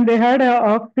and they had an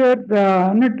offshore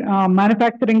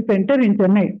manufacturing center in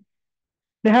Chennai.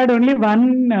 They had only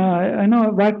one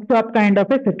workshop kind of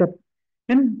a setup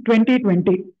in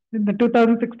 2020. In the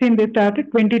 2016 they started,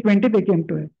 2020 they came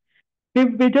to us.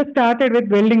 We just started with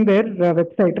building their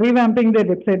website, revamping their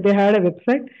website. They had a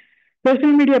website.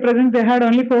 Social media presence, they had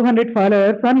only 400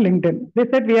 followers on LinkedIn. They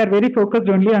said we are very focused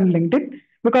only on LinkedIn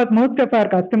because most of our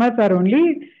customers are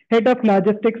only head of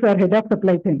logistics or head of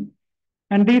supply chain.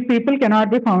 And these people cannot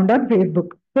be found on Facebook.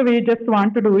 So we just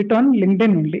want to do it on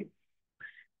LinkedIn only.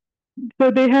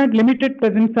 So they had limited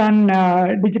presence on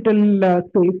digital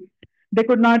space. They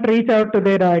could not reach out to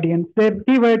their audience. Their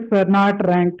keywords were not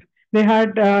ranked. They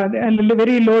had a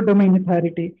very low domain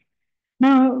authority.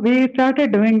 Now we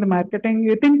started doing the marketing.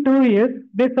 Within 2 years,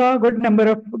 they saw a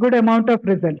good amount of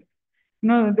results.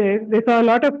 They saw a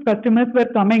lot of customers were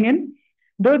coming in.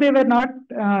 Though they were not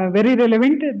very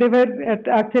relevant, they were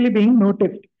actually being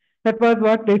noticed. That was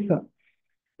what they saw.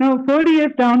 Now, 4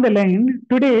 years down the line,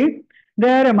 today, they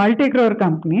are a multi-crore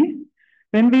company.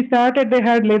 When we started, they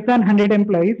had less than 100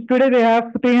 employees. Today, they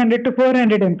have 300 to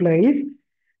 400 employees.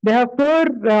 They have 4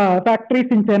 factories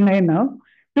in Chennai now,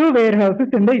 2 warehouses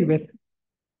in the US.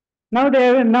 Now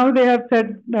they have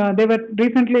said,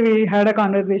 recently we had a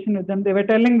conversation with them. They were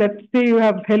telling that, see, you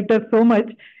have helped us so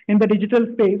much in the digital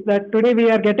space that today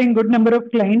we are getting good number of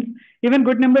clients, even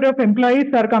good number of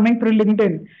employees are coming through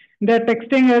LinkedIn. They're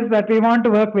texting us that we want to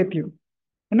work with you.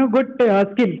 Good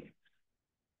skills.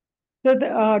 So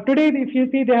today, if you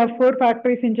see, they have 4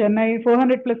 factories in Chennai,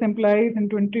 400 plus employees in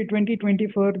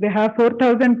 2024. They have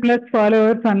 4,000 plus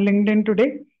followers on LinkedIn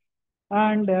today.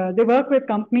 And they work with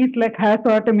companies like Has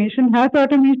Automation. Has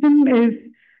Automation is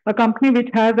a company which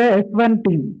has a S1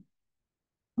 team.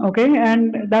 Okay,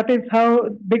 and that is how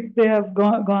big they have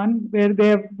gone, where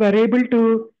they were able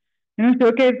to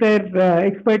showcase their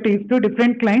expertise to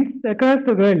different clients across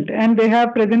the world. And they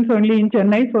have presence only in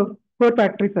Chennai for 4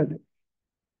 factories.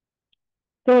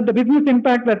 So the business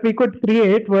impact that we could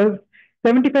create was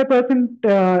 75%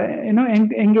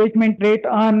 engagement rate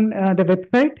on the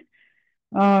website.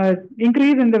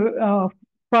 Increase in the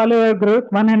follower growth,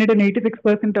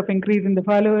 186% of increase in the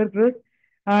follower growth,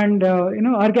 and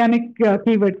organic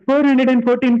keywords.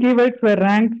 414 keywords were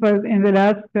ranked in the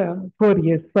last 4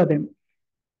 years for them,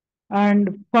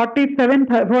 and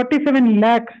 47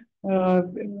 lakh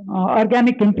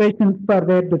organic impressions for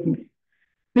their business.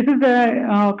 This is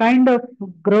the kind of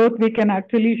growth we can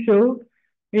actually show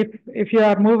if you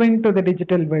are moving to the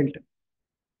digital world.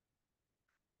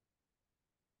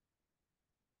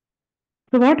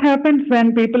 So what happens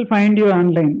when people find you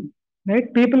online,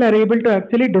 right? People are able to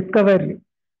actually discover you.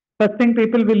 First thing,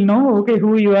 people will know, okay,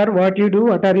 who you are, what you do,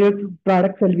 what are your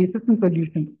product services and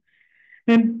solutions.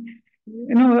 And,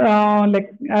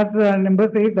 like as the number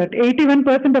says that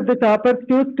 81% of the shoppers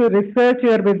choose to research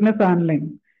your business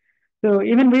online. So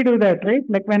even we do that, right?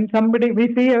 Like when somebody,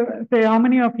 we see, say, how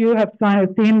many of you have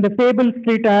seen the Fable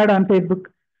Street ad on Facebook?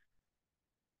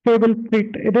 Sable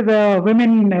Street. It is a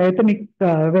women ethnic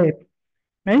wear,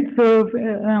 right? So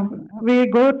we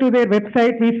go to their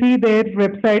website, we see their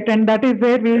website, and that is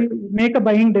where we make a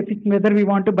buying decision whether we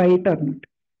want to buy it or not,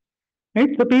 right?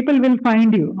 So people will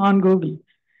find you on Google.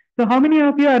 So how many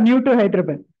of you are new to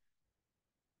Hyderabad?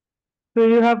 So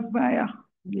you have,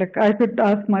 like I should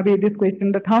ask maybe this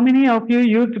question, that how many of you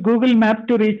used Google Maps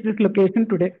to reach this location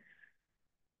today?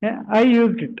 Yeah, I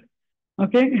used it.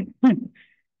 Okay.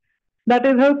 That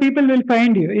is how people will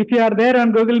find you. If you are there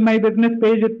on Google My Business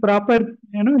page with proper,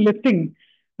 listing,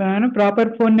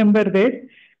 proper phone number there,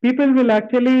 people will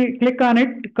actually click on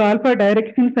it, call for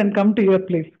directions, and come to your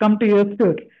place, come to your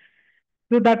store.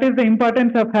 So that is the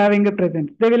importance of having a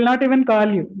presence. They will not even call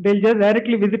you; they'll just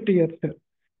directly visit to your store.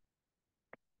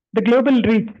 The global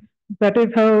reach. That is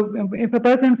how, if a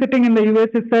person sitting in the US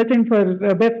is searching for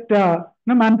the best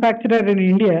manufacturer in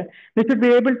India, they should be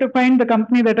able to find the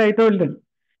company that I told them,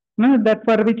 that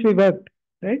for which we worked,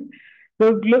 right?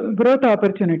 So growth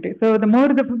opportunity. So the more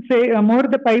more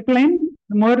the pipeline,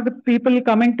 the more the people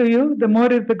coming to you, the more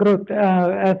is the growth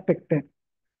aspect there.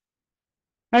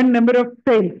 And number of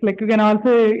sales, like you can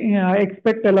also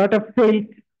expect a lot of sales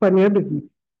for your business.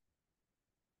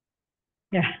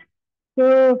 Yeah.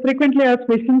 So frequently asked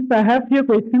questions. I have few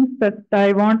questions that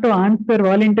I want to answer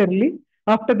voluntarily.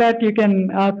 After that, you can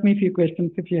ask me few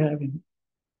questions if you have any.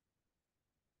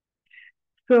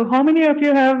 So how many of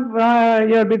you have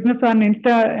your business on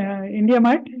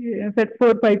IndiaMart? You said 4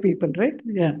 or 5 people, right?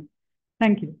 Yeah.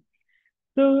 Thank you.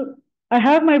 So I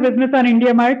have my business on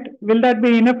IndiaMart. Will that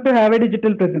be enough to have a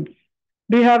digital presence?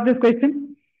 Do you have this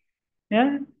question?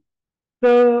 Yeah.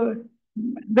 So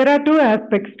there are 2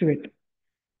 aspects to it.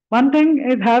 One thing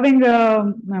is having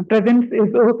a presence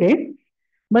is okay,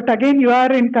 but again you are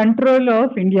in control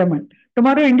of IndiaMart.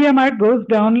 Tomorrow IndiaMart goes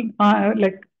down,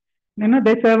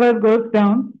 the server goes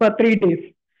down for 3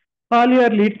 days. All your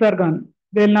leads are gone.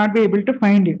 They will not be able to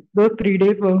find you those 3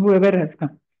 days or whoever has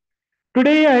come.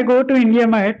 Today I go to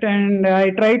IndiaMart and I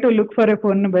try to look for a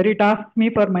phone number. It asks me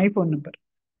for my phone number,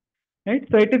 right?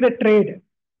 So it is a trade.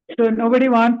 So nobody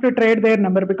wants to trade their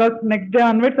number because next day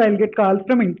onwards I'll get calls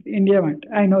from IndiaMart.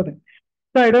 I know that.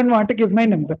 So I don't want to give my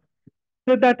number.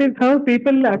 So that is how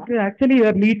people actually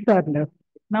your leads are left.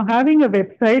 Now having a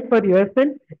website for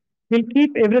yourself will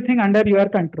keep everything under your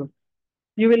control.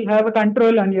 You will have a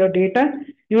control on your data.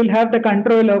 You will have the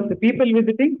control of the people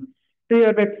visiting to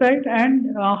your website,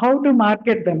 and how to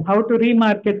market them, how to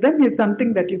remarket them is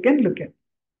something that you can look at.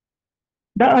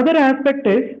 The other aspect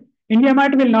is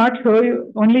IndiaMart will not show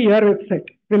you only your website.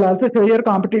 It will also show your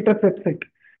competitor's website.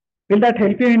 Will that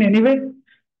help you in any way?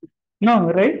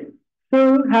 No, right?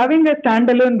 So having a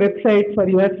standalone website for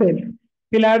yourself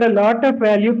will add a lot of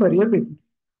value for your business.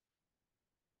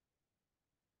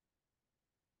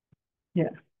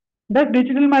 Yeah. Does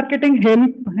digital marketing help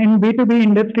in B2B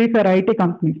industries or IT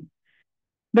companies?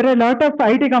 There are a lot of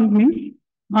IT companies,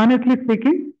 honestly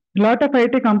speaking, a lot of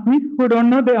IT companies who don't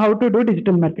know how to do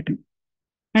digital marketing.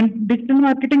 And digital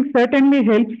marketing certainly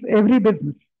helps every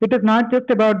business. It is not just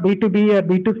about B2B or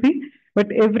B2C, but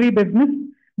every business.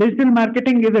 Digital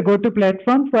marketing is a go-to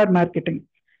platform for marketing.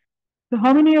 So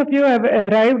how many of you have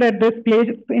arrived at this place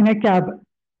in a cab?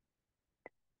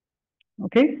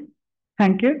 Okay,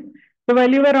 thank you. So while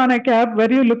you were on a cab,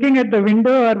 were you looking at the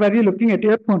window or were you looking at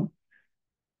your phone?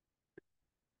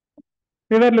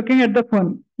 We were looking at the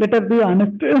phone. Let us be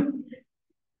honest,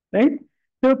 right?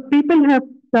 So people have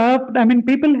stopped. I mean,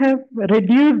 people have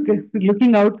reduced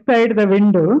looking outside the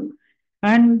window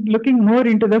and looking more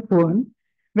into the phone.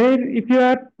 Where if you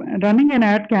are running an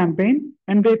ad campaign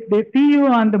and they see you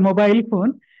on the mobile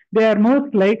phone, they are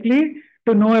most likely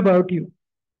to know about you.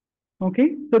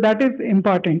 Okay, so that is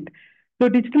important. So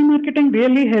digital marketing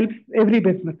really helps every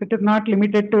business. It is not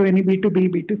limited to any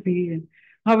B2B, B2C.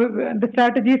 However, the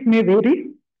strategies may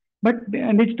vary, but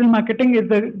digital marketing is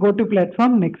the go-to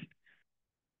platform next.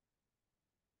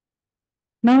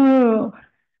 Now,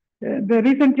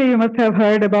 recently you must have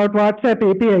heard about WhatsApp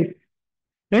APIs,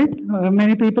 right?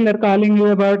 Many people are calling you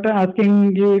about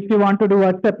asking you if you want to do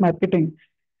WhatsApp marketing.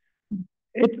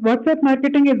 WhatsApp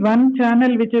marketing is one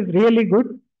channel which is really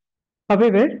good.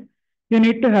 However, you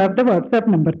need to have the WhatsApp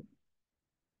number,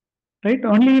 right?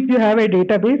 Only if you have a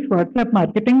database, WhatsApp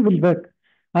marketing will work,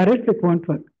 or else it won't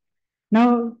work.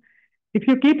 Now, if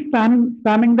you keep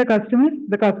spamming the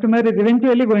customer is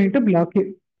eventually going to block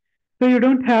you. So you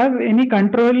don't have any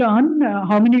control on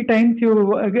how many times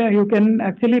you can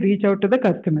actually reach out to the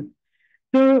customer.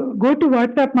 So go to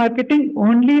WhatsApp marketing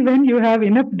only when you have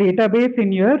enough database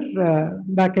in your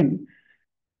backend.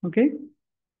 Okay.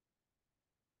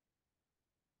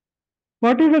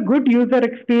 What is a good user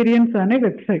experience on a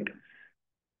website?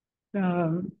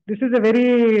 This is a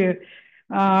very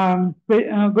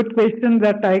good question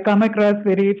that I come across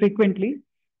very frequently.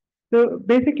 So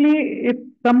basically, if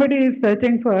somebody is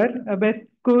searching for a best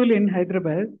school in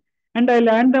Hyderabad and I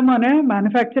land them on a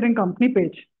manufacturing company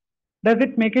page, does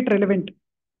it make it relevant?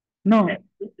 No.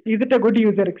 Is it a good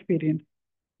user experience?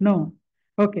 No.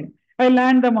 Okay. I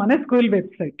land them on a school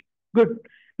website. Good.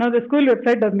 Now the school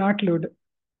website does not load,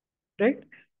 right?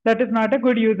 That is not a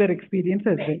good user experience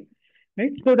as well,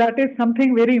 right? So that is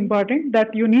something very important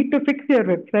that you need to fix your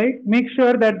website. Make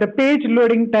sure that the page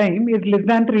loading time is less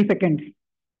than 3 seconds.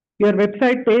 Your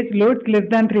website page loads less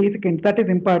than 3 seconds. That is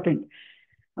important.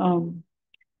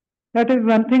 That is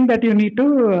one thing that you need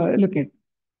to look at.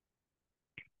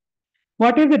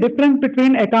 What is the difference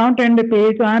between account and a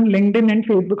page on LinkedIn and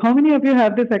Facebook? How many of you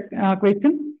have this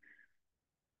question?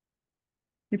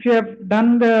 If you have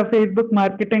done the Facebook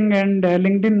marketing and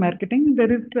LinkedIn marketing,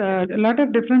 there is a lot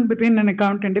of difference between an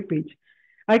account and a page.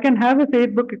 I can have a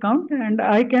Facebook account and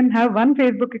I can have one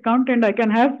Facebook account and I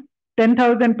can have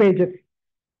 10,000 pages.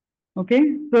 Okay,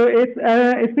 so it's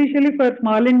especially for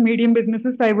small and medium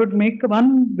businesses, I would make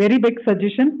one very big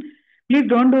suggestion. Please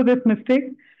don't do this mistake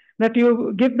that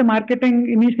you give the marketing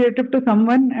initiative to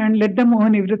someone and let them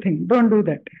own everything. Don't do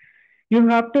that. You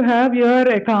have to have your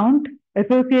account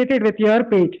associated with your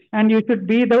page and you should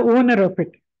be the owner of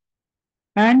it.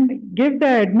 And give the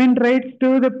admin rights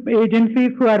to the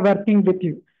agencies who are working with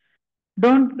you.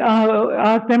 Don't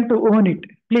ask them to own it,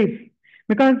 please.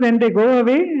 Because when they go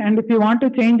away and if you want to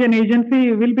change an agency,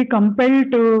 you will be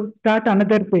compelled to start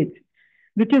another page,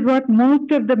 which is what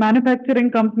most of the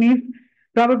manufacturing companies,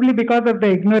 probably because of the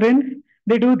ignorance,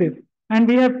 they do this. And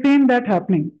we have seen that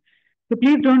happening. So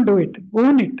please don't do it.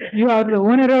 Own it. You are the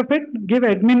owner of it. Give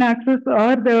admin access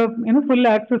or the full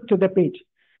access to the page.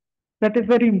 That is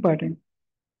very important.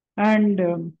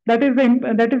 And that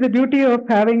is the beauty of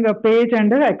having a page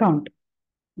and an account.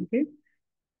 Okay.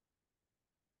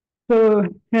 So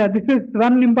yeah, this is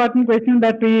one important question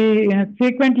that we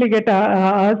frequently get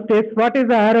asked is, what is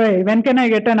the ROI? When can I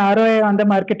get an ROI on the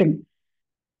marketing?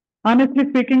 Honestly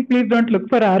speaking, please don't look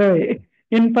for ROI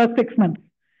in first 6 months.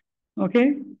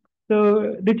 Okay.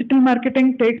 So digital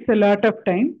marketing takes a lot of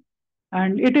time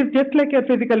and it is just like your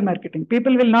physical marketing.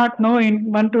 People will not know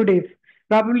in 1-2 days.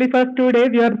 Probably first 2 days,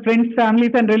 your friends,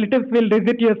 families and relatives will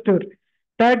visit your store.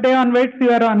 Third day onwards,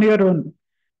 you are on your own.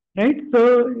 Right?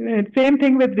 So same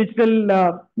thing with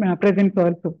digital presence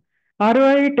also.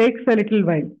 ROI takes a little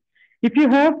while. If you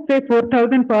have say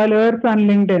 4,000 followers on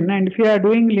LinkedIn and if you are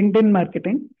doing LinkedIn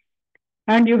marketing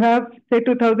and you have say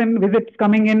 2,000 visits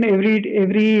coming in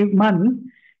every month,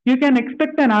 you can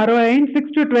expect an ROI in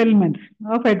 6 to 12 months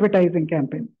of advertising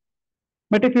campaign.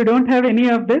 But if you don't have any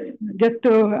of this, just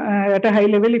at a high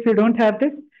level, if you don't have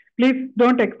this, please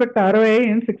don't expect ROI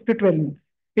in 6 to 12 months.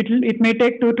 It may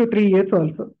take 2 to 3 years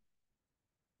also.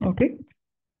 Okay.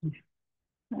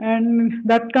 And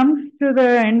that comes to the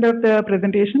end of the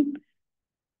presentation.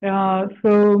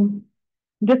 So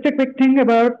just a quick thing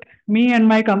about me and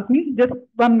my company, just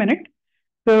 1 minute.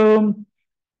 So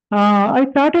I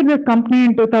started this company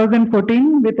in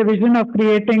 2014 with a vision of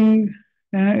creating,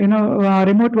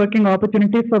 remote working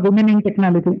opportunities for women in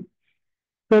technology.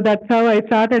 So that's how I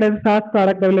started as a SaaS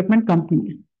product development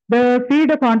company. The seed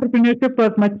of entrepreneurship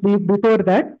was much before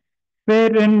that,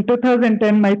 where in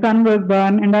 2010 my son was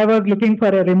born and I was looking for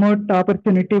a remote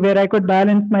opportunity where I could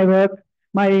balance my work,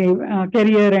 my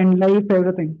career and life,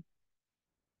 everything.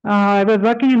 I was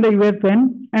working in the US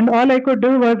then, and all I could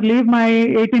do was leave my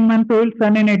 18-month-old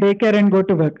son in a daycare and go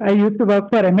to work. I used to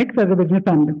work for MX as a business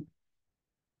analyst.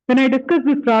 When I discussed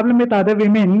this problem with other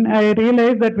women, I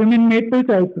realized that women made 2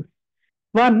 choices.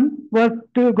 One was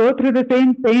to go through the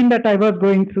same pain that I was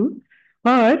going through,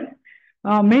 or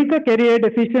make a career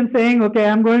decision saying, okay,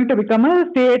 I'm going to become a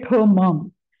stay-at-home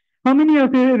mom. How many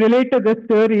of you relate to this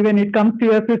story when it comes to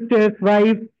your sisters,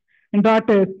 wives, and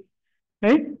daughters,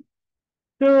 right?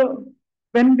 So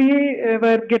when we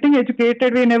were getting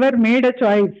educated, we never made a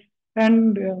choice.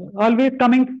 And always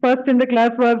coming first in the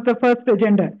class was the first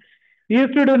agenda. We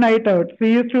used to do night outs.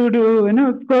 We used to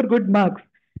do, score good marks.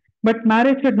 But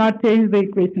marriage should not change the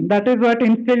equation. That is what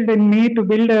instilled in me to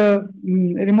build a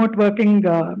remote working,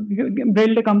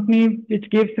 build a company which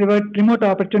gives remote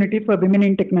opportunities for women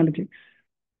in technology.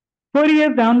 4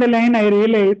 years down the line, I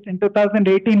realized in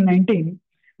 2018-19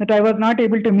 that I was not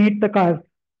able to meet the cause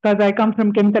because I come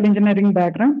from chemical engineering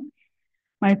background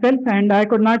myself and I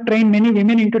could not train many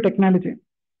women into technology.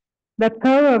 That's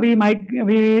how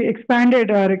we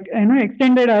expanded or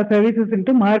extended our services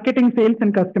into marketing, sales,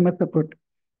 and customer support.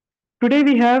 Today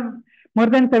we have more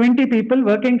than 70 people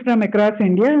working from across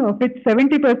India, of which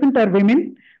 70% are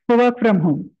women who work from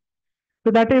home.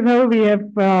 So that is how we have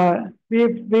we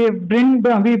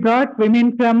brought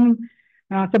women from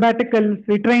sabbaticals.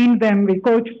 We trained them, we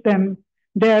coached them.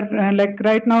 They are like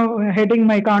right now heading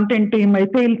my content team, my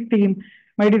sales team,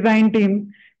 my design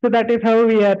team. So that is how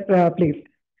we are placed.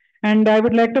 And I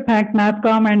would like to thank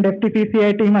NASCOM and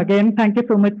FTCCI team again. Thank you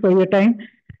so much for your time.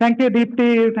 Thank you,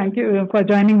 Deepti. Thank you for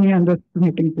joining me on this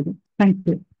meeting today. Thank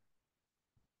you.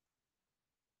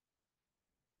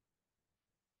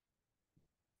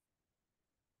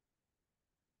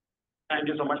 Thank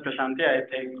you so much, Prashanti. I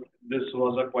think this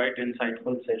was a quite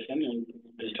insightful session in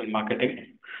digital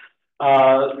marketing.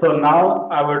 So now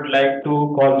I would like to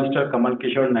call Mr. Kamal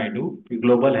Kishore Naidu,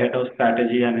 Global Head of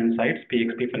Strategy and Insights,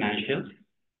 PXP Financials.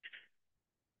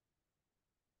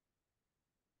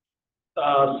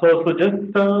 So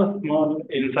just a small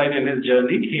insight in his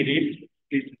journey. He leads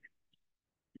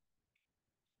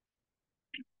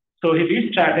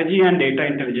strategy and data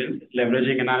intelligence,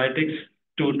 leveraging analytics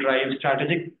to drive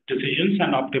strategic decisions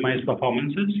and optimize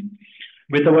performances.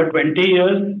 With over 20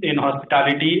 years in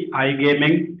hospitality,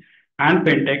 iGaming, and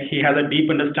fintech, he has a deep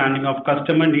understanding of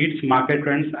customer needs, market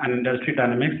trends, and industry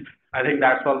dynamics. I think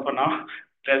that's all for now.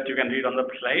 Rest you can read on the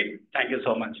slide. Thank you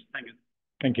so much. Thank you.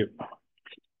 Thank you.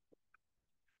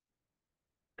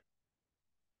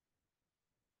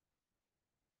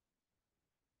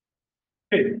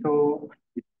 Okay, so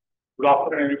good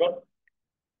afternoon, everyone.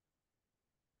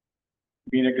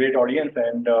 Been a great audience,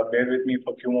 and bear with me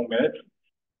for a few more minutes.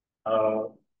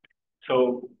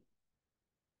 So,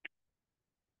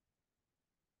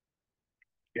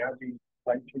 yeah, the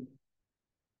slide change.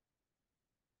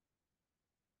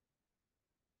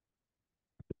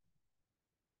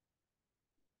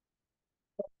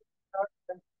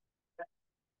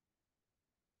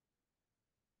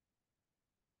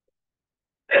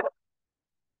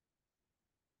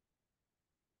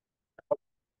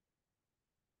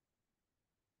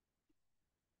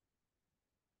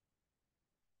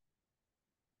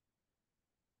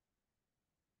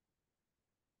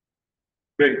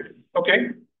 Great. Okay.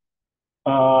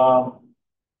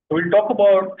 We'll talk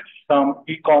about some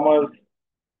e-commerce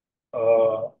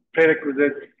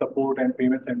prerequisites, support, and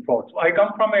payments and fraud. So I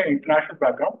come from an international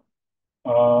background.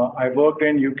 I worked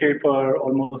in UK for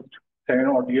almost 7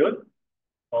 odd years,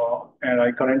 and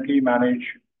I currently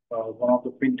manage one of the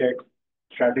fintech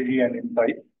strategy and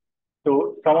insights.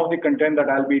 So some of the content that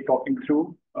I'll be talking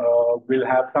through will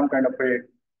have some kind of a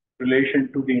relation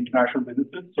to the international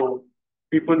businesses. So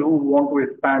people who want to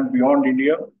expand beyond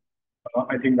India,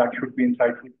 I think that should be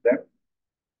insightful to them.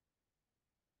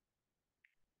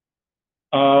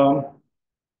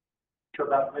 So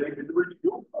that's very visible to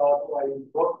you. So I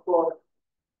work for.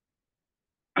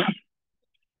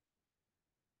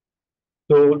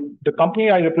 So the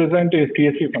company I represent is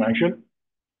TSC Financial,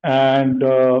 and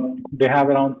they have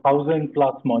around 1,000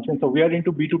 plus merchants. So we are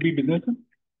into B2B businesses,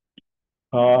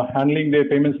 handling their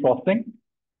payments processing.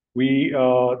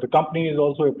 The company is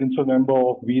also a principal member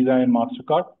of Visa and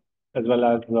MasterCard, as well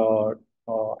as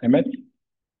MS.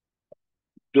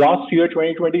 Last year,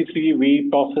 2023, we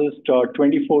processed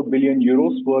 24 billion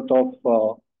euros worth of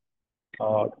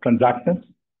transactions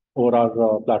over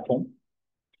our platform.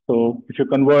 So if you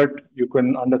convert, you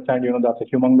can understand, that's a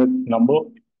humongous number,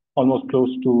 almost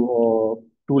close to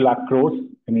 2 lakh crores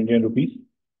in Indian rupees.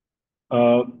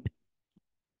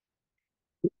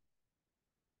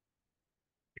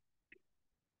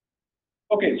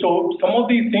 Okay, so some of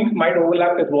these things might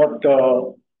overlap with what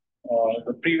the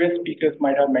previous speakers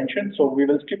might have mentioned. So we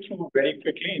will skip through very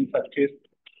quickly in such case.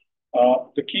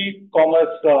 The key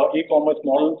e-commerce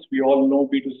models, we all know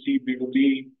B2C,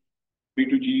 B2B,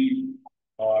 B2G.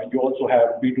 You also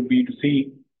have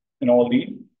B2B2C in all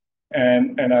these.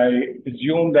 And I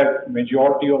assume that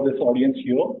majority of this audience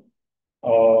here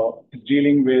is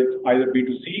dealing with either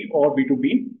B2C or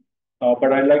B2B.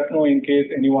 But I'd like to know in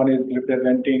case anyone is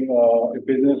representing a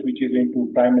business which is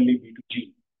into primarily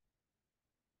B2G.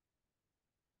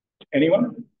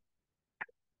 Anyone?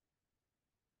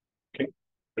 Okay,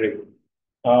 great.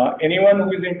 Anyone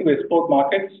who is into export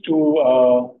markets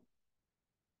to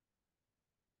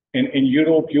in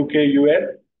Europe, UK,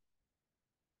 US?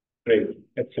 Great,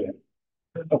 excellent.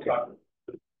 Okay.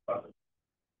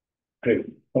 Great.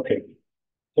 Okay.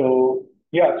 So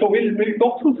yeah, so we'll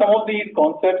talk through some of these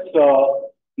concepts,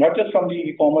 not just from the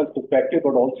e-commerce perspective,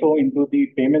 but also into the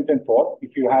payments and fraud.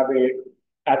 If you have a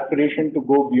aspiration to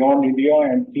go beyond India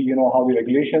and see, how the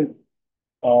regulations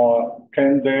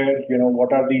trend there,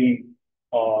 what are the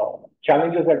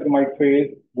challenges that you might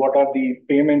face, what are the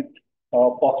payment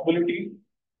possibilities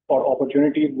or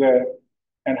opportunities there,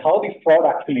 and how the fraud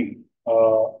actually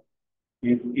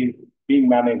is being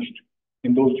managed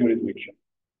in those jurisdictions.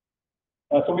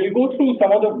 So we'll go through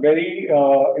some of the very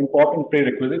important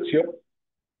prerequisites here.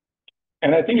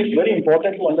 And I think it's very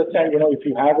important to understand, if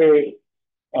you have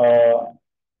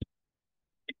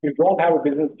if you don't have a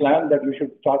business plan, that you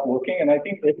should start working. And I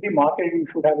think every market, you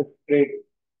should have a straight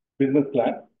business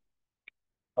plan.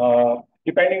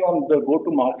 Depending on the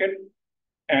go-to market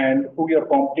and who your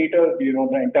competitors, the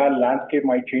entire landscape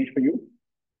might change for you.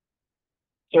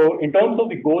 So in terms of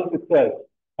the goals itself,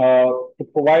 to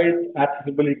provide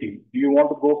accessibility, do you want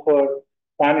to go for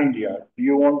pan-India? Do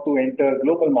you want to enter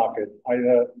global markets,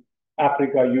 either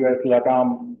Africa, US,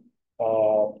 LATAM,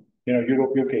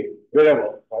 Europe, UK,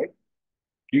 wherever, right?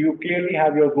 Do you clearly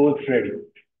have your goals ready?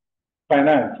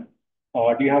 Finance,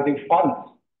 do you have the funds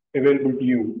available to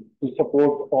you to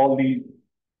support all these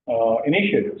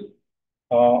initiatives?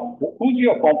 Who's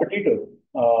your competitors?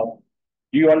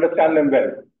 Do you understand them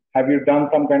well? Have you done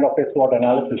some kind of a SWOT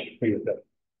analysis for yourself?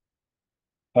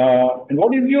 And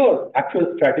what is your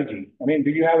actual strategy? I mean, do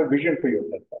you have a vision for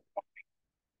yourself?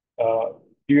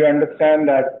 Do you understand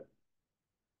that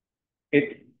is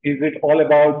it all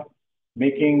about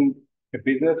making a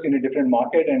business in a different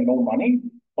market and no money?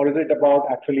 Or is it about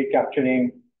actually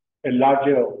capturing a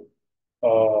larger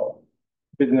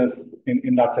business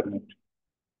in that segment?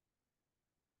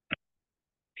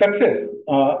 Success,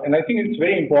 and I think it's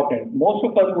very important. Most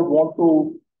of us would want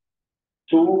to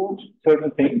do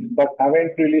certain things, but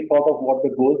haven't really thought of what the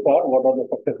goals are, what are the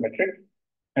success metrics.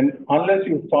 And unless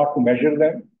you start to measure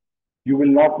them, you will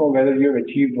not know whether you have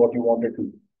achieved what you wanted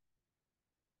to.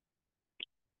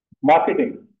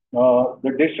 Marketing,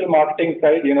 the digital marketing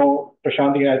side,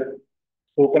 Prashanti has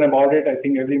spoken about it. I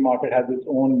think every market has its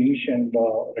own niche and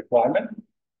requirement.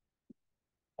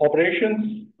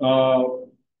 Operations,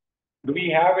 do we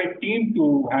have a team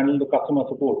to handle the customer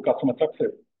support, customer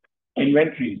success,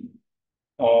 inventory,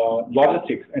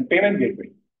 logistics, and payment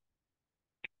gateway?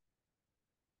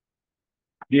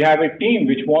 Do you have a team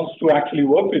which wants to actually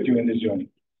work with you in this journey?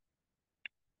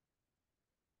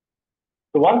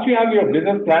 So once you have your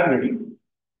business plan ready,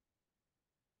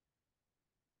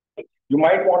 you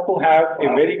might want to have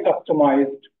a very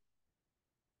customized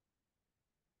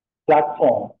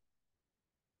platform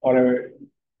or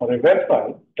a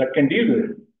website that can deal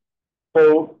with it.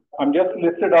 So I'm just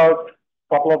listed out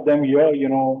a couple of them here,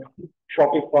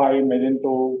 Shopify,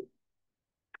 Magento,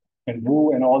 and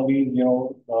Woo, and all these,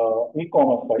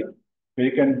 e-commerce sites where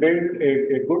you can build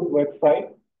a good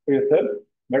website for yourself.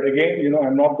 But again,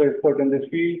 I'm not the expert in this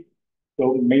field,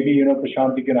 so maybe,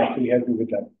 Prashanti can actually help you with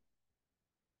that.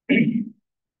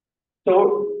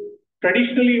 So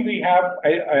traditionally, we have,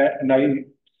 and I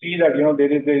see that,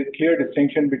 there is a clear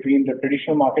distinction between the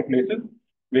traditional marketplaces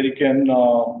where you can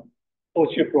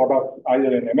post your product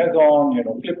either in Amazon,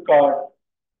 Flipkart,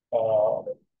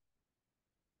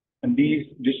 and these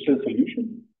digital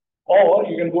solutions, or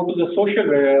you can go to the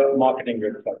social marketing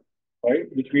website, right,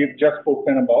 which we've just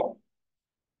spoken about.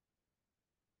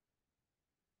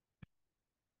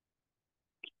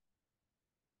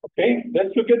 Okay,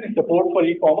 let's look at the support for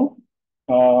e-commerce.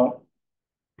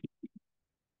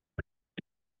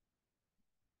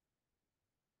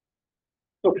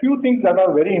 So a few things that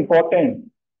are very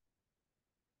important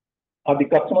are the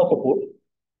customer support.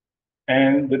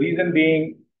 And the reason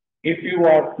being, if you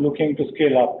are looking to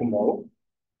scale up tomorrow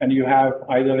and you have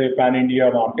either a pan-India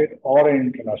market or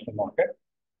an international market,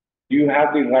 you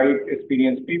have the right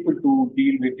experienced people to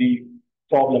deal with the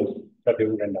problems that they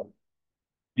would end up.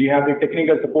 Do you have the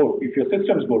technical support if your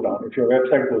systems go down, if your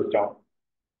website goes down?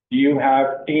 Do you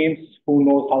have teams who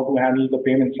knows how to handle the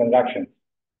payments transactions?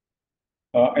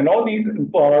 And all these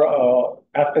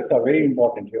aspects are very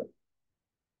important here.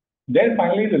 Then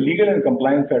finally, the legal and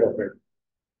compliance side of it.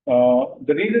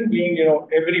 The reason being,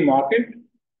 every market,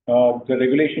 the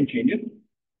regulation changes,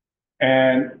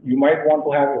 and you might want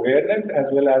to have awareness as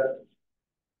well as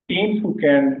teams who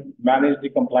can manage the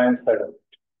compliance side of it.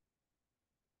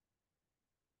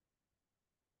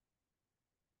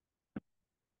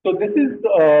 So this is,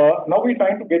 now we're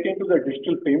trying to get into the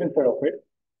digital payment side of it.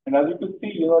 And as you can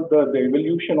see, the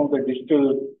evolution of the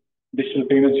digital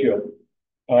payments here.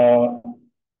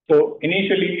 So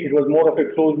initially, it was more of a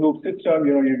closed loop system.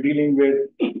 You're dealing with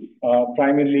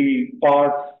primarily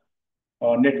cards,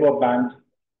 network banks,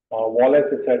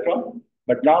 wallets, etc.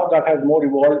 But now that has more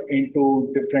evolved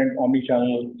into different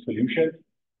omni-channel solutions.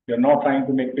 You're now trying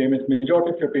to make payments.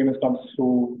 Majority of your payments comes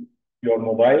through your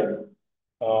mobile.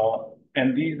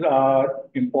 And these are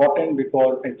important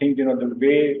because I think, the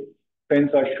way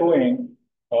trends are showing,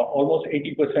 almost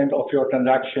 80% of your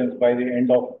transactions by the end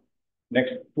of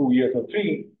next 2 years or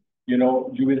 3, you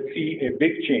will see a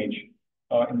big change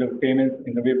in the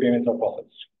way payments are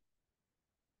processed.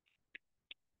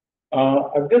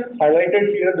 I've just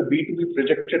highlighted here the B2B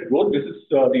projected growth. This is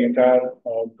the entire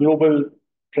global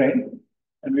trend.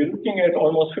 And we're looking at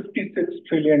almost $56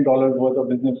 trillion worth of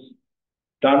business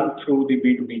done through the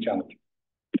B2B channel.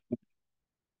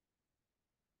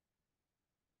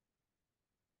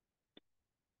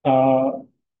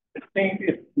 I think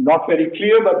it's not very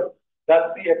clear, but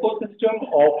that's the ecosystem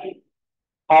of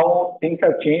how things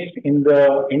have changed in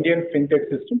the Indian fintech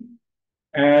system.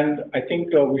 And I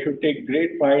think we should take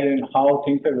great pride in how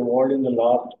things have evolved in the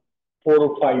last 4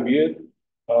 or 5 years.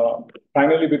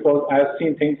 Primarily because I've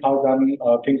seen things how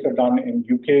things are done in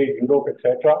UK, Europe,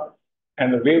 etc.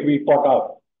 And the way we caught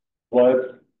up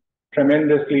was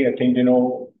tremendously, I think,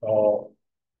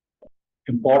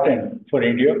 important for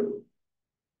India.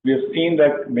 We have seen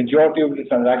that majority of the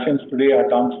transactions today are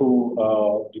done through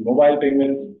the mobile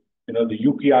payments, the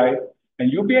UPI,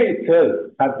 and UPI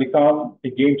itself has become a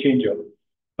game changer.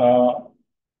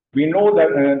 We know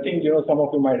that, and I think some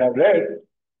of you might have read,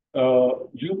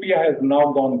 UPI has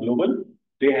now gone global.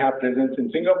 They have presence in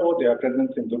Singapore, they have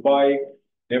presence in Dubai,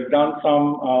 they've done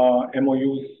some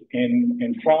MOUs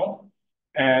in France,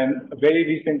 and very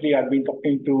recently I've been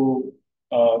talking to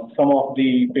some of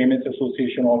the Payments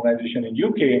Association organization in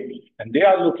UK, and they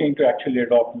are looking to actually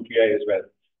adopt UPI as well.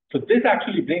 So this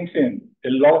actually brings in a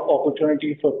lot of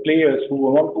opportunity for players who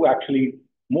want to actually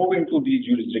move into these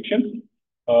jurisdictions.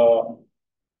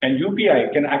 And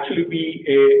UPI can actually be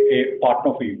a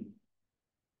partner for you.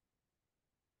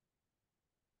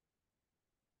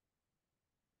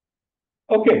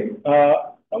 Okay,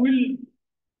 now we'll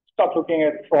start looking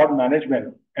at fraud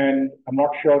management. And I'm not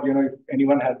sure, if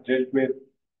anyone has dealt with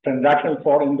transactional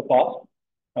fraud in the past,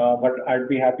 but I'd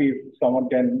be happy if someone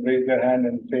can raise their hand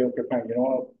and say, okay, fine,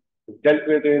 we dealt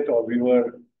with it, or we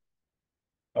were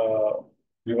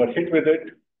hit with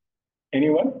it.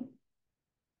 Anyone?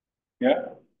 Yeah.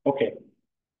 Okay.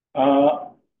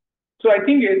 So I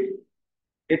think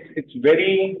it's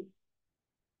very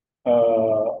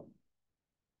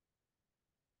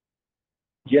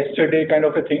yesterday kind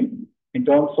of a thing in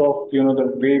terms of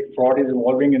the way fraud is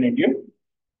evolving in India.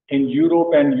 In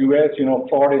Europe and US,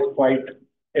 fraud is quite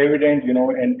evident,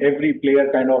 and every player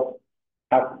kind of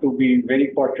have to be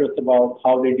very cautious about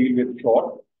how they deal with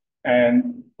fraud.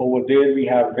 And over there, we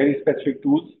have very specific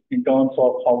tools in terms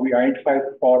of how we identify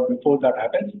fraud before that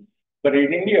happens. But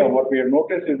in India, what we have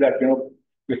noticed is that,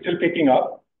 we're still picking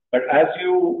up. But as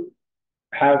you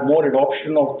have more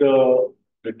adoption of the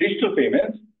digital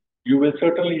payments, you will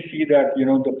certainly see that,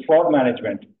 the fraud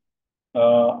management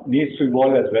needs to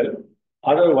evolve as well.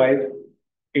 Otherwise,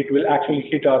 it will actually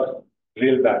hit us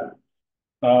real bad.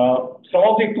 Some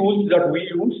of the tools that we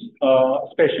use,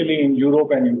 especially in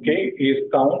Europe and UK, is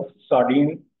Count,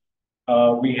 Sardine.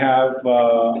 We have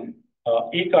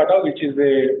eCarta, which is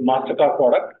a MasterCard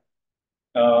product.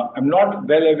 I'm not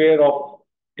well aware of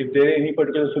if there are any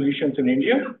particular solutions in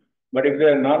India, but if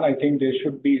there are none, I think there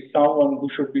should be someone who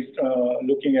should be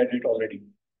looking at it already.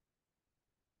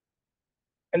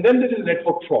 And then there is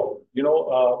network fraud,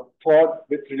 fraud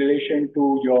with relation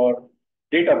to your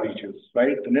data breaches,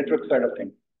 right? The network side of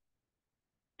things.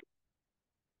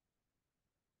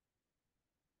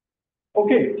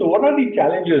 Okay, so what are the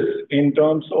challenges in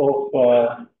terms of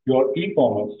your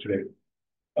e-commerce today?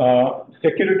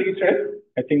 Security threat,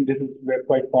 I think this is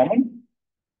quite common.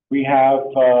 We have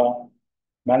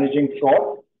managing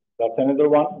fraud, that's another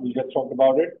one, we just talked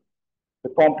about it. The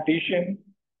competition,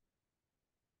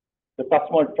 the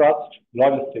customer trust,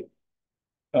 logistics.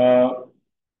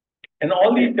 And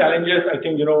all these challenges, I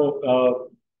think, the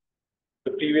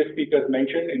previous speakers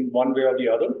mentioned in one way or the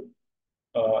other,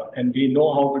 and we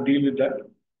know how to deal with that,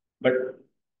 but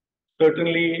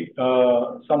certainly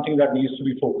something that needs to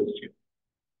be focused here.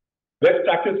 Best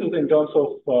practices in terms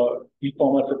of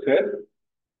e-commerce success,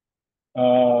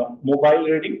 mobile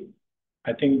ready.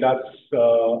 I think that's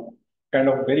kind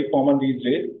of very common these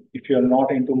days. If you're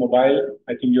not into mobile,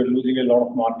 I think you're losing a lot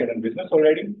of market and business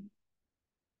already.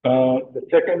 The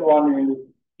second one is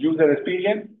user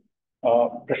experience.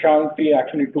 Prashant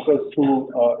actually took us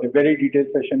through a very detailed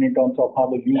session in terms of how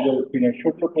the user experience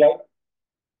should look like.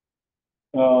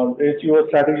 There's your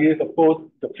strategies, of course,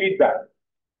 the feedback.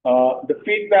 The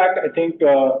feedback, I think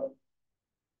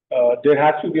there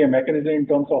has to be a mechanism in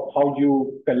terms of how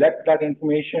you collect that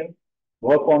information,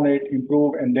 work on it,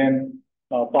 improve, and then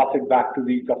pass it back to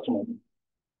the customer.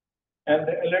 And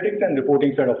the analytics and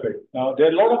reporting side of it. There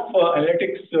are a lot of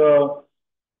analytics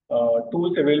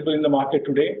tools available in the market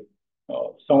today.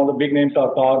 Some of the big names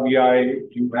are Power BI.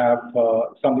 You have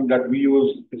something that we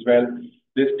use as well.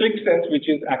 There's ClickSense, which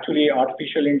is actually an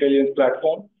artificial intelligence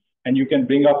platform, and you can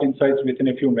bring up insights within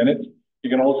a few minutes. You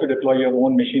can also deploy your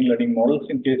own machine learning models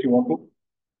in case you want to.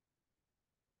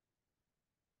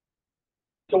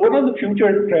 So what do the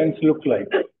future trends look like?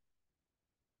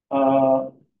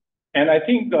 And I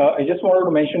think I just wanted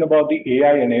to mention about the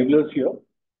AI enablers here.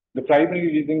 The primary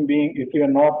reason being, if you are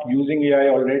not using AI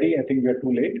already, I think we are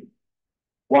too late.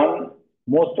 One,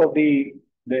 most of the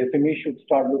SME should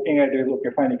start looking at is, okay,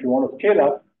 fine, if you want to scale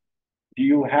up, do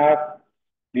you have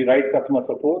the right customer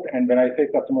support? And when I say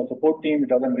customer support team, it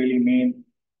doesn't really mean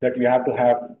that you have to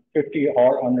have 50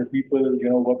 or 100 people,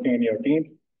 working in your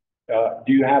team.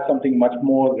 Do you have something much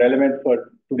more relevant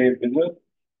for today's business?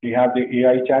 Do you have the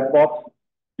AI chatbots,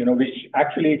 which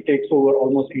actually takes over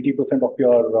almost 80% of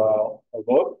your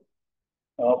work?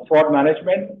 Fraud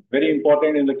management, very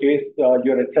important in the case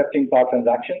you're accepting card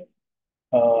transactions.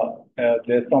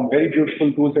 There's some very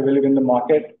beautiful tools available in the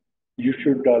market. You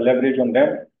should leverage on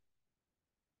them.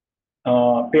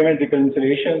 Payment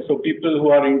reconciliation. So people who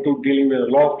are into dealing with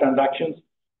a lot of transactions,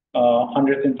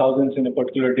 hundreds and thousands in a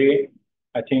particular day,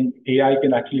 I think AI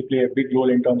can actually play a big role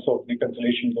in terms of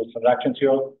reconciliation of those transactions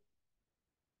here.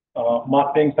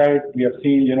 Marketing side, we have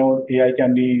seen, AI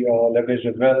can be leveraged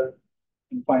as well.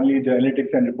 And finally, the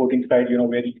analytics and reporting side,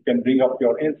 where you can bring up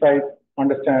your insights,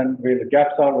 understand where the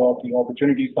gaps are, what the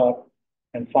opportunities are,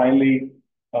 and finally,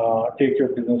 take your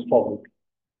business forward.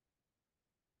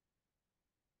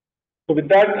 So with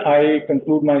that, I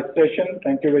conclude my session.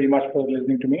 Thank you very much for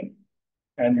listening to me,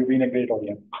 and you've been a great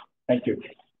audience. Thank you.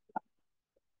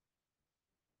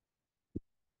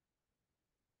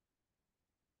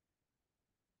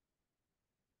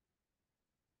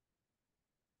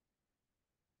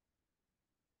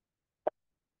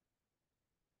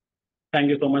 Thank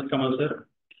you so much, Kamal sir.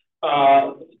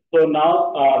 So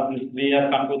now we have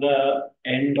come to the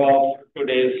end of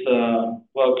today's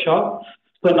workshop.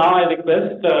 So now I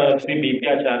request Sri B.P.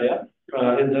 Acharya,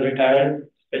 is the retired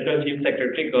Special Chief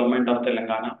Secretary, Government of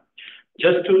Telangana,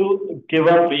 just to give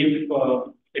a brief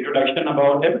introduction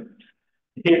about him.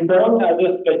 He served as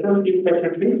a Special Chief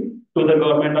Secretary to the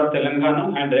Government of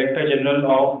Telangana and Director General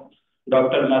of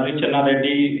Dr. Narichanna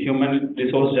Reddy Human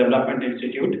Resource Development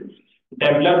Institute.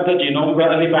 Developed the Genome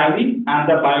Valley and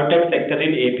the biotech sector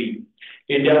in AP,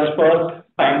 India's first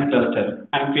science cluster,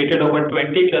 and created over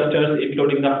 20 clusters,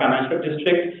 including the financial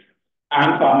district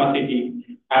and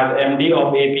pharmacy as MD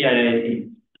of AP IIT,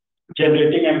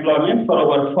 generating employment for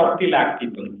over 40 lakh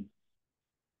people.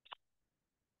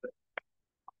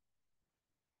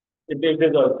 It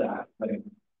is also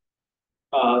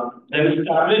then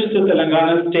established the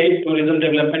Telangana State Tourism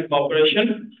Development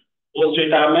Corporation.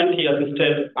 Post-retirement, he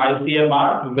assisted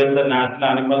ICMR with the National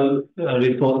Animal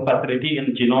Resource Facility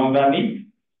in Genome Valley,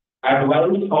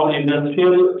 advised on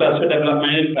industrial cluster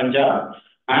development in Punjab,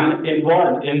 and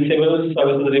involved in civil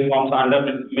services reforms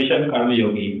under Mission Karma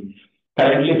Yogi.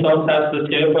 Currently serves as the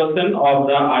chairperson of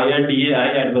the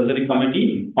IRDAI Advisory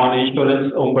Committee on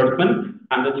Insurance Ombudsman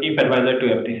and the Chief Advisor to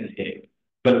FTCCI.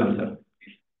 Welcome, sir.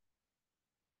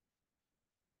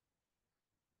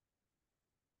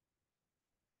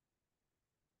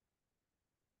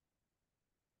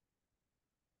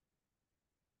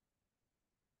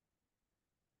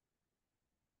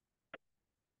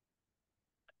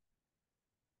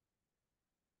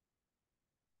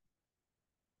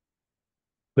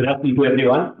 Good afternoon to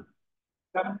everyone.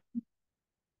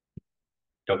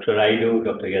 Dr. Raidu,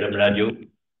 Dr. Yaram Raju,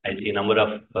 I see a number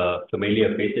of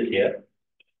familiar faces here.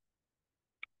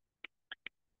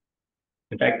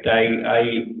 In fact,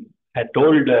 I had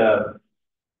told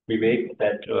Vivek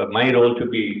that my role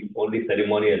should be only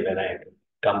ceremonial when I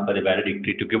come for the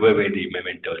valedictory to give away the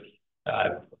mementos.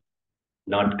 I've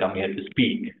not come here to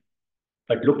speak.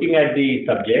 But looking at the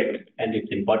subject and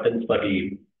its importance for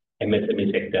the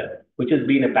MSME sector, which has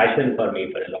been a passion for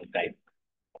me for a long time,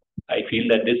 I feel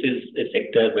that this is a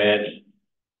sector where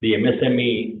the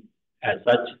MSME as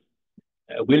such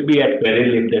will be at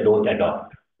peril if they don't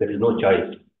adopt. There is no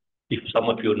choice. If some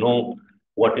of you know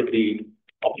what is the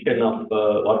option of,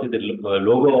 what is the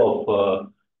logo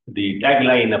of the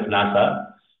tagline of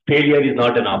NASA, failure is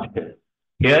not an option.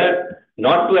 Here,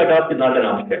 not to adopt is not an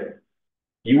option.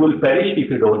 You will perish if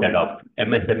you don't adopt.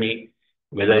 MSME,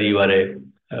 whether you are a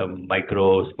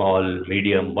micro, small,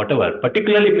 medium, whatever,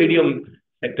 particularly medium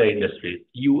sector industries,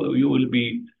 you will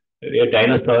be a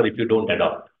dinosaur if you don't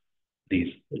adopt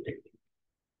these techniques.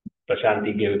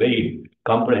 Prashanti gave a very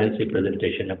comprehensive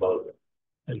presentation about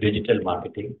digital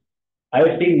marketing. I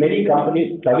have seen many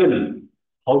companies struggle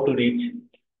how to reach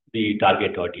the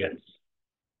target audience.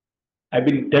 I've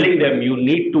been telling them you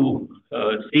need to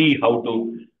see how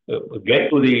to get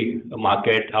to the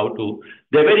market,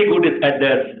 they're very good at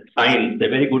their science, they're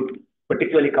very good,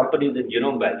 particularly companies in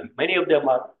Genome Valley. Many of them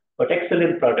are but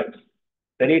excellent products.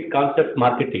 They need concept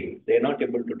marketing. They are not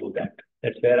able to do that.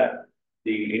 That's where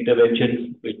the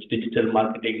interventions which digital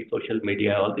marketing, social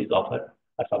media, all these offer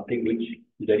are something which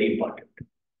is very important.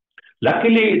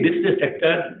 Luckily, this is a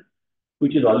sector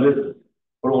which is always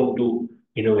prone to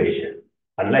innovation.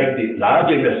 Unlike the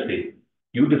large industries,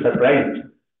 you'd be surprised.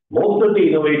 Most of the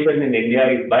innovation in India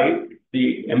is by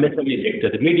the MSME sector,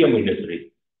 the medium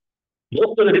industries.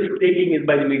 Most of the risk taking is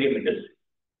by the medium industry.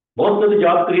 Most of the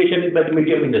job creation is by the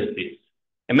medium industries,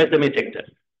 MSME sector.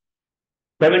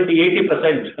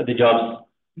 70–80% of the jobs,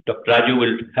 Dr. Raju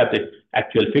will have the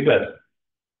actual figures.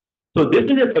 So this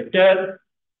is a sector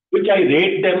which I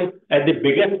rate them as the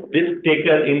biggest risk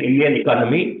taker in Indian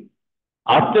economy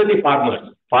after the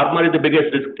farmers. Farmer is the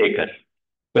biggest risk taker.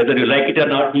 Whether you like it or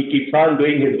not, he keeps on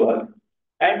doing his work.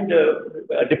 And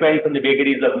depends on the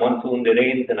vagaries of monsoon, the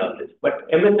rains and all this. But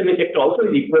MSME sector also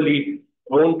is equally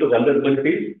prone to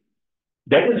vulnerabilities.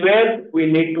 That is where we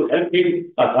need to help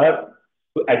him or her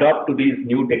to adopt to these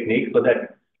new techniques so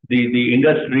that the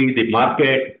industry, the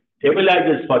market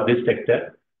stabilizes for this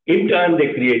sector. In turn,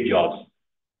 they create jobs.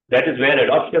 That is where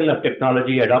adoption of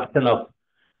technology, adoption of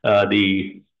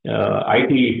the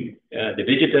IT, the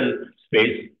digital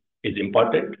space is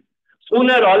important.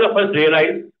 Sooner all of us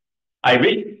realize, I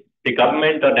wish the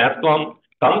government or NASSCOM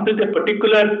comes with a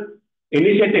particular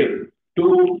initiative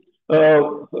to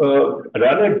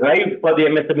run a drive for the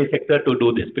MSME sector to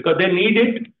do this, because they need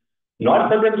it not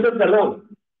for themselves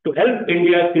alone, to help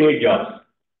India create jobs.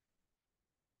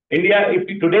 India, if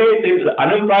today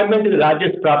unemployment is the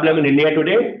largest problem in India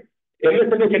today,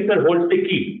 MSME sector holds the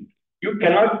key. You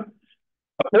cannot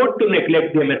afford to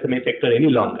neglect the MSME sector any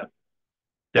longer.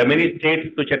 There are many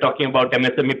states which are talking about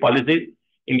MSME policies,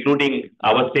 including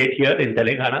our state here in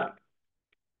Telangana.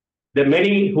 There are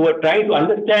many who are trying to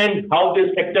understand how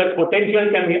this sector's potential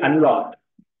can be unlocked.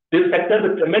 This sector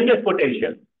has tremendous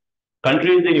potential.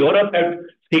 Countries in Europe have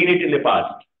seen it in the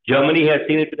past. Germany has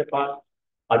seen it in the past.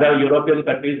 Other European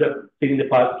countries have seen in the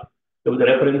past. There was a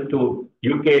reference to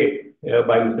UK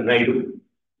by Mr. Naidu.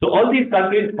 So all these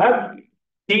countries have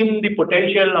seen the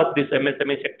potential of this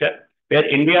MSME sector, where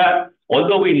India,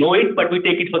 although we know it, but we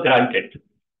take it for granted.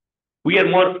 We are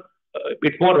more,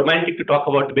 it's more romantic to talk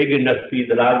about the big industry,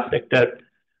 the large sector.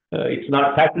 It's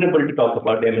not fashionable to talk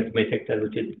about the MSME sector,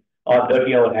 which is all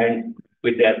dirty our hands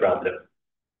with their problems.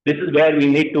 This is where we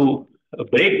need to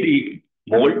break the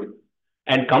mold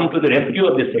and come to the rescue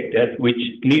of this sector, which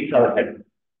needs our help.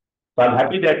 So I'm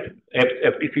happy that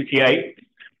FTCCI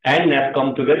and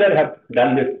NASSCOM together have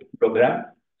done this program.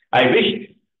 I wish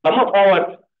some of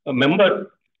our members,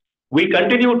 we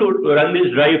continue to run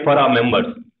this drive for our members.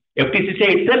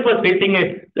 FTCCI itself was facing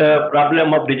a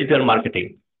problem of digital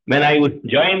marketing. When I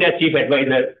joined as chief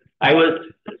advisor, I was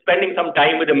spending some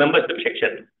time with the membership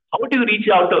section. How do you reach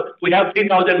out to, we have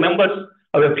 3,000 members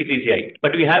of FTCCI,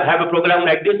 but we have a program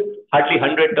like this, hardly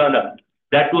 100 turn up.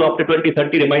 That too after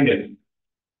 20–30 reminders.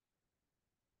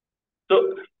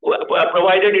 So,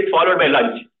 provided it's followed by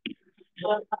lunch.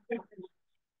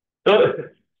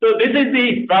 So this is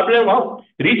the problem of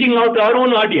reaching out to our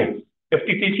own audience.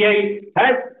 FTCCI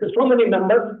has so many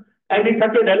members, and it's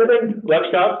such a relevant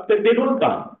workshop that they don't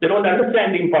come. They don't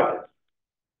understand the importance.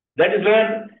 That is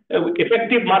where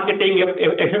effective marketing,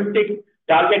 effective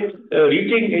target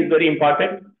reaching is very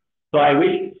important. So I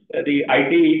wish the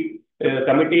IT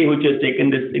committee which has taken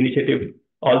this initiative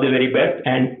all the very best,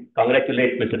 and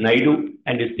congratulate Mr. Naidu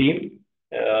and his team,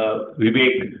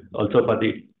 Vivek also for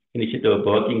the initiative of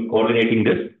working, coordinating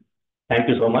this. Thank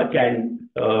you so much. And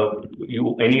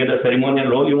you, any other ceremonial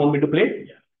role you want me to play?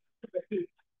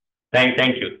 Thank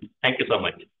you. Thank you so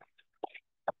much.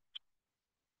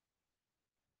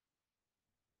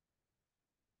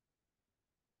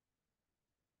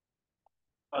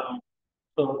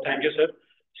 So thank you, sir.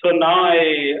 So now I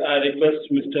request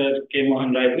Mr. K.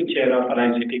 Mohan Raju, Chair of our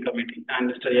ICT Committee,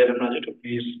 and Mr. Yaram Raju to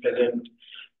please present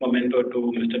memento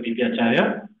to Mr. B.P.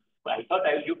 Acharya. I thought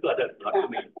I would give to others, not to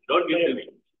me. Don't give to me.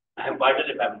 I am part of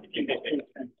the family.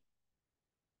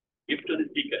 Give to the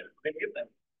speaker. Give them.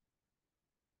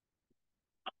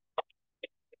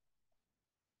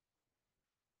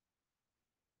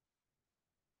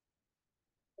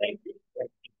 Thank you.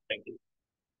 Thank you.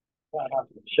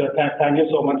 Sure. Thank you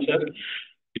so much, sir.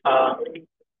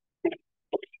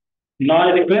 Now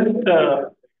I request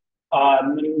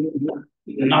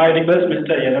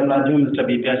Mr. Yaram Raju, Mr.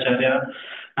 B.P. Acharya,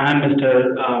 and Mr.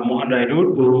 Mohan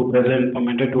Raju to present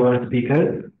memento to our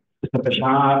speaker, Mr.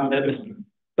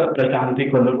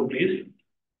 Prashanti Kollaru, please.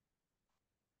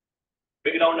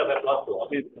 Big round of applause to all.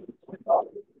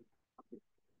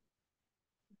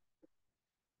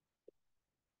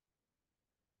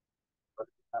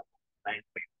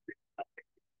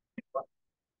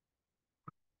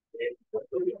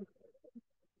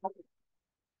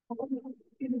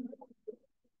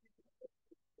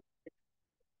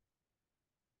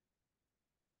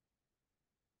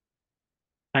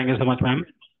 Thank you so much, ma'am.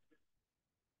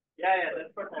 Yeah,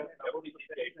 that's what I'm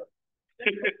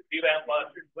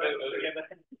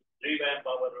revamp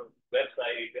our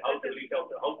website, how to reach out,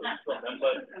 how to reach our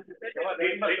members.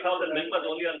 3,000 members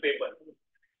only on paper,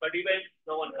 but even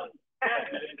no one comes.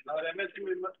 Our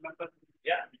MSME members.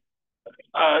 Yeah.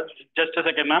 Just a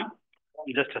second, ma'am.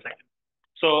 Just a second.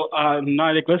 So now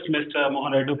I request Mr.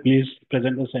 Mohan Rai to please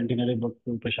present the centenary book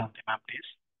to Prashanti, ma'am, please.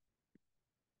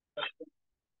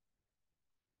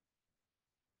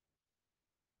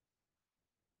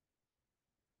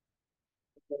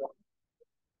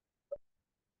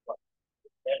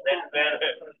 That's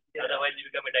where otherwise you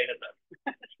become a dinosaur.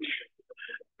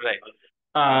 Right.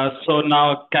 So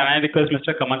now can I request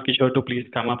Mr. Kamal Kishore to please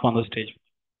come up on the stage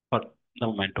for the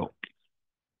memento.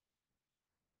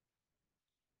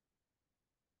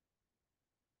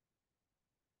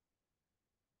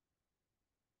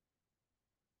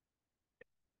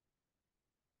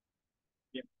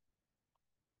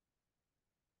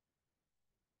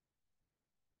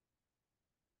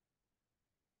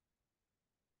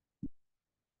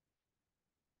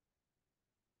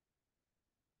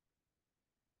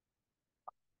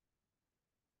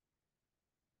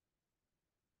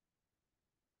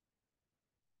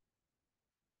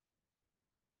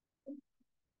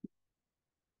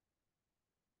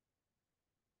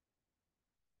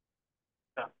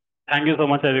 Thank you so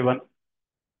much, everyone.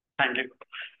 Thank you.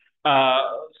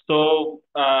 Now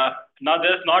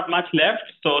there's not much left.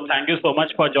 So thank you so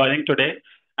much for joining today.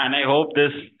 And I hope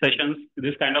this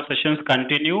kind of sessions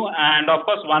continue. And of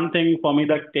course, one thing for me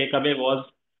that takeaway was,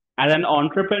 as an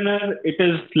entrepreneur, it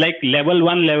is like level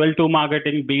 1, level 2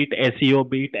 marketing, be it SEO,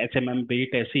 be it SMM, be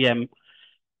it SEM.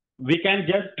 We can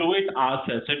just do it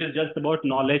ourselves. It is just about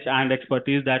knowledge and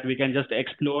expertise that we can just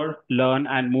explore, learn,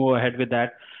 and move ahead with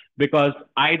that. Because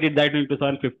I did that in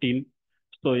 2015.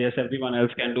 So yes, everyone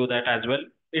else can do that as well.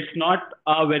 It's not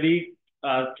a very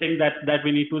thing that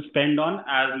we need to spend on,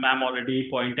 as ma'am already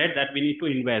pointed, that we need to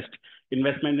invest.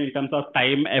 Investment in terms of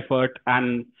time, effort,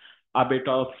 and a bit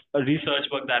of research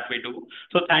work that we do.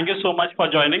 So thank you so much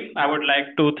for joining. I would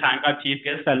like to thank our chief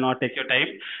guest. I'll not take your time.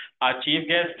 Our chief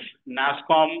guest,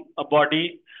 NASSCOM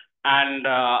body, and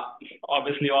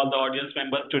obviously all the audience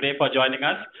members today for joining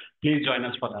us. Please join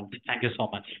us for lunch. Thank you so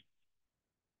much.